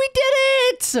 Nash. We did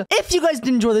it. If you guys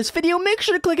did enjoy this video, make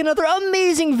sure to click another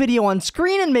amazing video on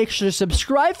screen and make sure to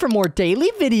subscribe for more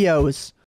daily videos.